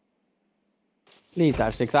it. Please,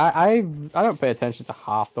 actually, because I don't pay attention to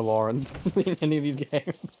half the lore in any of these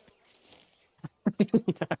games. I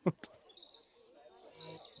really don't.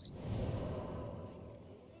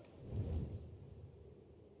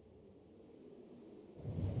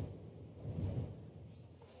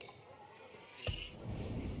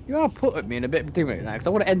 You are putting me in a bit of a predicament now, because I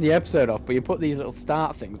want to end the episode off, but you put these little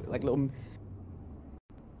start things, like little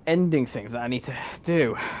ending things that I need to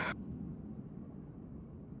do.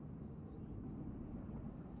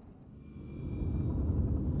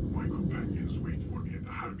 My companions wait for me at the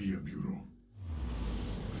Harbiya Bureau.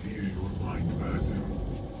 Clear your mind, Basim.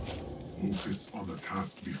 Focus on the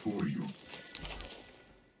task before you.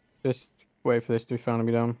 Just wait for this to finally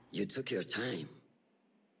be done. You took your time.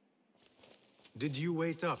 Did you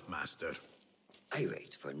wait up, Master? I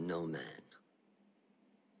wait for no man.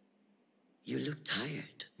 You look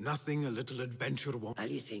tired. Nothing a little adventure won't.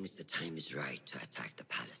 Ali thinks the time is right to attack the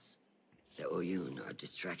palace. The Oyun are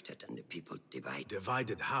distracted and the people divided.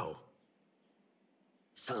 Divided how?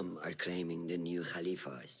 Some are claiming the new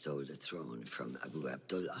Khalifa stole the throne from Abu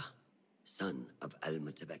Abdullah, son of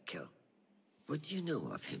Al-Mutabakkil. What do you know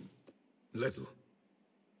of him? Little.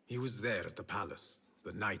 He was there at the palace,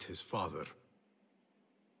 the night his father...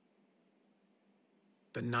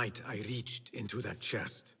 The night I reached into that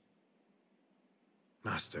chest.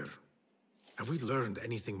 Master, have we learned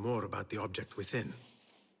anything more about the object within?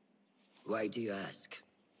 Why do you ask?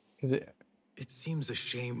 It seems a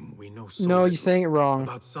shame we know so No, little you're saying it wrong.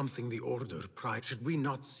 about something the Order pride. Should we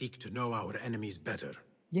not seek to know our enemies better?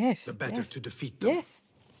 Yes. The better yes. to defeat them. Yes.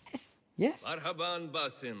 Yes. Yes. Marhaban,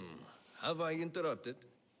 Basim. Have I interrupted?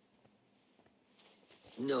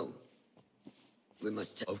 No. We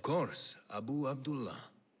must... Of course, Abu Abdullah.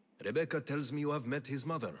 Rebecca tells me you have met his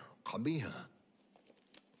mother, Qabiha.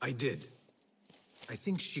 I did. I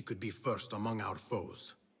think she could be first among our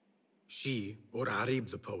foes. She, or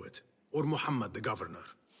Arib the poet, or Muhammad the governor.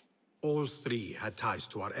 All 3 had ties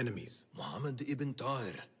to our enemies. Muhammad ibn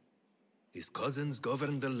Tahir. His cousins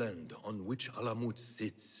govern the land on which Alamut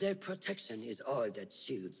sits. Their protection is all that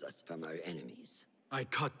shields us from our enemies. I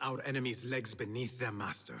cut our enemies' legs beneath them,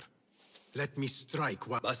 Master. Let me strike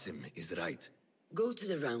while... Basim is right. Go to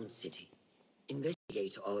the Round City.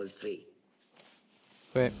 Investigate all 3.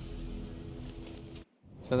 Wait.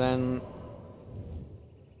 So then...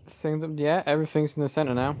 Things up... Yeah, everything's in the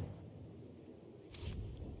center now.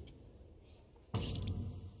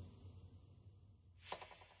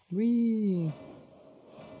 Whee!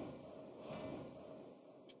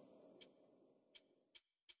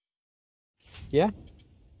 Yeah?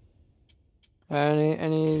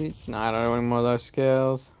 Any... No, I don't know any more of those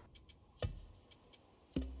skills.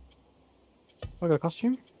 I got a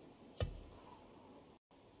costume?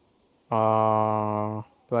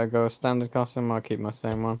 Do I go standard costume or keep my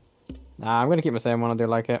same one? Nah, I'm gonna keep my same one, I do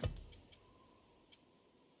like it.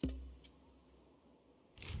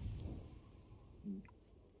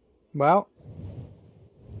 Well,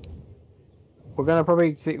 we're gonna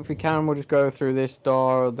probably, if we can, we'll just go through this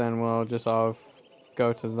door, then we'll just sort of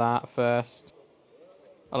go to that first,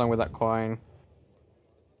 along with that coin.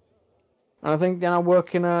 And I think then I'll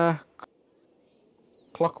work in a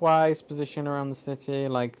clockwise position around the city,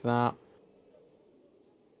 like that.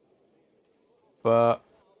 But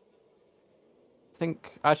I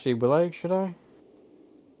think, actually, will I? Should I?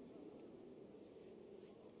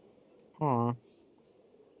 Oh.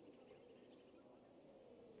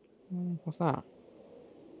 What's that?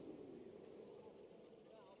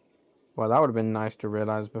 Well, that would have been nice to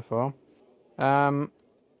realize before. Yeah,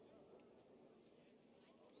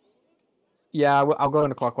 I'll go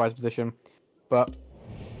in a clockwise position, but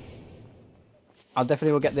I'll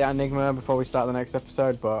definitely will get the Enigma before we start the next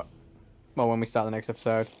episode, but... Well, when we start the next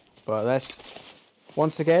episode. But let's...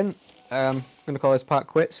 Once again, I'm going to call this part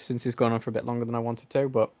quits, since it's gone on for a bit longer than I wanted to,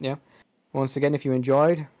 but yeah. Once again, if you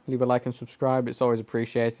enjoyed, leave a like and subscribe. It's always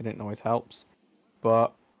appreciated, it always helps.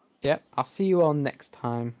 But, yeah, I'll see you all next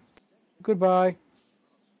time. Goodbye.